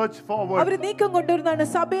moving the church forward. അവർ നീക്കം കൊണ്ടുവരുന്നതാണ്,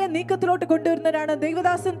 സഭയെ നീക്കത്തിലോട്ട് കൊണ്ടുവരുന്നതാണ്.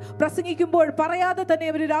 ദൈവദാസൻ പ്രസംഗിക്കുമ്പോൾ പറയാതെ തന്നെ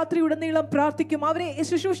അവർ രാത്രി ഉടനീളം പ്രാർത്ഥിക്കും. അവരെ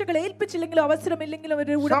ശുശ്രൂഷകൾ ഏൽപ്പിച്ചില്ലെങ്കിലും അവസരമില്ലെങ്കിലും അവർ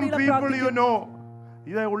ഉടനീളം പ്രാർത്ഥിക്കും.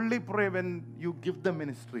 You only pray when you give the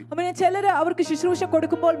ministry. ചിലര് അവർക്ക് ശുശ്രൂഷ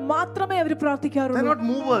കൊടുക്കുമ്പോൾ മാത്രമേ അവർ പ്രാർത്ഥിക്കാറുള്ളൂ. They're not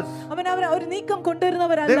movers. അവർ നീക്കം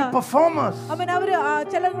കൊണ്ടുവരുന്നവരല്ല. They're performers. അവർ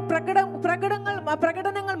ചില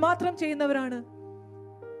പ്രകടനങ്ങൾ മാത്രം ചെയ്യുന്നവരാണ്.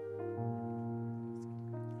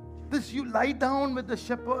 This you lie down with the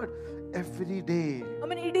shepherd every day.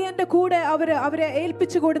 ഇടയന്റെ കൂടെ അവരെ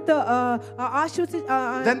ഏൽപ്പിച്ചു കൊടുത്ത്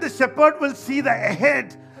Then the shepherd will see the ahead.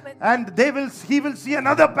 And he will see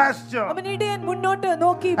another pasture.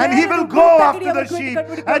 And he will go after the sheep.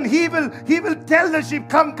 And he will tell the sheep,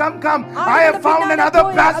 come. I have found another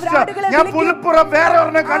pasture. ഞാൻ പുൽപ്പുറം വേറെ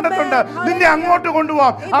ഒരെണ്ണം കണ്ടിട്ടുണ്ട്. നിന്നെ അങ്ങോട്ട്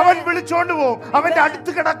കൊണ്ടുപോകാം. അവൻ വിളിച്ചോണ്ട് പോകും. അവന്റെ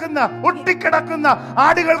അടുത്ത് കിടക്കുന്ന ഒട്ടിക്കിടക്കുന്ന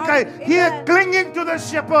ആടുകൾക്കായി he is clinging to the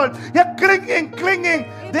shepherd. He is clinging.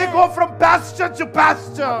 They go from pasture to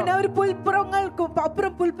pasture.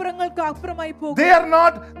 They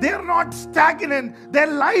are not stagnant.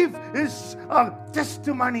 Their life is a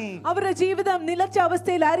testimony. അവരുടെ ജീവിതം നിലച്ച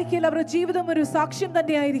അവസ്ഥയിലായിരിക്കില്ല. അവരുടെ ജീവിതം ഒരു സാക്ഷ്യം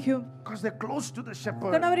തന്നെയായിരിക്കും. Because they're close to the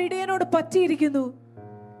shepherd. കാരണം അവർ ഇടയനോട് പറ്റിയിരിക്കുന്നു.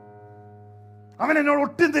 അവൻ എന്നോട്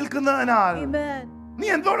ഒട്ടി നിൽക്കുന്നതിനാൽ Amen. നീ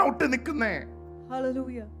എന്താണ് ഒട്ടി നിൽക്കുന്നേ?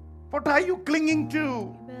 Hallelujah. What are you clinging to?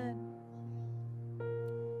 Amen.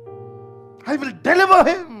 I will deliver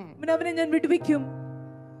him. അവനെ ഞാൻ വിടുവിക്കും.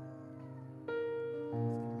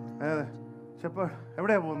 Shepherd,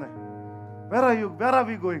 എവിടെയാ പോകുന്നേ? Where are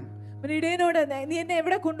we going? ഇടയനോട് നീ എന്നെ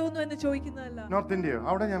എവിടെ കൊണ്ടുപോകുന്നു എന്ന് ചോദിക്കുന്നതല്ല. നോർത്ത് ഇന്ത്യ,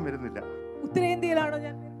 അവിടെ ഞാൻ വരുന്നില്ല. ഉത്തരേന്ത്യയിലാണോ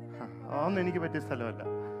ഞാൻ? അതൊന്നും എനിക്ക് പറ്റിയ സ്ഥലമല്ല.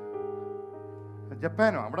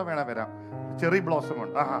 ജപ്പാനോ, അവിടെ വേണേ വരാം. ചെറി ബ്ലോസം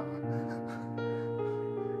ഉണ്ട്.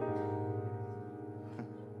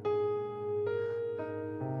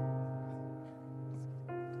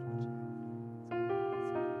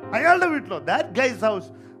 അയാളുടെ വീട്ടിലോ? That guy's house.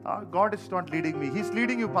 God is not leading me. He's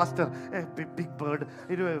leading you, pastor. A big bird.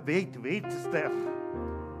 Wait is there.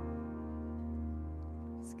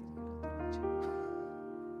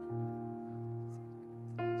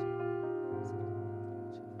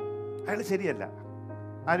 അയാൾ ശരിയല്ല.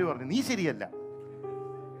 ആര് പറഞ്ഞു? നീ ശരിയല്ല.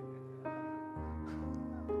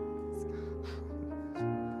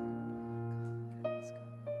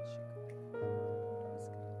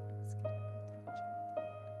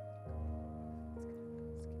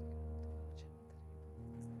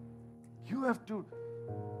 You have to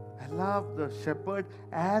allow the shepherd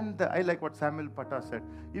and I like what Samuel Pata said.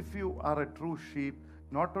 If you are a true sheep,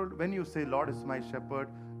 not only when you say Lord is my shepherd,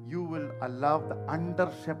 you will allow the under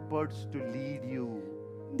shepherds to lead you.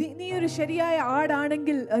 നീ ഒരു ശരിയായ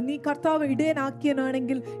ആടാണെങ്കിൽ, നീ കർത്താവ്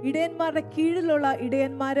ഇടയനാക്കിയനാണെങ്കിൽ, ഇടയന്മാരുടെ കീഴിലുള്ള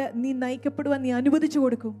ഇടയന്മാരെ നീ നയിക്കപ്പെടുവാൻ നീ അനുവദിച്ചു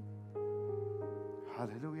കൊടുക്കും.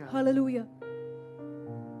 Hallelujah. Hallelujah.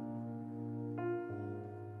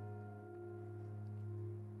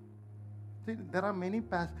 See, there are many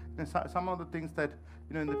some of the things that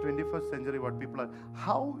in the 21st century what people are,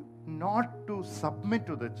 how not to submit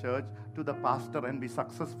to the church, to the pastor and be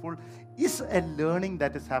successful is a learning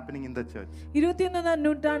that is happening in the church. 21ാം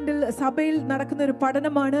നൂറ്റാണ്ടിൽ സഭയിൽ നടക്കുന്ന ഒരു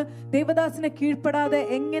പഠനമാണ് ദേവദാസനെ കീഴ്പ്പെടാതെ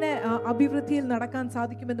എങ്ങനെ അഭിവൃദ്ധിയിൽ നടക്കാൻ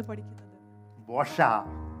സാധിക്കുമെന്ന് പഠിക്കുന്നത്. Bosha,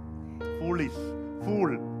 foolish,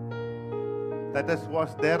 fool. That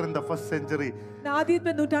was there in the first century.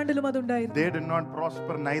 ആദ്യത്തെ നൂറ്റാണ്ടിലും അതുണ്ടായിരുന്നു. They did not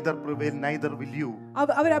prosper, neither prevail, neither will you.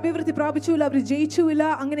 അവർ അഭിവൃദ്ധി പ്രാപിച്ചില്ല, അവർ ജയിച്ചില്ല.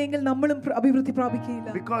 അങ്ങനെയെങ്കിൽ നമ്മളും അഭിവൃദ്ധി പ്രാപിക്കുകയില്ല.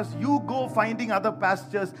 Because you go finding other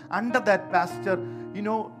pastures, under that pasture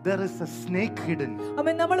there is a snake hidden.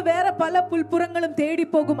 നമ്മൾ വേറെ പല പുൽപ്പുറങ്ങളും തേടി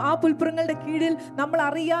പോകും. ആ പുൽപ്പുറങ്ങളുടെ കീഴിൽ നമ്മൾ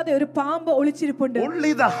അറിയാതെ ഒരു പാമ്പ് ഒളിച്ചിരിപ്പുണ്ട്.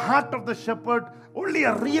 Only the heart of the shepherd, only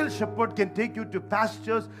a real shepherd can take you to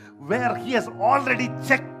pastures where he has already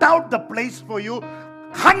checked out the place for you.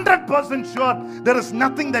 100% sure there is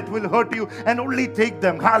nothing that will hurt you and only take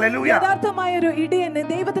them. Hallelujah. യഥാർത്ഥമായ ഒരു ഇടയന്,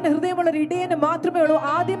 ദൈവത്തിന്റെ ഹൃദയമുള്ള ഒരു ഇടയന് മാത്രമേ ഉള്ളൂ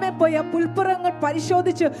ആദ്യമേ പോയി ആ പുൽപ്പുറങ്ങൾ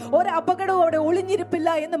പരിശോധിച്ച് ഒരു അപകടത്തോടെ ഒളിഞ്ഞിരിപ്പില്ല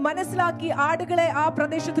എന്ന് മനസ്സിലാക്കി ആടുകളെ ആ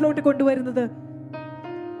പ്രദേശത്തിലോട്ട് കൊണ്ടുവരുന്നത്.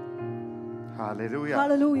 Hallelujah.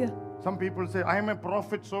 Hallelujah. Some people say, I am a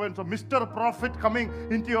prophet so and so, Mr. Prophet coming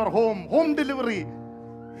into your home delivery.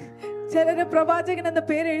 ചിലര് പ്രവാചകൻ എന്ന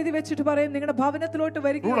പേര് എഴുതി വെച്ചിട്ട് പറയും നിങ്ങളുടെ ഭവനത്തിലോട്ട്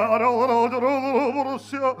വരിക.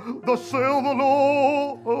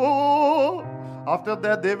 After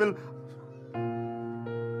that they will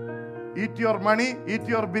eat your money, eat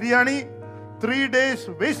your biryani, 3 days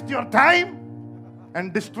waste your time and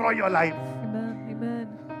destroy your life. Amen.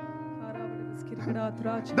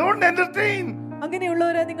 Don't entertain.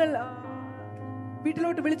 അങ്ങനെയുള്ളവരെ നിങ്ങൾ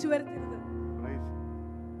വീട്ടിലോട്ട് വിളിച്ചു വരുത്തരുത്.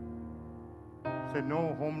 Say no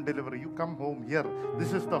home delivery. You come home here. This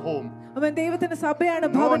is the home. അവൻ ദൈവത്തിന്റെ സഭയാണ്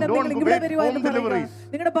ഭവനം. നിങ്ങൾ ഇവിടെ വരുവാൻ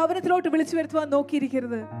നിങ്ങളുടെ ഭവനത്തിലോട്ട് വിളിച്ചു വരുത്തുവാൻ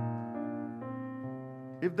നോക്കിയിരിക്കരുത്.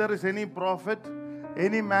 If there is any prophet,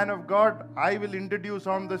 any man of God, I will introduce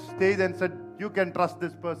on the stage and said, you can trust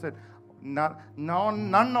this person.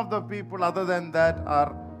 None of the people other than that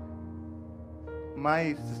are my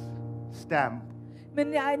stamp.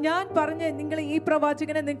 ഞാൻ പറഞ്ഞ് നിങ്ങൾ ഈ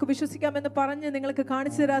പ്രവാചകനെ നിങ്ങൾക്ക് വിശ്വസിക്കാമെന്ന് പറഞ്ഞ് നിങ്ങൾക്ക്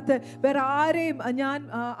കാണിച്ചു തരാത്ത വേറെ ആരെയും ഞാൻ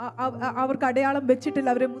അവർക്ക് അടയാളം വെച്ചിട്ടില്ല,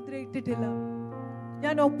 അവരെ മുദ്രയിട്ടിട്ടില്ല,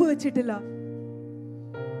 ഞാൻ ഒപ്പ് വെച്ചിട്ടില്ല.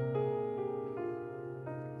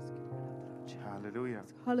 Hallelujah.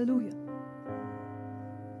 Hallelujah.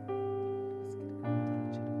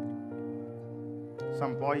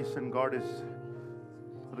 Some poison God is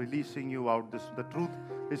releasing you out. The truth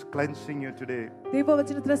is cleansing you today.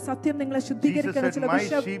 ദൈവവചനത്തിലെ സത്യം നിങ്ങളെ ശുദ്ധീകരിക്കുന്ന ചില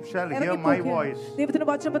വിഷയം. My sheep shall hear my voice. ദൈവത്തിന്റെ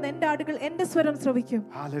വചനം പറയുന്നു, എൻ്റെ ആടുകൾ എൻ്റെ സ്വരം ശ്രവിക്കും.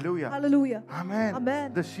 Hallelujah. Hallelujah. Amen. Amen.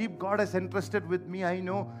 The sheep God has entrusted with me, I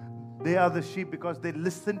know they are the sheep because they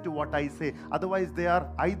listen to what I say. Otherwise they are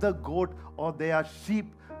either goat or they are sheep,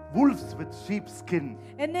 wolves with sheep skin.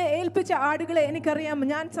 എന്നെ ഏൽപ്പിച്ച ആടുകളെ എനിക്കറിയാം.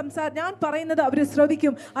 ഞാൻ പറയുന്നത് അവർ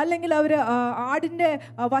ശ്രവിക്കും. അല്ലെങ്കിൽ അവർ ആടിന്റെ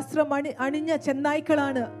വസ്ത്രം അണിഞ്ഞ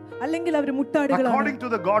ചെന്നായ്ക്കളാണ്, അല്ലെങ്കിൽ അവർ മുട്ടാടുകളാണ്. According to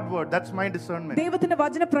the God word, that's my discernment. ദൈവത്തിന്റെ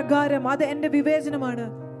വചനപ്രകാരം അത് എൻ്റെ വിവേചനമാണ്.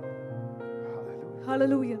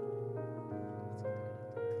 Hallelujah.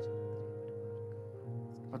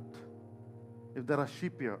 But if there are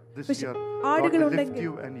sheep here this year, God will lift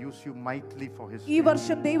you and use you mightily for his ഈ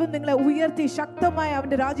വർഷം ദൈവം നിങ്ങളെ ഉയർത്തി ശക്തമായി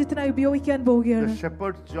അവന്റെ രാജ്യത്തിനായി ഉപയോഗിക്കാൻ പോവുകയാണ്. The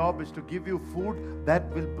shepherd's job is to give you food that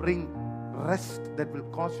will bring rest, that will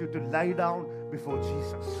cause you to lie down before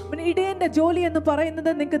Jesus. ഇടയന്റെ ജോലി എന്ന് പറയുന്നത്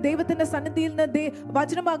നിങ്ങൾക്ക് ദൈവത്തിന്റെ സന്നിധിയിൽ നിന്ന്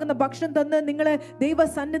വചനമാകുന്ന ഭക്ഷണം തന്ന് നിങ്ങളെ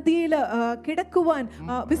ദൈവസന്നിധിയിൽ കിടക്കുവാൻ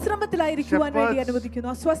വിശ്രമത്തിലായിരിക്കുവാൻ വേണ്ടി അനുവദിക്കുന്നു.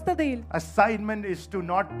 അസ്വസ്ഥതയിൽ Assignment is to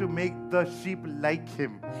not to make the sheep like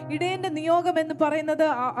him. ഇടയന്റെ നിയോഗം എന്ന് പറയുന്നത്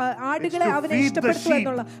ആടുകളെ അവനെ ഇഷ്ടപ്പെടുത്തുക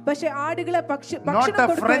എന്നുള്ള. പക്ഷേ ആടുകളെ ഭക്ഷണം Not a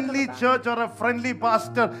friendly church or a friendly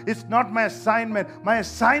pastor is not my assignment. My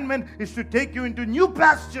assignment is to take you into new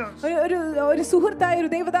pastures. ഒരു സുഹൃത്തായ ഒരു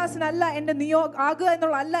ദേവദാസനല്ല എന്റെ നിയോഗം ആകുക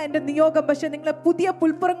എന്നുള്ള അല്ല എന്റെ നിയോഗം. പക്ഷെ നിങ്ങളെ പുതിയ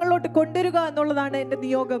പുൽപ്പുറങ്ങളിലോട്ട് കൊണ്ടുവരിക എന്നുള്ളതാണ് എന്റെ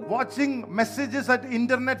നിയോഗം. Watching messages at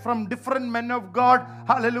internet from different men of God,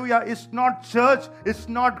 hallelujah, is not church. It's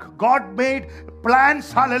not God made plans.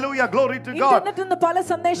 Hallelujah, glory to God.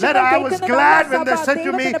 I was glad when they said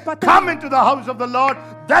to me, come into the house of the Lord.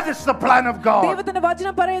 That is the plan of God. ദൈവത്തിന്റെ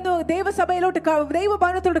വചനം പറയുന്നു ദൈവസഭയിലോട്ട്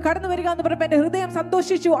ദൈവഭവനത്തിലോട്ട് കടന്നു വരിക എന്ന് പറയുമ്പോൾ എന്റെ ഹൃദയം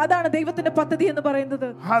സന്തോഷിച്ചു. അതാണ് ദൈവത്തിന്റെ പദ്ധതി എന്ന് പറയുന്നത്.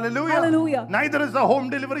 Hallelujah. Hallelujah. Neither is a home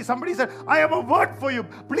delivery. Somebody said, I have a word for you.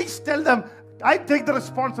 Please tell them. I take the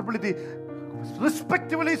responsibility.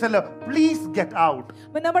 Respectively, please get out.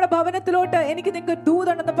 നമ്മുടെ ഭവനത്തിലോട്ട് എനിക്ക് നിങ്ങൾക്ക്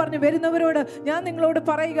ദൂതുണ്ടെന്ന് പറഞ്ഞ് വരുന്നവരോട് ഞാൻ നിങ്ങളോട്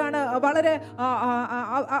പറയുകയാണ്, വളരെ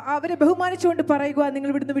അവരെ ബഹുമാനിച്ചുകൊണ്ട് പറയുക, നിങ്ങൾ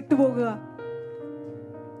ഇവിടുന്ന് വിട്ടുപോകുക.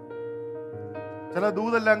 ചില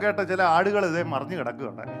ദൂതെല്ലാം കേട്ട ചില ആടുകൾ ഇതേ മറിഞ്ഞു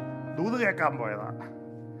കിടക്കുകയാണ്. ദൂത് കേൾക്കാൻ പോയതാ.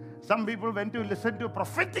 Some people went to listen to a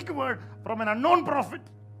prophetic word from an unknown prophet.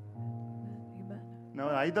 No,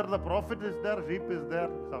 either the prophet is there, sheep is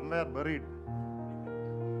there, somewhere buried.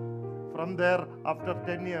 From there, after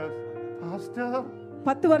 10 years, Pastor,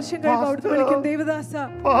 10 വർഷം കഴിയുമ്പോൾ അവിടുത്തെ വിളിക്കും ദേവദാസ,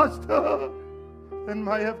 Pastor, then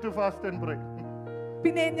I have to fast and pray.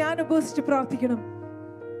 പിന്നെ ഞാൻ ഉപവസിച്ച് പ്രാർത്ഥിക്കണം.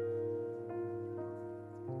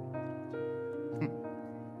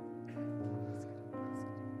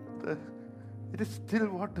 It is still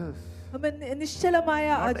waters. നിശ്ചലമായ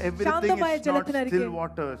ശാന്തമായ ജലത്തിനരികെ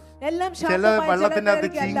എല്ലാം ശാന്തമായ വെള്ളത്തിനകത്ത്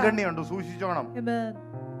ചീങ്കണ്ണിയുണ്ട്, സൂക്ഷിച്ചോണം.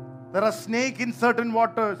 There are snakes in certain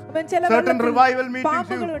waters. Certain revival meetings,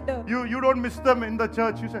 you don't miss them in the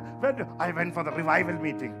church. You say, I went for the revival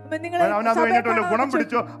meeting. അവനത് കഴിഞ്ഞിട്ട് ഗുണം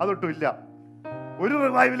പിടിച്ചോ അതൊട്ടും ഇല്ല, ഒരു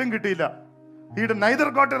റിവൈവലും കിട്ടിയില്ല. He neither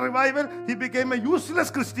got a revival, he became a useless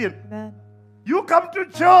Christian. You come to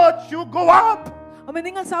church, you go up.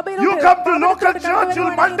 You come to local church,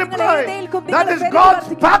 you'll multiply. That is God's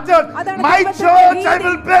pattern. My church I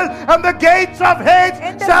will build, and the gates of hate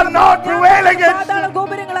shall not prevail against it.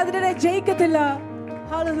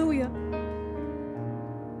 Hallelujah.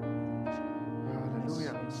 Hallelujah.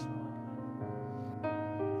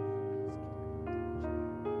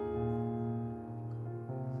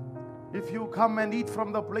 If you come and eat from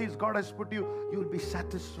the place God has put you, you will be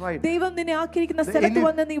satisfied.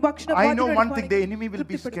 I know one thing, the enemy will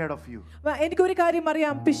be scared of you.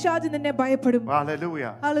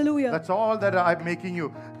 Hallelujah. Hallelujah. That's all that I'm making you.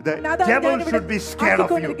 The devil should be scared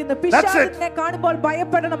of you. That's it.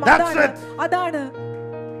 That's it.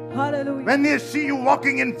 Hallelujah. When they see you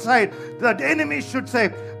walking inside, the enemy should say,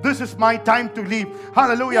 this is my time to leave.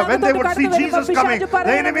 Hallelujah. When they would see Jesus coming,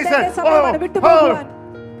 the enemy said, oh.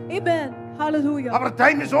 Amen. Hallelujah. Our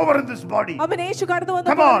time is over in this body.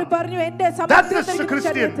 Come on. That is the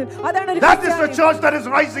Christian. That is the church that is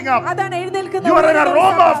rising up. You are an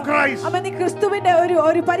aroma of Christ.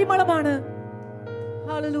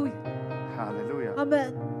 Hallelujah. Hallelujah.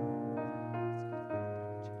 Amen.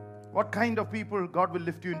 What kind of people God will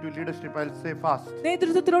lift you into leadership? I'll say fast. You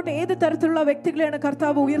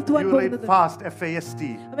write fast, F-A-S-T.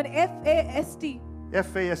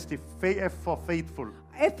 F-A-S-T. F for faithful.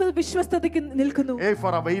 A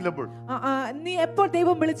for available.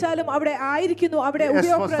 S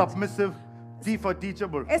for submissive. T for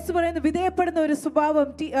teachable.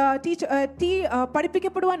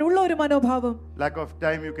 Lack of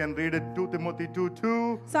time, you can read it. 2 Timothy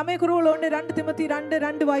 2:2.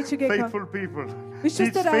 Faithful people.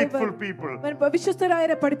 Teach faithful people.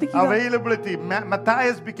 Availability.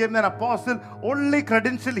 Matthias became an apostle. Only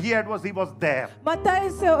credential he had was he was there.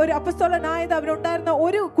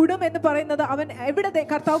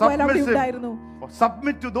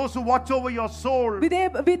 Submit to those who watch over your soul.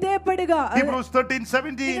 Hebrews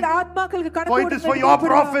 13:17. For it is for your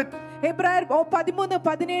profit.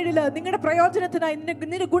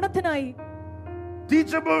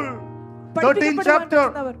 Teachable. 13th chapter.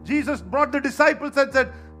 Jesus brought the disciples and said,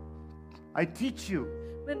 I teach you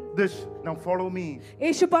this, now follow me.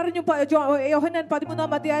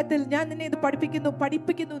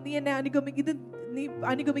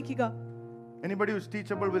 Anybody who is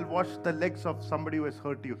teachable will wash the legs of somebody who has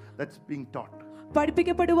hurt you. That's being taught.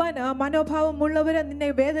 പഠിപ്പിക്കപ്പെടുവാൻ മനോഭാവമുള്ളവരെ നിന്നെ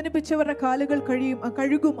വേദനിപ്പിച്ചവരുടെ കാലുകൾ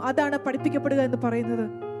കഴുകും, അതാണ് പഠിപ്പിക്കപ്പെടുക എന്ന് പറയുന്നത്.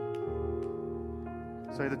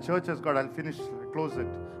 So the church has got, I'll close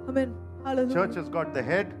it. Amen. Hallelujah. Church has got the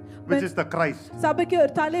head, which is the Christ. സഭയ്ക്ക്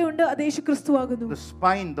ഒരു തലയുണ്ട്, അത് യേശു ക്രിസ്തുവാകുന്നു. The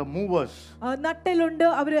spine, the movers. നട്ടെല്ലുണ്ട്,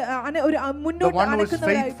 അവര് ഒരു The മുന്നോട്ട് one who is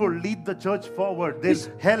അനക്കുന്നവരായിരിക്കും. faithful, lead the church forward. They'll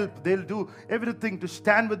help, they'll do everything to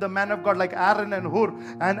stand with the man of God like Aaron and Hur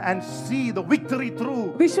and see the victory through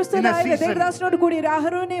in a വിശ്വസ്തനായ season. ദേവദാസനോട് കൂടി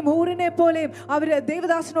അഹരോനെയും ഹൂറിനെ പോലെയും അവര്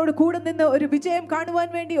ദേവദാസനോട് കൂടെ നിന്ന് ഒരു വിജയം കാണുവാൻ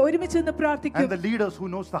വേണ്ടി ഒരുമിച്ച് നിന്ന് പ്രാർത്ഥിക്കും. And the leaders who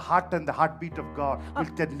knows the heart and the heartbeat of God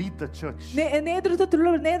can lead the church.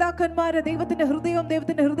 നേതൃത്വത്തിലുള്ള നേതാക്കന്മാര് ദൈവത്തിന്റെ ഹൃദയവും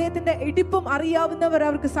ദൈവത്തിന്റെ ഹൃദയത്തിന്റെ ഇടിപ്പും അറിയാവുന്നവർ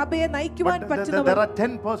അവർക്ക് സഭയെ നയിക്കുവാൻ പറ്റുന്നവർ. There are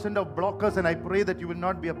 10% of blockers, and I pray that you will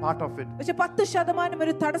not be a part of it. പക്ഷെ 10%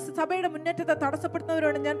 ഒരു സഭയുടെ മുന്നേറ്റത്തെ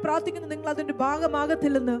തടസ്സപ്പെടുന്നവരാണ്. ഞാൻ പ്രാർത്ഥിക്കുന്നു നിങ്ങൾ അതിന്റെ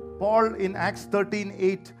ഭാഗമാകത്തില്ലെന്ന്. Paul in Acts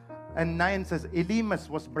 13:8 and 9 says Elymas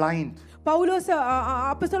was blind. പൗലോസ്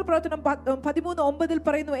അപ്പോസ്തല പ്രവർത്തനം 13:9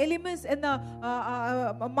 പറയുന്നു എലിമസ് എന്ന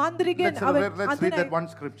മാന്ത്രികൻ Let's read that one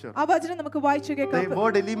scripture. ആ വചനം നമുക്ക് വായിച്ചു കേൾക്കാം. The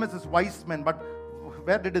word Elymas is wise man, but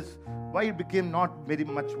why it became not very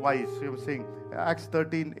much wise? He was saying Acts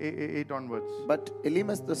 13:8 onwards. But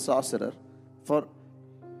Elymas the sorcerer, for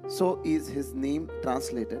so is his name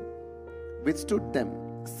translated, withstood them,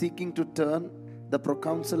 seeking to turn the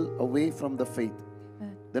proconsul away from the faith.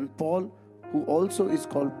 Then Paul, who also is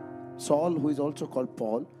called Saul, who is also called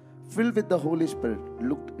Paul, filled with the Holy Spirit,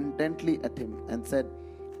 looked intently at him and said,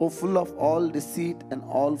 O full of all deceit and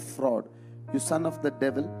all fraud, you son of the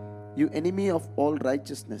devil, you enemy of all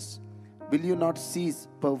righteousness, will you not cease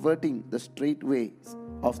perverting the straight ways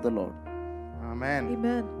of the Lord? Amen.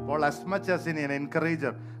 Amen. Paul, as much as in an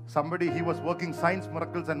encourager, he was working signs,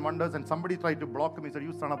 miracles and wonders, and somebody tried to block him. He said,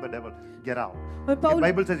 you son of the devil, get out. The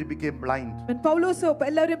Bible says he became blind. പൗലോസ്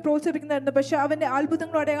എല്ലാവരെയും പ്രോത്സാഹിപ്പിക്കുന്നുണ്ട്. പക്ഷെ അവന്റെ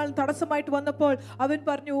അത്ഭുതങ്ങളും അടയാളം തടസ്സമായിട്ട് വന്നപ്പോൾ അവൻ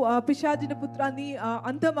പറഞ്ഞു പിശാചിന്റെ പുത്ര നീ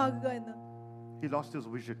അന്ധമാകുക എന്ന്. He lost his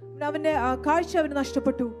vision. അവന്റെ കാഴ്ച അവന്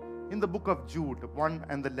നഷ്ടപ്പെട്ടു. In the book of Jude 1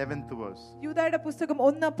 and the 11th verse, യൂദായുടെ പുസ്തകം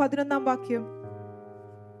 1:11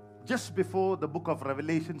 just before the book of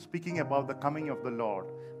Revelation, speaking about the coming of the Lord.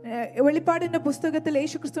 വെളിപ്പാടിന്റെ പുസ്തകത്തിൽ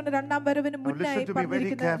യേശുക്രിസ്തുവിന്റെ രണ്ടാം വരവിന് Now മുന്നായി listen to me very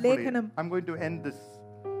പറഞ്ഞിരിക്കുന്ന carefully. ലേഖനം. I'm going to end this.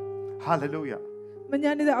 Hallelujah.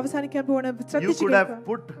 ഞാനിത് അവസാനിക്കാൻ പോവാണ്. You ശ്രദ്ധിച്ചു could have കേൾക്കുക.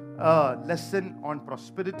 put a lesson on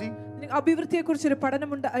prosperity. അഭിവൃദ്ധിയെ കുറിച്ച് ഒരു പഠനം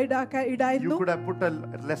You ഇടായിരുന്നു. could have put a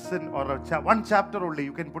lesson or one chapter only.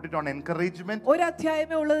 You can put it on encouragement. ഒരു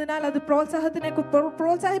അധ്യായമേ ഉള്ളതിനാൽ അത്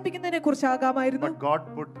പ്രോത്സാഹിപ്പിക്കുന്നതിനെ കുറിച്ചാകാമായിരുന്നു. But God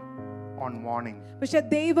put on warning. പക്ഷെ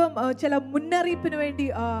ദൈവം ചില മുന്നറിയിപ്പിന് വേണ്ടി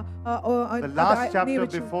The last chapter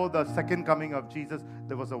before the second coming of Jesus,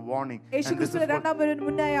 there was a warning. യേശുക്രിസ്തുവിന്റെ രണ്ടാം വരവിന്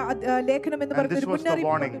മുന്നായ ലേഖനം എന്ന് പറയുന്ന ഒരു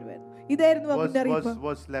മുന്നറിയിപ്പ്. ഇതായിരുന്നു ആ മുന്നറിയിപ്പ്.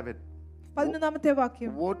 Verse 11. 11ാമത്തെ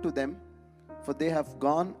വാക്യം. Woe to them, for they have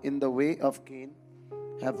gone in the way of Cain,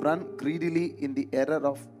 have run greedily in the error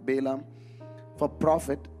of Balaam for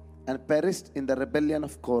profit, and perished in the rebellion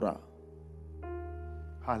of Korah.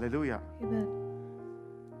 Hallelujah. Amen.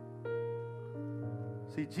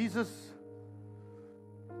 See, Jesus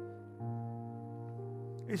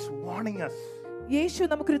is warning us. യേശു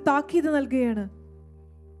നമുക്കൊരു താക്കീത് നൽകുകയാണ്.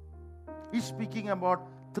 He's speaking about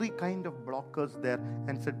 3 kind of blockers there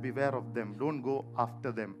and said beware of them, don't go after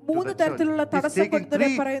them. മൂന്ന് തരത്തിലുള്ള തടസ്സപ്പെടുത്തുന്നവരെ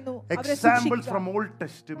പറയുന്നു. അവരെ Examples സൂക്ഷിക്കുക. from Old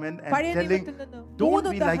Testament and പഴയ telling നിയമത്തിൽ നിന്ന് don't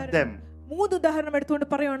be like them. 3 ഉദാഹരണം എടുത്തുകൊണ്ട്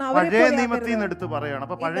പറയാണ് അവരെ പഴയ പോലെ നിയമത്തിൽ നിന്ന് ആകരുത്. എടുത്ത് പറയാണ്.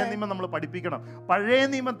 അപ്പൊ പഴയ നിയമം നമ്മൾ പഠിപ്പിക്കണം. പഴയ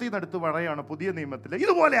നിയമത്തിൽ നിന്ന് എടുത്ത് പറയാണ് പുതിയ നിയമത്തിൽ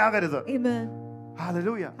ഇതുപോലെ ആകരുത്. Amen.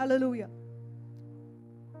 Hallelujah. Hallelujah.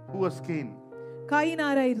 Who was Cain? Cain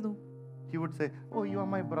ആരായിരുന്നു? He would say, oh, you are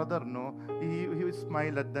my brother. No, he would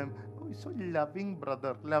smile at them. Oh, he's so loving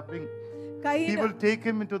brother, loving. He will take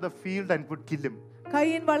him into the field and would kill him.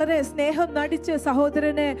 Cain വളരെ സ്നേഹം നടിച്ച്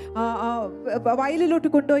സഹോദരനെ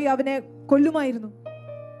വയലിലോട്ട് കൊണ്ടുപോയി അവനെ കൊല്ലുമായിരുന്നു.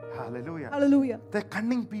 Hallelujah. Hallelujah. They're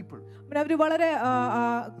cunning people. അവര് വളരെ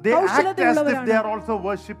They act as if they are also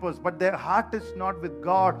worshippers, but their heart is not with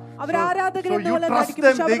God. So you trust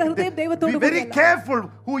them. Be very careful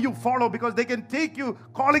who you follow, because they can take you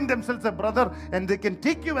calling themselves a brother and they can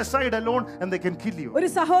take you aside alone and they can kill you. ഒരു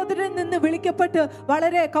സഹോദരൻ നിന്ന് വിളിക്കപ്പെട്ട്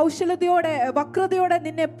വളരെ കൗശലതയോടെ വക്രതയോടെ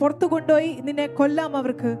നിന്നെ പുറത്തു കൊണ്ടുപോയി നിന്നെ കൊല്ലാം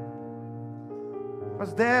അവർക്ക്.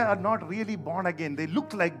 Because they are not really born again. They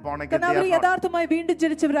look like born again. കാരണം അവർ യഥാർത്ഥമായി വീണ്ടും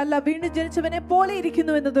ജനിച്ചവരല്ല, വീണ്ടും ജനിച്ചവനെ പോലെ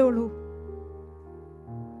ഇരിക്കുന്നു എന്നതേ ഉള്ളൂ.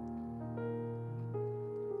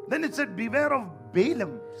 Then it said beware of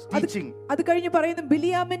Balaam's teaching. അത് കഴിഞ്ഞ് പറയുന്നു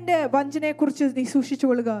ബിലിയാമിന്റെ വഞ്ചനയെ കുറിച്ച് നീ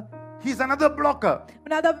സൂക്ഷിച്ചുകൊള്ളുക. He's another blocker.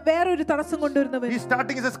 അത് വേറൊരു തടസ്സം കൊണ്ടുവരുന്നവൻ. He's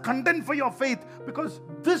starting, he says, contend for your faith, because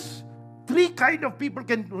this 3 kind of people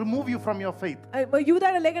can remove you from your faith.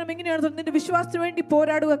 യൂദായുടെ ലേഖനം എങ്ങനെയാണ് നിന്റെ വിശ്വാസത്തിന് വേണ്ടി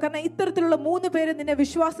പോരാടുക, കാരണം ഇത്തരത്തിലുള്ള 3 പേരെ നിന്നെ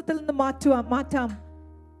വിശ്വാസത്തിൽ നിന്ന് മാറ്റാം.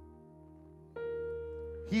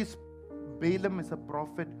 Balaam is a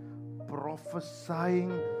prophet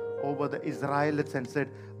prophesying over the Israelites and said,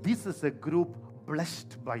 this is a group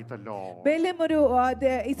blessed by the Lord. Belum ഒരു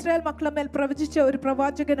ഇസ്രായേൽ മക്കളുടെ മേൽ പ്രവചിച്ച ഒരു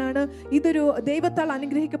പ്രവാചകനാണ്. ഇതൊരു ദൈവത്താൽ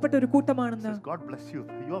അനുഗ്രഹിക്കപ്പെട്ട ഒരു കൂട്ടമാണെന്ന്. God bless you.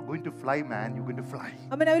 You are going to fly, man. You're going to fly.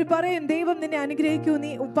 അവർ പറയും ദൈവം നിന്നെ അനുഗ്രഹിക്കൂ,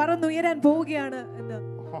 നീ പറന്നുയരാൻ പോവുകയാണ് എന്ന്.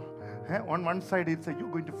 On one side he'll say,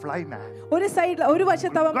 you're going to fly, man. ഒരു സൈഡിൽ ഒരു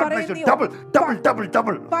വശത്ത് അവൻ പറയും നീ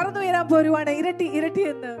double പറന്നുയരാൻ പോരുവാണ്, ഇരട്ടി ഇരട്ടി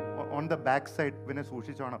എന്ന്. On the back side പിന്നെ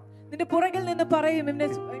സൂക്ഷിച്ചോണം. നിന്റെ പുറകിൽ നിന്ന് പറയും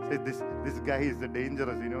this guy is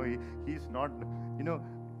dangerous, he's not,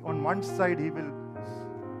 on one side he will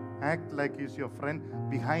act like he's your friend,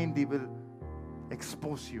 behind he will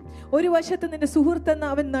expose you. ഒരു വശത്ത് നിന്റെ സുഹൃത്തെന്ന്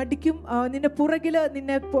അവൻ നടിക്കും, നിന്റെ പുറകില്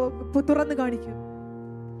നിന്നെ തുറന്നു കാണിക്കും.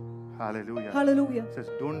 Hallelujah. Hallelujah. Says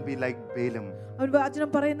don't be like Balaam. അവൻ വചനം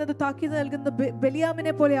പറയുന്നത് താക്കീത് നൽകുന്ന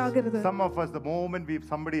ബലിയാമിനെ പോലെ ആകരുത്. Some of us, the moment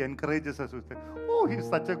somebody encourages us, we say, oh, he's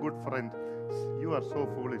such a good friend. You are so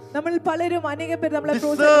foolish. നമ്മൾ പലരും അനേകം പേര് നമ്മളെ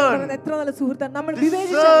പ്രോത്സാഹിപ്പിക്കുന്നത് എത്ര നല്ല സുഹൃത്താണ്. നമ്മൾ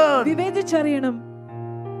വിവേചിച്ചറിയണം.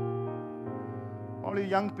 All you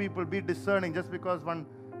young people, be discerning. Just because one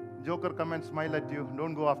joker come and smile at you,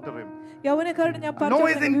 don't go after him. യൗവനക്കാരോട് ഞാൻ Know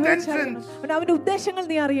his intentions. അവന്റെ ഉദ്ദേശങ്ങൾ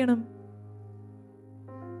നീ അറിയണം.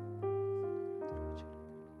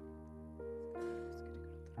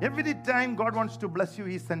 Every time God wants to bless you,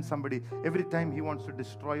 he sends somebody. Every time he wants to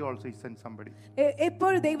destroy also, he sends somebody.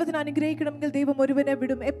 എപ്പോൾ ദൈവത്തിന് അനുഗ്രഹിക്കണമെങ്കിൽ ദൈവം ഒരുവനെ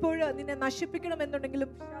വിടും. എപ്പോൾ നിന്നെ നശിപ്പിക്കണം എന്നുണ്ടെങ്കിലും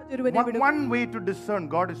ഒരുവനെ വിടും. One way to discern,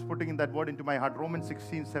 God is putting in that word into my heart. Romans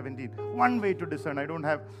 16:17. One way to discern. I don't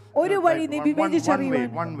have ഒരു വഴി നീ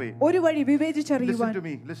വിവേചിച്ചറിയുവാൻ. One way. ഒരു വഴി വിവേചിച്ചറിയുവാൻ.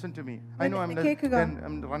 Listen to me. I know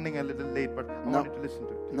I'm running a little late, but I want you to listen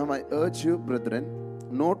to it. Now I urge you, brethren,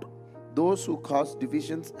 note those who cause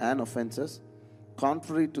divisions and offenses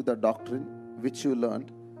contrary to the doctrine which you learned,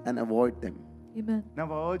 and avoid them. Amen. Now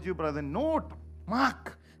I urge you, brother, mark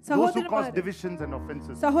those who cause divisions and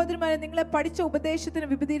offenses. സഹോദരന്മാരെ, നിങ്ങളെ പഠിച്ച ഉപദേശത്തിന്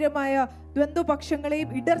വിപരീതമായ ദ്വന്ദ്വപക്ഷങ്ങളെയും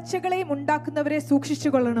ഇടർച്ചകളെയും ഉണ്ടാക്കുന്നവരെ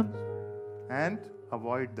സൂക്ഷിച്ചുകൊള്ളണം. And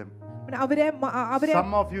avoid them.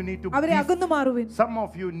 Some of you need to some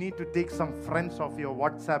of you need to take some friends of your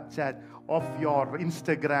WhatsApp chat, of your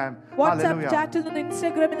Instagram. WhatsApp chat ൽ നിന്ന്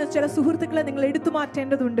Instagram ൽ ചില സുഹൃത്തുക്കളെ നിങ്ങൾ എടുത്തു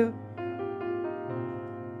മാറ്റേണ്ടതുണ്ട്.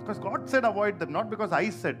 Because God said avoid them, not because I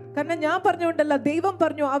said. കാരണം ഞാൻ പറഞ്ഞുകൊണ്ടല്ല, ദൈവം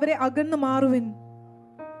പറഞ്ഞു അവരെ അകന്നു മാറുവിൻ.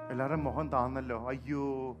 എല്ലാവരും മോഹൻ താന്നല്ലോ. അയ്യോ,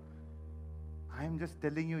 I am just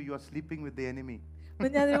telling you, you are sleeping with the enemy.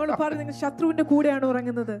 ഞാൻ നിങ്ങളോട് പറഞ്ഞു, നിങ്ങൾ ശത്രുവിന്റെ കൂടെയാണ്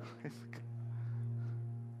ഉറങ്ങുന്നത്.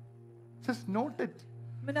 Just note it.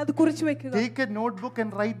 അത് കുറിച്ച് വെക്കുക. Take a notebook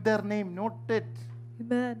and write their name. Note it.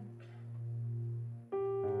 Amen.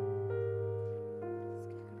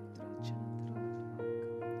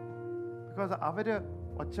 Because അവര്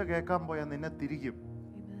ഒച്ച കേൾക്കാൻ പോയാൽ നിന്നെ തിരിക്കും,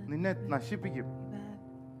 നിന്നെ നശിപ്പിക്കും.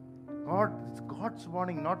 God's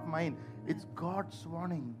warning, not mine. It's God's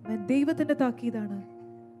warning. ദൈവത്തിന്റെ താക്കീതാണ്.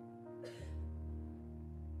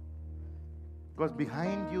 Because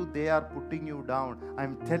behind you they are putting you down.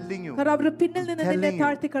 I'm telling you. അവർ പിന്നിൽ നിന്ന് നിന്നെ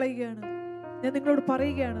താഴ്ത്തി കളയുകയാണ്. ഞാൻ നിങ്ങളോട്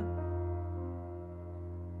പറയുകയാണ്.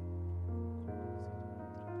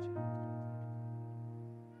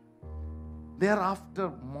 They are after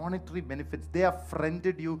monetary benefits. They have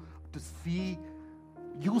friended you to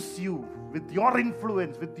use you with your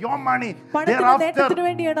influence, with your money. They are after.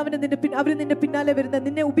 നിന്റെ പിന്നാലെ വരുന്നത്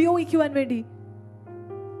നിന്നെ ഉപയോഗിക്കുവാൻ വേണ്ടി.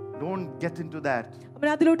 Don't get into that.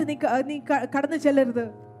 അതിലോട്ട് നീ കടന്നു ചെല്ലരുത്.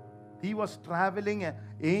 He was traveling, an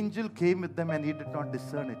angel came with them and he did not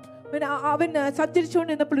discern it. അവൻ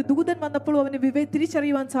സഞ്ചരിച്ചുകൊണ്ടിരുന്നപ്പോൾ ദൂതൻ വന്നപ്പോൾ അവന്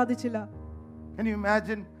തിരിച്ചറിയുവാൻ സാധിച്ചില്ല. Can you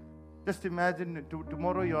imagine? Just imagine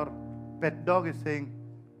tomorrow your pet dog is saying,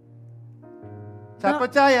 Chaco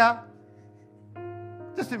Chaya.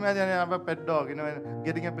 Just imagine you have a pet dog,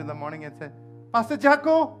 getting up in the morning and say, Pastor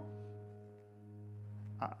Chaco.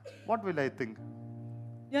 What will I think?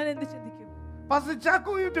 ഞാൻ എന്ത് ചിന്തിക്കും? Pastor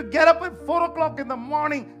Chaco, you have to get up at 4 o'clock in the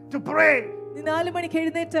morning to pray. 4 മണിക്ക്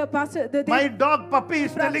എഴുന്നേറ്റ് My dog puppy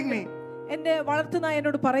is telling me. എന്റെ വളർത്തുനായ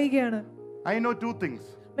എന്നോട് പറയുകയാണ്. I know 2 things.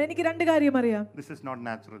 എനിക്ക് 2 കാര്യം അറിയാം. This is not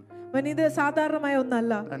natural. ഇത് സാധാരണമായ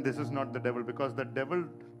ഒന്നല്ല. And this is not the devil, because the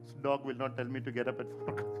devil's dog will not tell me to get up at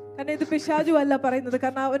 4 o'clock. കാരണം ഇത് പിശാചു അല്ല പറയുന്നത്.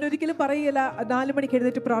 കാരണം അവൻ ഒരിക്കലും പറയില്ല 4 മണിക്ക്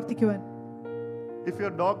എഴുന്നേറ്റ് പ്രാർത്ഥിക്കുവാൻ. If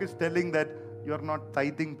your dog is telling that you are not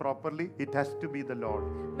tithing properly, it has to be the Lord.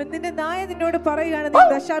 നിന്റെ നായ നിന്നോട് പറയുകയാണ് നീ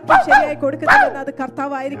ദശാംശം ശരിയായി കൊടുക്കുന്നില്ല, അത്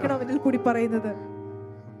കർത്താവായിരിക്കണം ഇതിൽ കൂടി പറയുന്നത്.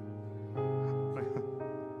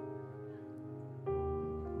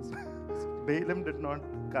 Balaam did not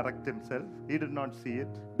correct himself. He did not see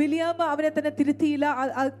it. ബിലിയാം അവനെ തന്നെ തിരുത്തിയില്ല,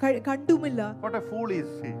 കണ്ടുമില്ല. What a fool is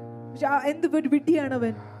he. എന്ത് വിഡ്ഢിയാണ്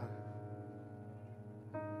അവൻ.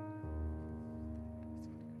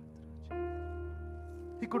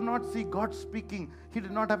 He could not see God speaking. He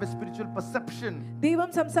did not have a spiritual perception. ദൈവം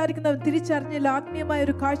സംസാരിക്കുന്നവൻ തിരിച്ചറിഞ്ഞില്ല, ആത്മീയമായ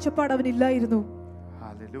ഒരു കാഴ്ചപ്പാട് അവനില്ലായിരുന്നു.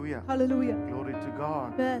 Hallelujah. Hallelujah. Glory to God.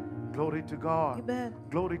 Amen. Glory to God. Amen.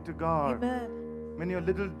 Glory to God. Amen. When your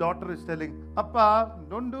little daughter is telling, Appa,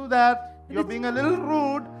 don't do that. You're being a little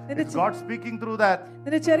rude. It's God speaking through that.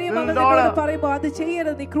 നിന്റെ ചെറിയ മകൾ നിന്നോട് പറയുമ്പോൾ അത്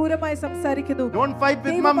ചെയ്യരുത്, നീ ക്രൂരമായി സംസാരിക്കുന്നു. Don't fight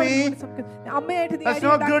with mommy. അമ്മയായിട്ട് നീ That's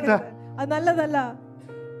not good. അത് നല്ലതല്ല.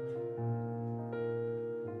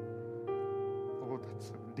 Oh, that's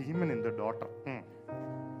a demon in the daughter.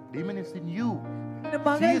 Demon is in you.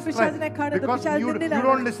 മകൻ പിശാചിനെ കാണുന്നു. Because you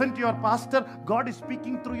don't listen to your pastor. God is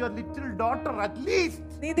speaking through your little daughter at least.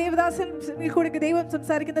 നീ ദേവദാസനിൽ കൂടി ദൈവം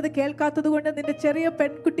സംസാരിക്കുന്നത് കേൾക്കാത്തത് കൊണ്ട് നിന്റെ ചെറിയ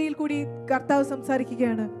പെൺകുട്ടിയിൽ കൂടി കർത്താവ്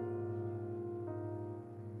സംസാരിക്കുകയാണ്.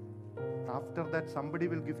 After that, somebody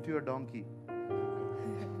will gift you a donkey.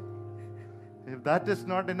 If that is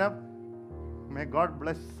not enough, may God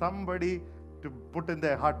bless somebody to put in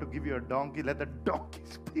their heart to give you a donkey. Let the donkey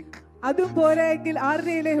speak. അതും പോരെങ്കിൽ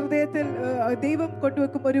ആരുടെയിലെ ഹൃദയത്തിൽ ദൈവം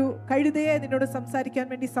കൊണ്ടുവെക്കും ഒരു കഴുതയെ നിന്നോട് സംസാരിക്കാൻ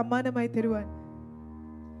വേണ്ടി സമ്മാനമായി തരുവാൻ.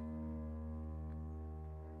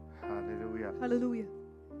 Hallelujah. Hallelujah.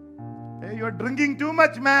 Hey, you're drinking too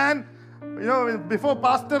much, man. You know, before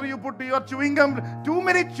pastor, you put your chewing gum. Too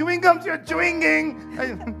many chewing gums you're chewing.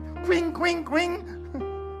 Quing, quing, quing.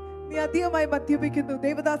 നീ അധികമായി മദ്യപിക്കുന്നു.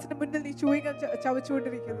 ദേവദാസന്റെ മുന്നിൽ നീ chewing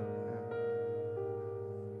ചവച്ചുകൊണ്ടിരിക്കുന്നു.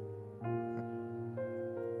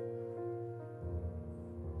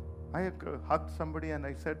 I hugged somebody and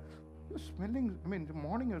I said, "You're smelling. I mean, in the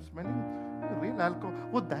morning you're smelling real alcohol."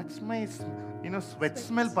 Oh, that's my, sweat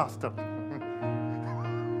smell, pastor.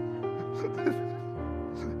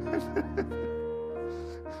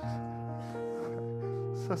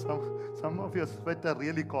 So some of your sweat are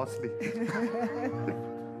really costly.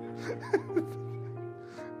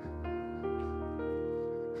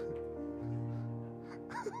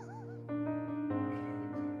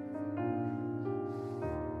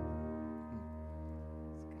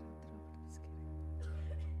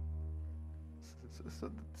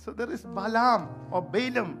 So there is Balaam or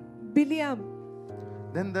Balaam. Biliam.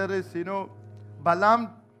 Then there is, Balaam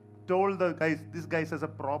told the guys, this guy has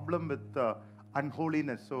a problem with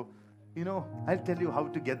unholiness. So, I'll tell you how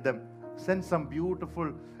to get them. Send some beautiful,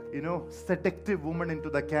 seductive woman into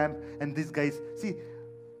the camp. And these guys, see,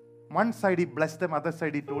 one side he blessed them, other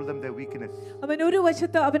side he told them their weakness. അവൻ ഒരു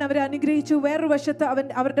വശത്ത് അവൻ അവരെ അനുഗ്രഹിച്ചു, വേറൊരു വശത്ത് അവൻ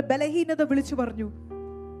അവരുടെ ബലഹീനത വിളിച്ചു പറഞ്ഞു.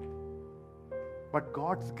 But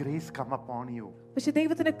God's grace come upon you. പക്ഷേ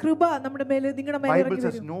ദൈവത്തിന്റെ കൃപ നമ്മുടെ മേലെ നിങ്ങളുടെ മേലെ Bible ഇറങ്ങി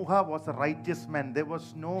says വരും. Noah was a righteous man. There was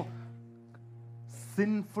no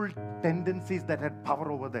sinful tendencies that had power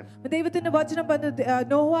over them. ദൈവത്തിന്റെ വചനം പറഞ്ഞത്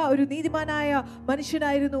നോഹ ഒരു നീതിമാനായ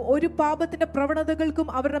മനുഷ്യനായിരുന്നു. ഒരു പാപത്തിന്റെ പ്രവണതകൾക്കും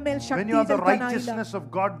അവരുടെ മേൽ ശക്തി When you have the ചെലുത്താനായില്ല. righteousness of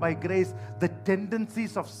God by grace, the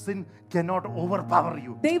tendencies of sin cannot overpower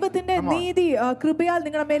you. ദൈവത്തിന്റെ നീതി കൃപയാൽ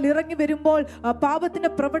നിങ്ങളുടെ മേൽ ഇറങ്ങി വരുമ്പോൾ പാപത്തിന്റെ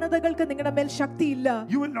പ്രവണതകൾക്ക് നിങ്ങളുടെ മേൽ ശക്തിയില്ല.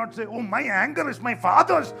 You will not say, "Oh, my anger is my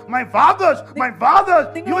father's, my father's, my father's."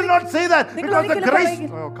 You will not say that because the grace.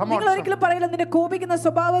 Come on. നിങ്ങൾ ഒരിക്കലും പറയില്ല നിന്റെ കോപിക്കുന്ന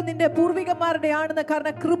സ്വഭാവം നിന്റെ പൂർവികന്മാരുടെ ആണെന്ന്.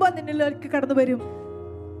 കാരണം കൃപ നിന്നിലേക്ക് കടന്നു വരും.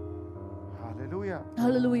 Hallelujah.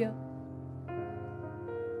 Hallelujah.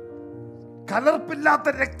 കലർപ്പില്ലാത്ത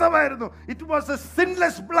രക്തമായിരുന്നു. It was a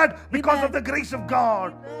sinless blood because of the grace of God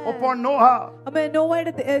upon Noah.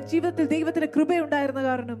 നോഹയുടെ ജീവിതത്തിൽ ദൈവത്തിന്റെ കൃപയുണ്ടായിരുന്ന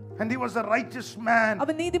കാരണം. And he was a righteous man.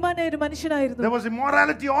 അവൻ നീതിമാനായ ഒരു മനുഷ്യനായിരുന്നു. There was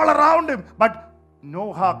immorality all around him, but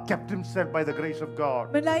Noah kept himself by the grace of God.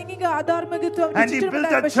 And he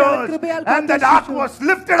built a church, and that ark was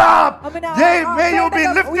lifted up. May you be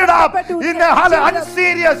lifted up in a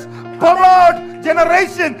unserious, perverted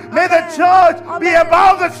generation. May the church be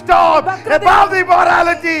above the storm, above the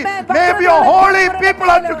immorality. May be a holy people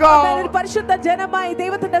unto God.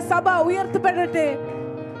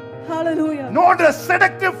 Hallelujah. No other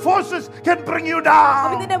seductive forces can bring you down.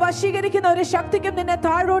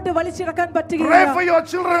 Pray for your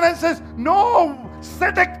children and says, no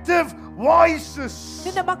seductive voices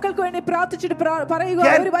can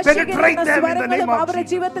penetrate them in the name of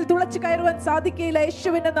Jesus.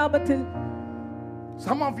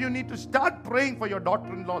 Some of you need to start praying for your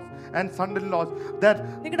daughter-in-laws and son-in-laws that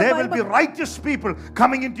there will be righteous people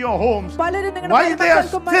coming into your homes while they are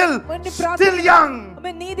still young.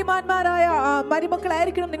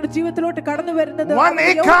 One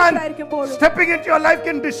Achan stepping into your life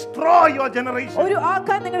can destroy your generation.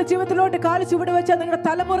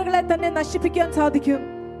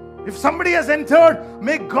 If somebody has entered,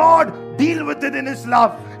 may God deal with it in His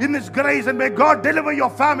love, in His grace, and may God deliver your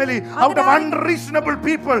family out of unreasonable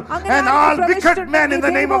people and all wicked men in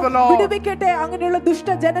the name of the Lord.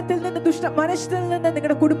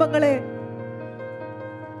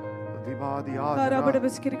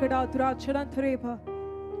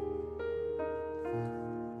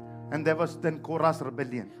 And there was then Korah's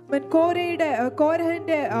rebellion. Be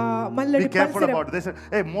careful about it. They said,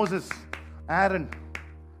 hey, Moses, Aaron,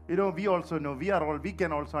 we also know, we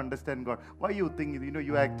can also understand God. Why you think,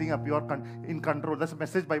 you are acting up, you are in control. That's a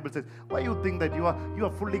message Bible says. Why you think that you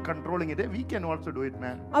are fully controlling it? Hey, we can also do it,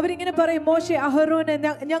 man. അവരിങ്ങനെ പറയും, മോശെ, അഹരോനെ,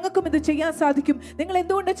 ഞങ്ങൾക്കും ഇത് ചെയ്യാൻ സാധിക്കും. നിങ്ങൾ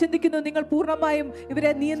എന്തുകൊണ്ട് ചിന്തിക്കുന്നു നിങ്ങൾ പൂർണ്ണമായും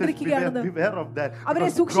ഇവരെ നിയന്ത്രിക്കുകയാണെന്ന്? Beware of that.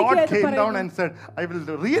 God came down and said, I will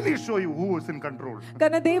really show you who is in control.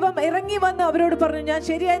 കാരണം ദൈവം ഇറങ്ങി വന്ന് അവരോട് പറഞ്ഞു, ഞാൻ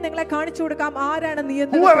ശരിയായി നിങ്ങളെ കാണിച്ചു കൊടുക്കാം ആരാണ്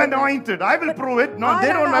നിയന്ത്രിക്കുന്നത്. Who have anointed? I will prove it. No,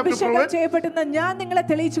 they don't have to prove it. ചെയ്യപ്പെടുന്ന ഞാൻ നിങ്ങളെ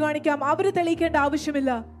തെളിയിച്ചു കാണിക്കാം. അവര് തെളിയിക്കേണ്ട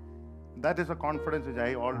ആവശ്യമില്ല. That is a confidence which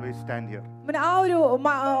I always stand here. ആ ഒരു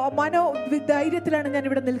മനോധൈര്യത്തിലാണ് ഞാൻ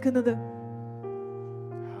ഇവിടെ നിൽക്കുന്നത്.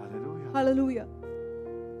 Hallelujah.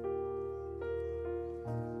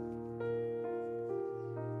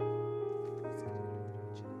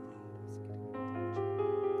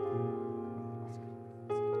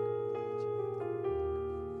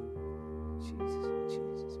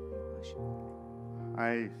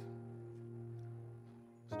 I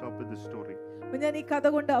stop with this story.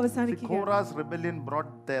 Korah's rebellion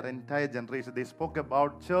brought their entire generation. They spoke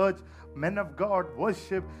about church, men of God,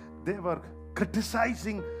 worship. They were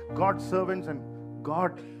criticizing God's servants, and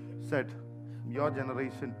God said, your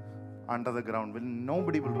generation under the ground,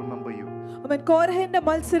 nobody will remember you. കോരഹിന്റെ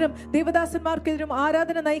മത്സരം ദേവദാസന്മാർക്കെതിരും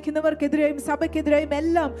ആരാധന നയിക്കുന്നവർക്കെതിരെയും സഭയ്ക്കെതിരെയും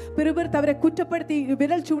എല്ലാം പിറുപിറുത്ത് അവരെ കുറ്റപ്പെടുത്തി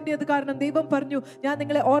വിരൽ ചൂണ്ടിയത് കാരണം ദൈവം പറഞ്ഞു, ഞാൻ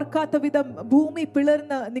നിങ്ങളെ ഓർക്കാത്ത വിധം ഭൂമി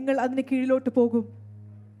പിളർന്ന് നിങ്ങൾ അതിന് കീഴിലോട്ട് പോകും.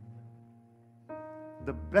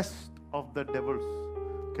 The best of the devils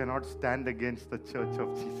cannot stand against the church of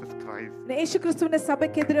Jesus Christ. യേശുക്രിസ്തുവിന്റെ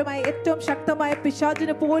സഭയ്ക്കെതിരായി ഏറ്റവും ശക്തമായ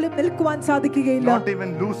പിശാചിന് പോലും നിൽക്കുവാൻ സാധിക്കുകയില്ല. Not even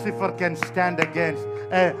Lucifer can stand against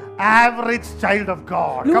an average child of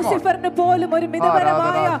God. ലൂസിഫറിന് പോലും ഒരു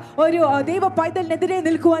മിതപരമായ ഒരു ദൈവ പൈതലിനെതിരെ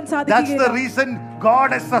നിൽക്കുവാൻ സാധിക്കുകയില്ല. That's the reason God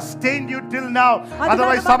has sustained you till now.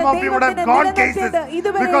 Otherwise some of you would have gone cases.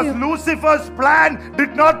 Because Lucifer's plan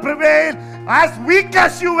did not prevail. As weak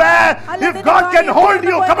as you were, if God can hold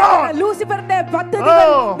you, come on. ലൂസിഫറിന്റെ പദ്ധതികൾ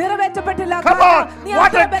നിറവേറ്റപ്പെട്ടില്ല. Come on.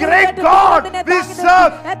 What a great God we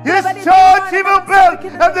serve. His church he will build,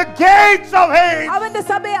 and the gates of Hades. അവന്റെ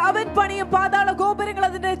സഭയെ അവൻ പണിയും, പാതാള ഗോപുരങ്ങൾ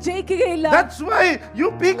അതിനെ ജയിക്കുകയില്ല. That's why you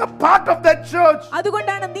being a part of that church.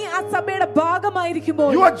 അതുകൊണ്ടാണ് നീ ആ സഭയുടെ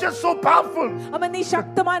ഭാഗമായിരിക്കുമ്പോൾ you are just so powerful. നീ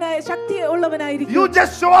ശക്തമായ ശക്തിയുള്ളവനായിരിക്കും. You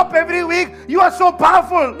just show up every week. You are so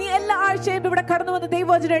powerful. നീ എല്ലാ ആഴ്ചയും ഇവിടെ കടന്നു വന്ന്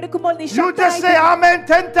ദൈവവചനം എടുക്കുമ്പോൾ നീ you just say amen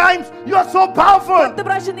 10 times. You are so powerful. 10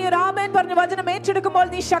 പ്രാവശ്യം നീ ഒരു ആമേൻ പറഞ്ഞ് വചനം ഏറ്റെടുക്കുമ്പോൾ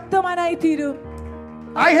നീ ശക്തമാനായി തീരും.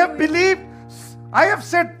 I have believed, I have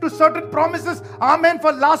said to certain promises amen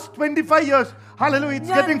for last 25 years. Hallelujah,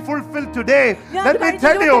 it's getting fulfilled today. Let me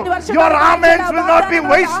tell you, your amens will not be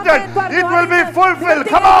wasted. It will be fulfilled.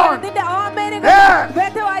 Come on.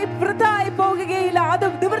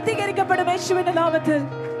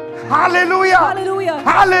 Hallelujah. Hallelujah.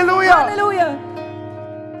 Hallelujah. Hallelujah.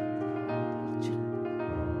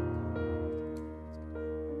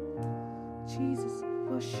 Jesus,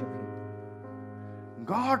 worship you.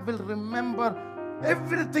 God will remember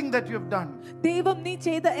everything that you have done. ദൈവം നീ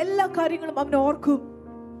ചെയ്ത എല്ലാ കാര്യങ്ങളും അവൻ ഓർക്കും.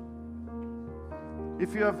 If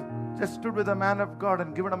you have just stood with a man of God and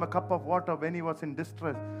given him a cup of water when he was in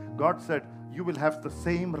distress, God said you will have the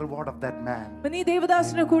same reward of that man. നീ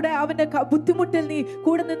ദേവദാസന് കൂടെ അവന്റെ ബുദ്ധിമുട്ടിൽ നീ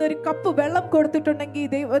കൂടെ നിന്ന് ഒരു cup വെള്ളം കൊടുത്തിട്ടുണ്ടെങ്കിൽ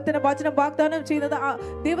ദൈവത്തിന്റെ വചനം വാഗ്ദാനം ചെയ്യുന്നത്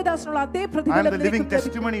ദേവദാസനുള്ള അതേ പ്രതിഫലം I am the living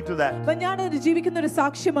testimony to that. ഞാൻ ജീവിക്കുന്ന ഒരു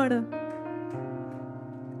സാക്ഷ്യമാണ്.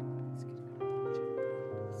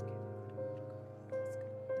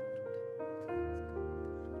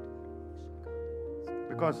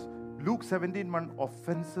 Because Luke 17:1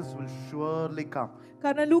 offenses will surely come.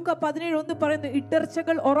 കാരണം ലൂക്ക 17:1 പറയുന്നു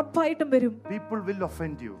ഇടർച്ചകൾ ഉറപ്പായിട്ടും വരും. People will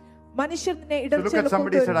offend you. മനുഷ്യർ നിന്നെ So look at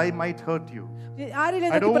somebody said I might hurt you.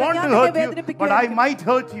 I don't want to hurt you, but I might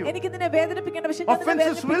hurt you. എനിക്ക് നിന്നെ വേദനിപ്പിക്കേണ്ട പക്ഷേ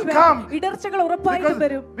offenses will come. ഇടർച്ചകൾ ഉറപ്പായിട്ടും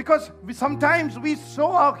വരും. Because sometimes we show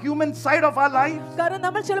our human side of our lives. കാരണം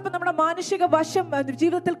നമ്മൾ ചിലപ്പോൾ നമ്മുടെ മാനുഷിക വശം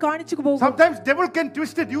ജീവിതത്തിൽ കാണിച്ചു പോകും. Sometimes devil can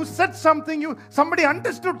twist it. You said something, somebody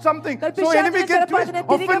understood something, so enemy can twist.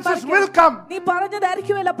 Offenses will come. നീ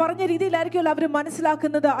പറഞ്ഞതായിരിക്കുമല്ല, പറഞ്ഞ രീതിയിലായിരിക്കുമല്ല അവർ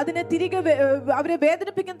മനസ്സിലാക്കുന്നത്, അതിനെ തിരികെ അവരെ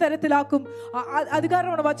വേദനിപ്പിക്കുന്ന തരത്തിലാക്കും. അത്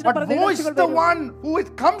കാരണമാണ് വചനം പറയുന്നത് who is the one who it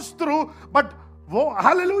comes through, but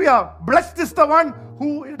hallelujah, blessed is the one who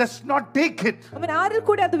does not take it. അവൻ ആരിൽ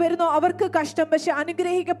കൂടി അത് വരുന്നോ അവർക്ക് കഷ്ടം, പക്ഷേ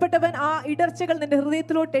അനുഗ്രഹിക്കപ്പെട്ടവൻ ആ ഇടർച്ചകൾ നിന്റെ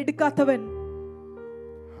ഹൃദയത്തിലോട്ട് എടുക്കാത്തവൻ.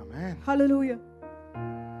 Amen. Hallelujah.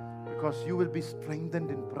 Because you will be strengthened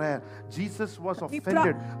in prayer. Jesus was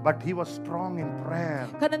offended, but he was strong in prayer.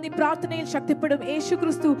 കാരണം നീ പ്രാർത്ഥനയിൽ ശക്തിപ്പെടും.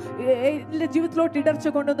 യേശുക്രിസ്തു ജീവിതത്തിലോട്ട് ഇടർച്ച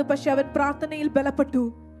കൊണ്ടുവന്നു, പക്ഷെ അവൻ പ്രാർത്ഥനയിൽ ബലപ്പെട്ടു.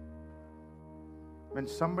 When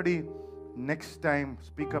somebody next time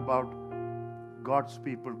speak about God's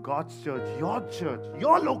people, God's church,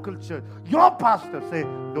 your local church, your pastor, say,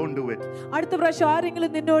 don't do it. അടുത്ത പ്രാവശ്യം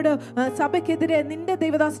ആരെങ്കിലും നിന്നോട് സഭയ്ക്കെതിരെ, നിന്റെ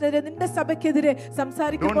ദൈവദാസനെതിരെ, നിന്റെ സഭയ്ക്കെതിരെ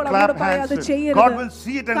സംസാരിക്കുമ്പോൾ അവരോട് പറയാതെ ചെയ്യരുത്. God will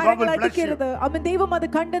see it and God will bless you. അവൻ ദൈവം അത്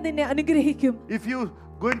കണ്ട് നിന്നെ അനുഗ്രഹിക്കും. If you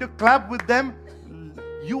going to clap with them,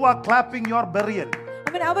 you are clapping your burial.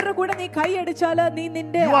 അവൻ അവരുടെ കൂടെ നീ കൈയടിച്ചാൽ നീ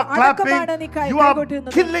നിന്റെ You are clapping, അടക്കമാണ് നീ you are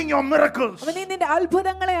killing your miracles. അവൻ നീ നിന്റെ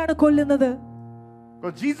അത്ഭുതങ്ങളെയാണ് കൊല്ലുന്നത്.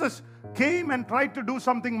 Because Jesus came and tried to do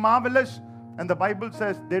something marvelous, and the Bible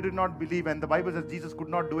says they did not believe, and the Bible says Jesus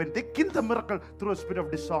could not do it. They killed the miracle through a spirit of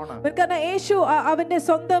dishonor. കാരണം യേശു അവന്റെ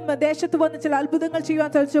സ്വന്തം ദേശത്ത് വന്ന് ചില അത്ഭുതങ്ങൾ ചെയ്യാൻ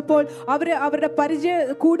ശ്രമിച്ചപ്പോൾ അവരുടെ പരിചയ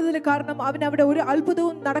കൂടുതൽ കാരണം അവൻ അവിടെ ഒരു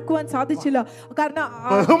അത്ഭുതവും നടക്കുവാൻ സാധിച്ചില്ല. കാരണം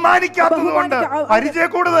ബഹുമാനിക്കാത്തതുകൊണ്ട്, പരിചയ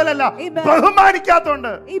കൂടുതലല്ല,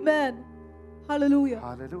 ബഹുമാനിക്കാത്തതുകൊണ്ട്. Amen. Hallelujah.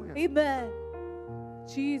 Hallelujah. Amen.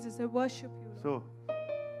 Jesus, I worship you. So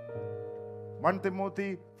 1 Timothy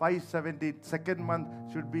 5:17, second month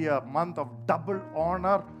should be a month of double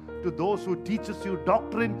honor to those who teaches you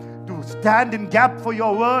doctrine, to stand in gap for your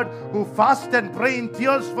word, who fast and pray in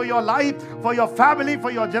tears for your life, for your family,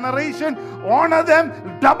 for your generation. Honor them,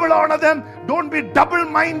 double honor them. Don't be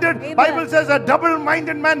double-minded. Bible says a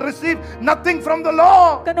double-minded man receive nothing from the law.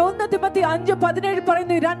 കാരണം 1 Timothy 5:17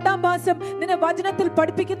 പറയുന്നു, രണ്ടാം മാസം നിന്നെ വചനത്തിൽ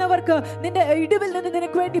പഠിപ്പിക്കുന്നവർക്ക്, നിന്റെ ഇടിവിൽ നിന്ന്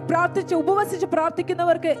നിനക്ക് വേണ്ടി പ്രാർത്ഥിച്ച് ഉപവസിച്ച്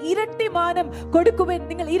പ്രാർത്ഥിക്കുന്നവർക്ക് ഇരട്ടി മാനം കൊടുക്കുവാൻ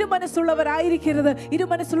നിങ്ങൾ ഇരുമനസ്സുള്ളവരായിരിക്കരുത്.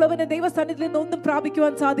 ഇരുമനസ്സുള്ളവന് ദൈവസന്നിധിയിൽ നിന്ന് ഒന്നും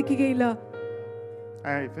പ്രാപിക്കുവാൻ സാധിക്കുകയില്ല.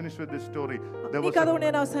 I finish with this story. ഈ കഥ കൊണ്ട്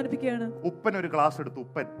ഞാൻ അവസാനിപ്പിക്കുകയാണ്. ഉപ്പൻ ഒരു ഗ്ലാസ് എടുത്തു.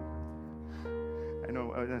 ഉപ്പൻ, I know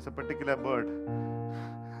there's a particular bird.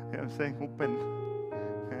 I'm saying ഉപ്പൻ,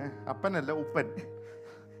 അപ്പനല്ല ഉപ്പൻ.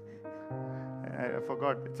 I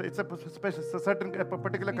forgot. It's a special, a certain, a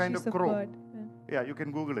particular kind of crow. Yeah, you can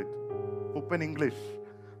Google it. Uppan English.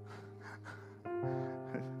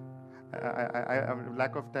 I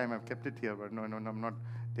lack of time. I've kept it here, but no, I'm not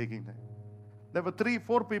taking time. There were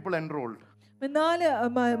 3-4 people enrolled.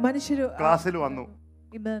 ക്ലാസ്സിൽ വന്നു.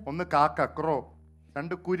 ഒന്ന് കാക്ക, ക്രോ,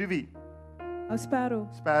 രണ്ട് കുരുവി,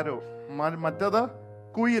 sparrow, മറ്റത്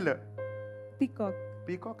കുയില്,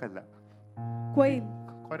 peacock അല്ല,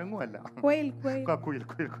 കുരങ്ങും അല്ല, കുയിൽ.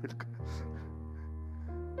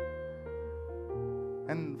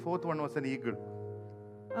 And fourth one was an eagle.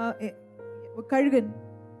 കഴുകൻ.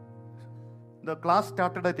 The class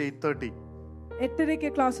started at 8:30. 8:30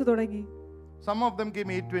 class തുടങ്ങി. Some of them came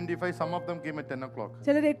 8:25, some of them came at 10 o'clock.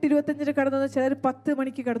 ചിലർ 8:25 കടന്നു വന്നു, ചിലർ 10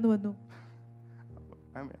 മണിക്ക് കടന്നു വന്നു.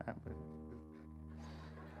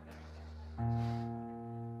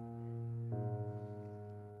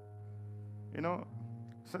 You know,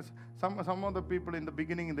 some of the people in the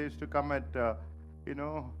beginning, they used to come at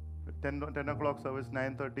 10 o'clock service,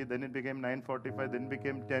 9:30, then it became 9:45, then it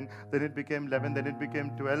became 10, then it became 11, then it became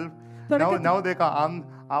 12. Now they come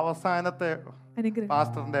avasanathe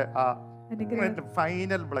pastorinte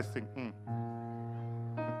final blessing.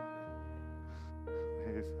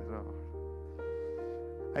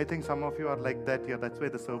 I think some of you are like that here. That's why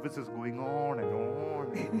the service is going on and on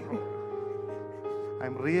and on.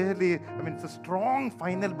 It's a strong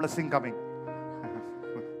final blessing coming.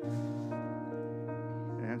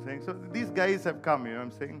 I'm saying, so these guys have come,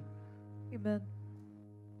 I'm saying. Amen.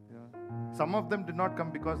 Yeah. Some of them did not come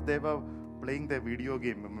because they were playing their video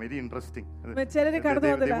game. Very interesting.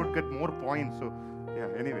 They would get more points. So,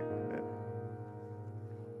 yeah, anyway.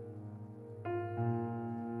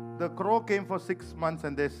 The crow came for 6 months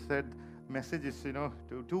and they said, message is,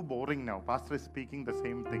 too boring now. Pastor is speaking the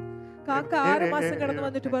same thing. കാക്ക 6 മാസം കടന്നു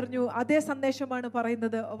വന്നിട്ട് പറഞ്ഞു, അതേ സന്ദേശമാണ്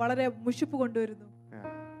പറയുന്നത്, വളരെ മുഷിപ്പ് കൊണ്ടുവരുന്നു.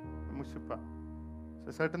 മുഷിപ്പ. So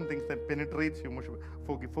certain things that penetrates you,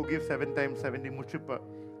 forgive 7 times 70, mushippa.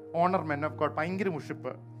 Honor men of God, ഭയങ്കര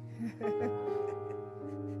mushippa.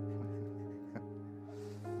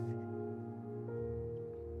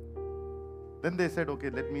 Then they said, okay,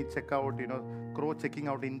 let me check out, crow checking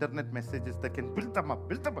out internet messages that can build them up.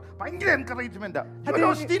 ഭയങ്കര encouragement.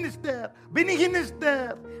 Austin is there, Benny Hinn is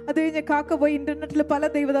there. അത് കഴിഞ്ഞ് കാക്ക പോയി ഇന്റർനെറ്റിൽ പല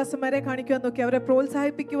ദൈവദാസന്മാരെ കാണിക്കുവാൻ നോക്കി, അവരെ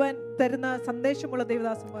പ്രോത്സാഹിപ്പിക്കുവാൻ തരുന്ന സന്ദേശമുള്ള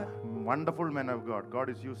ദൈവദാസന്മാർ. Wonderful men of God. God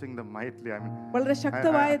is using them mightily. വളരെ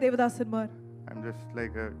ശക്തമായ ദൈവദാസന്മാർ. I'm just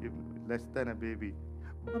like less than a baby.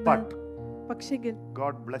 But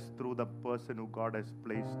God blessed through the person who God has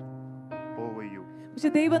placed over you. പക്ഷേ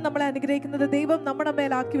ദൈവം നമ്മളെ അനുഗ്രഹിക്കുന്നത്, ദൈവം നമ്മുടെ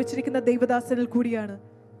മേൽ ആക്കി വെച്ചിരിക്കുന്ന ദൈവദാസനിൽ കൂടിയാണ്.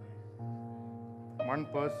 One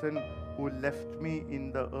person who who left me in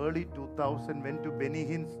the early 2000, went to Benny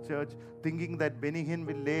Hinn's church thinking that Benny Hinn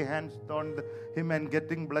will lay hands on him and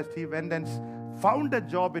getting blessed. He went and found a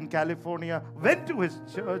job in California, went to his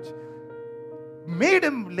church, made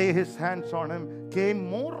him lay his hands on him, came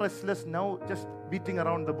more restless, now just beating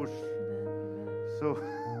around the bush. So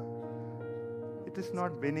it is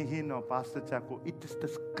not Benny Hinn or Pastor Chaco, it is the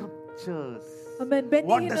scriptures. Amen.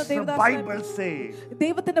 What does the Bible say?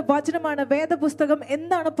 ദൈവത്തിന്റെ വചനമാണ്, വേദപുസ്തകം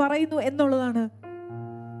എന്താണ് പറയുന്നു എന്നുള്ളതാണ്.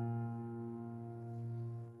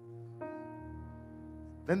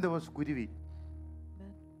 Then there was Kurivi.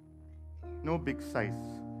 No big size,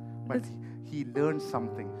 but he learned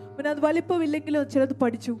something. അത് വലിപ്പമില്ലെങ്കിലും ചിലത്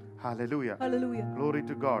പഠിച്ചു. Hallelujah. Hallelujah. Glory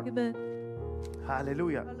to God. Amen.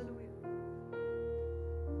 Hallelujah. Hallelujah.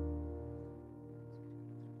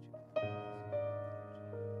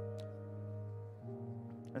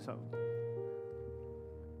 So,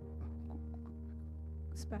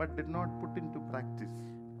 but did not put into practice.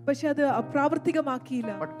 പക്ഷെ അത്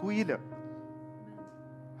പ്രാവർത്തികമാക്കിയില്ല. But കുയില്.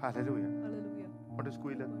 Hallelujah. Hallelujah. What is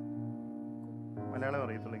കുയില്? Malayalam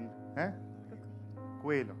അറിയത്തില്ലെങ്കിൽ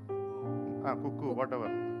കുയിലോ Kuku whatever.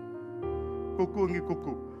 Kuku എങ്കിൽ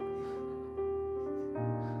Kuku.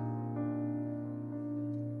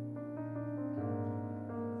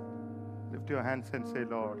 Lift your hands and say,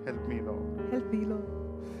 Lord, help me, Lord. Help me, Lord.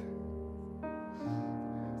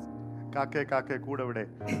 കാക്കേ കൂടെ ഇവിടെ.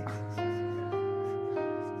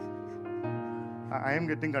 I am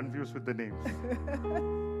getting confused with the names.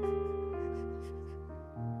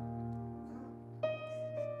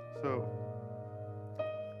 So,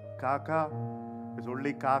 Kaka is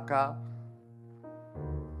only Kaka,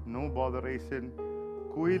 no botheration.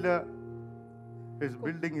 Kuila is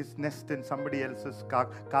building his nest in somebody else's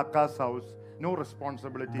Kaka's house, no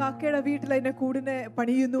responsibility. കാക്കയുടെ വീട്ടിൽ അതിനെ കൂടിനെ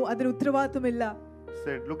പണിയുന്നു, അതിന് ഉത്തരവാദിത്തമില്ല.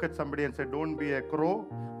 Said, look at somebody and say, don't be a crow.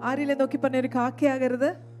 ആരിലെ നോക്കി പറഞ്ഞ ഒരു കാക്കയാകരുത്.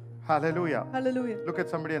 Hallelujah. Hallelujah. Look at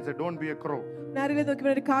somebody and say, don't be a crow. ആരിലെ നോക്കി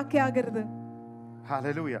പറഞ്ഞ ഒരു കാക്കയാകരുത്.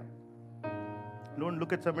 Hallelujah. Don't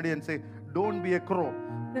look at somebody and say, don't be a crow.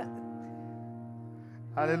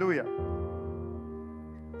 Hallelujah.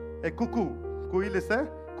 A cuckoo. Kuil is a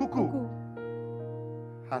cuckoo.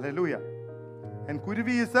 Hallelujah. And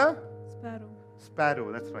Kurivi is a sparrow. Sparrow,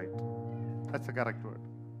 that's right. That's the correct word.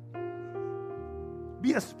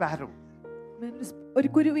 Be a sparrow. ഒരു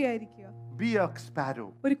കുരുവിയായിരിക്കുക. Be a sparrow.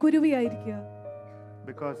 ഒരു കുരുവിയായിരിക്കുക.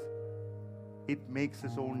 Because it makes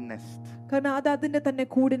its own nest. കാരണം അത് അതിന്റെ തന്നെ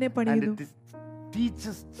കൂടിനെ പണിയുന്നു. And it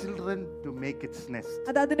teaches children to make its nest.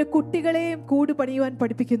 അത് അതിന്റെ കുട്ടികളെയും കൂട് പണിയുവാൻ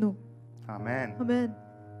പഠിപ്പിക്കുന്നു. Amen. Amen.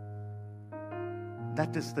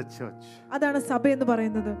 That is the church. അതാണ് സഭ എന്ന്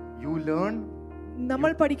പറയുന്നത്. You learn,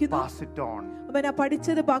 നമ്മൾ പഠിക്കുന്നു, pass it on. അവൻ ആ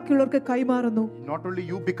പഠിച്ചത് ബാക്കിയുള്ളവർക്ക് കൈമാറുന്നു. Not only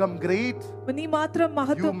you become great, നീ മാത്രം you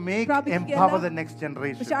മഹത്വം make പ്രാപിക്കുകയല്ല, empower the next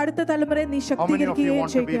generation. പക്ഷെ അടുത്ത തലമുറയെ നീ ശക്തീകരിക്കുകയും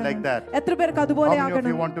ചെയ്യുകയാണ്. എത്ര പേർക്ക് അതുപോലെ How many of ആകണം?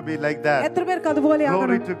 you want to be like that? എത്ര പേർക്ക് അതുപോലെ ആകണം?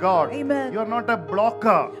 Glory to God. Amen. You are not a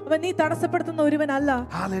blocker. അവൻ നീ തടസ്സപ്പെടുത്തുന്ന ഒരുവനല്ല.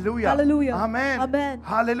 Hallelujah. Hallelujah. Amen. Amen.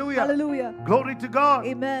 Hallelujah. Hallelujah. Glory to God.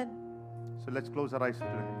 Amen. So let's close our eyes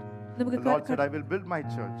tonight. The നമുക്ക് Lord said, I will build my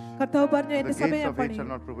church. കർത്താവ് പറഞ്ഞു, The എന്റെ gates സഭയെ of hate shall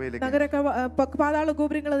പണിയും, not prevail against. നഗര പാതാള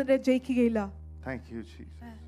ഗോപുരങ്ങൾ അതിനെ ജയിക്കുകയില്ല. Thank you, Jesus.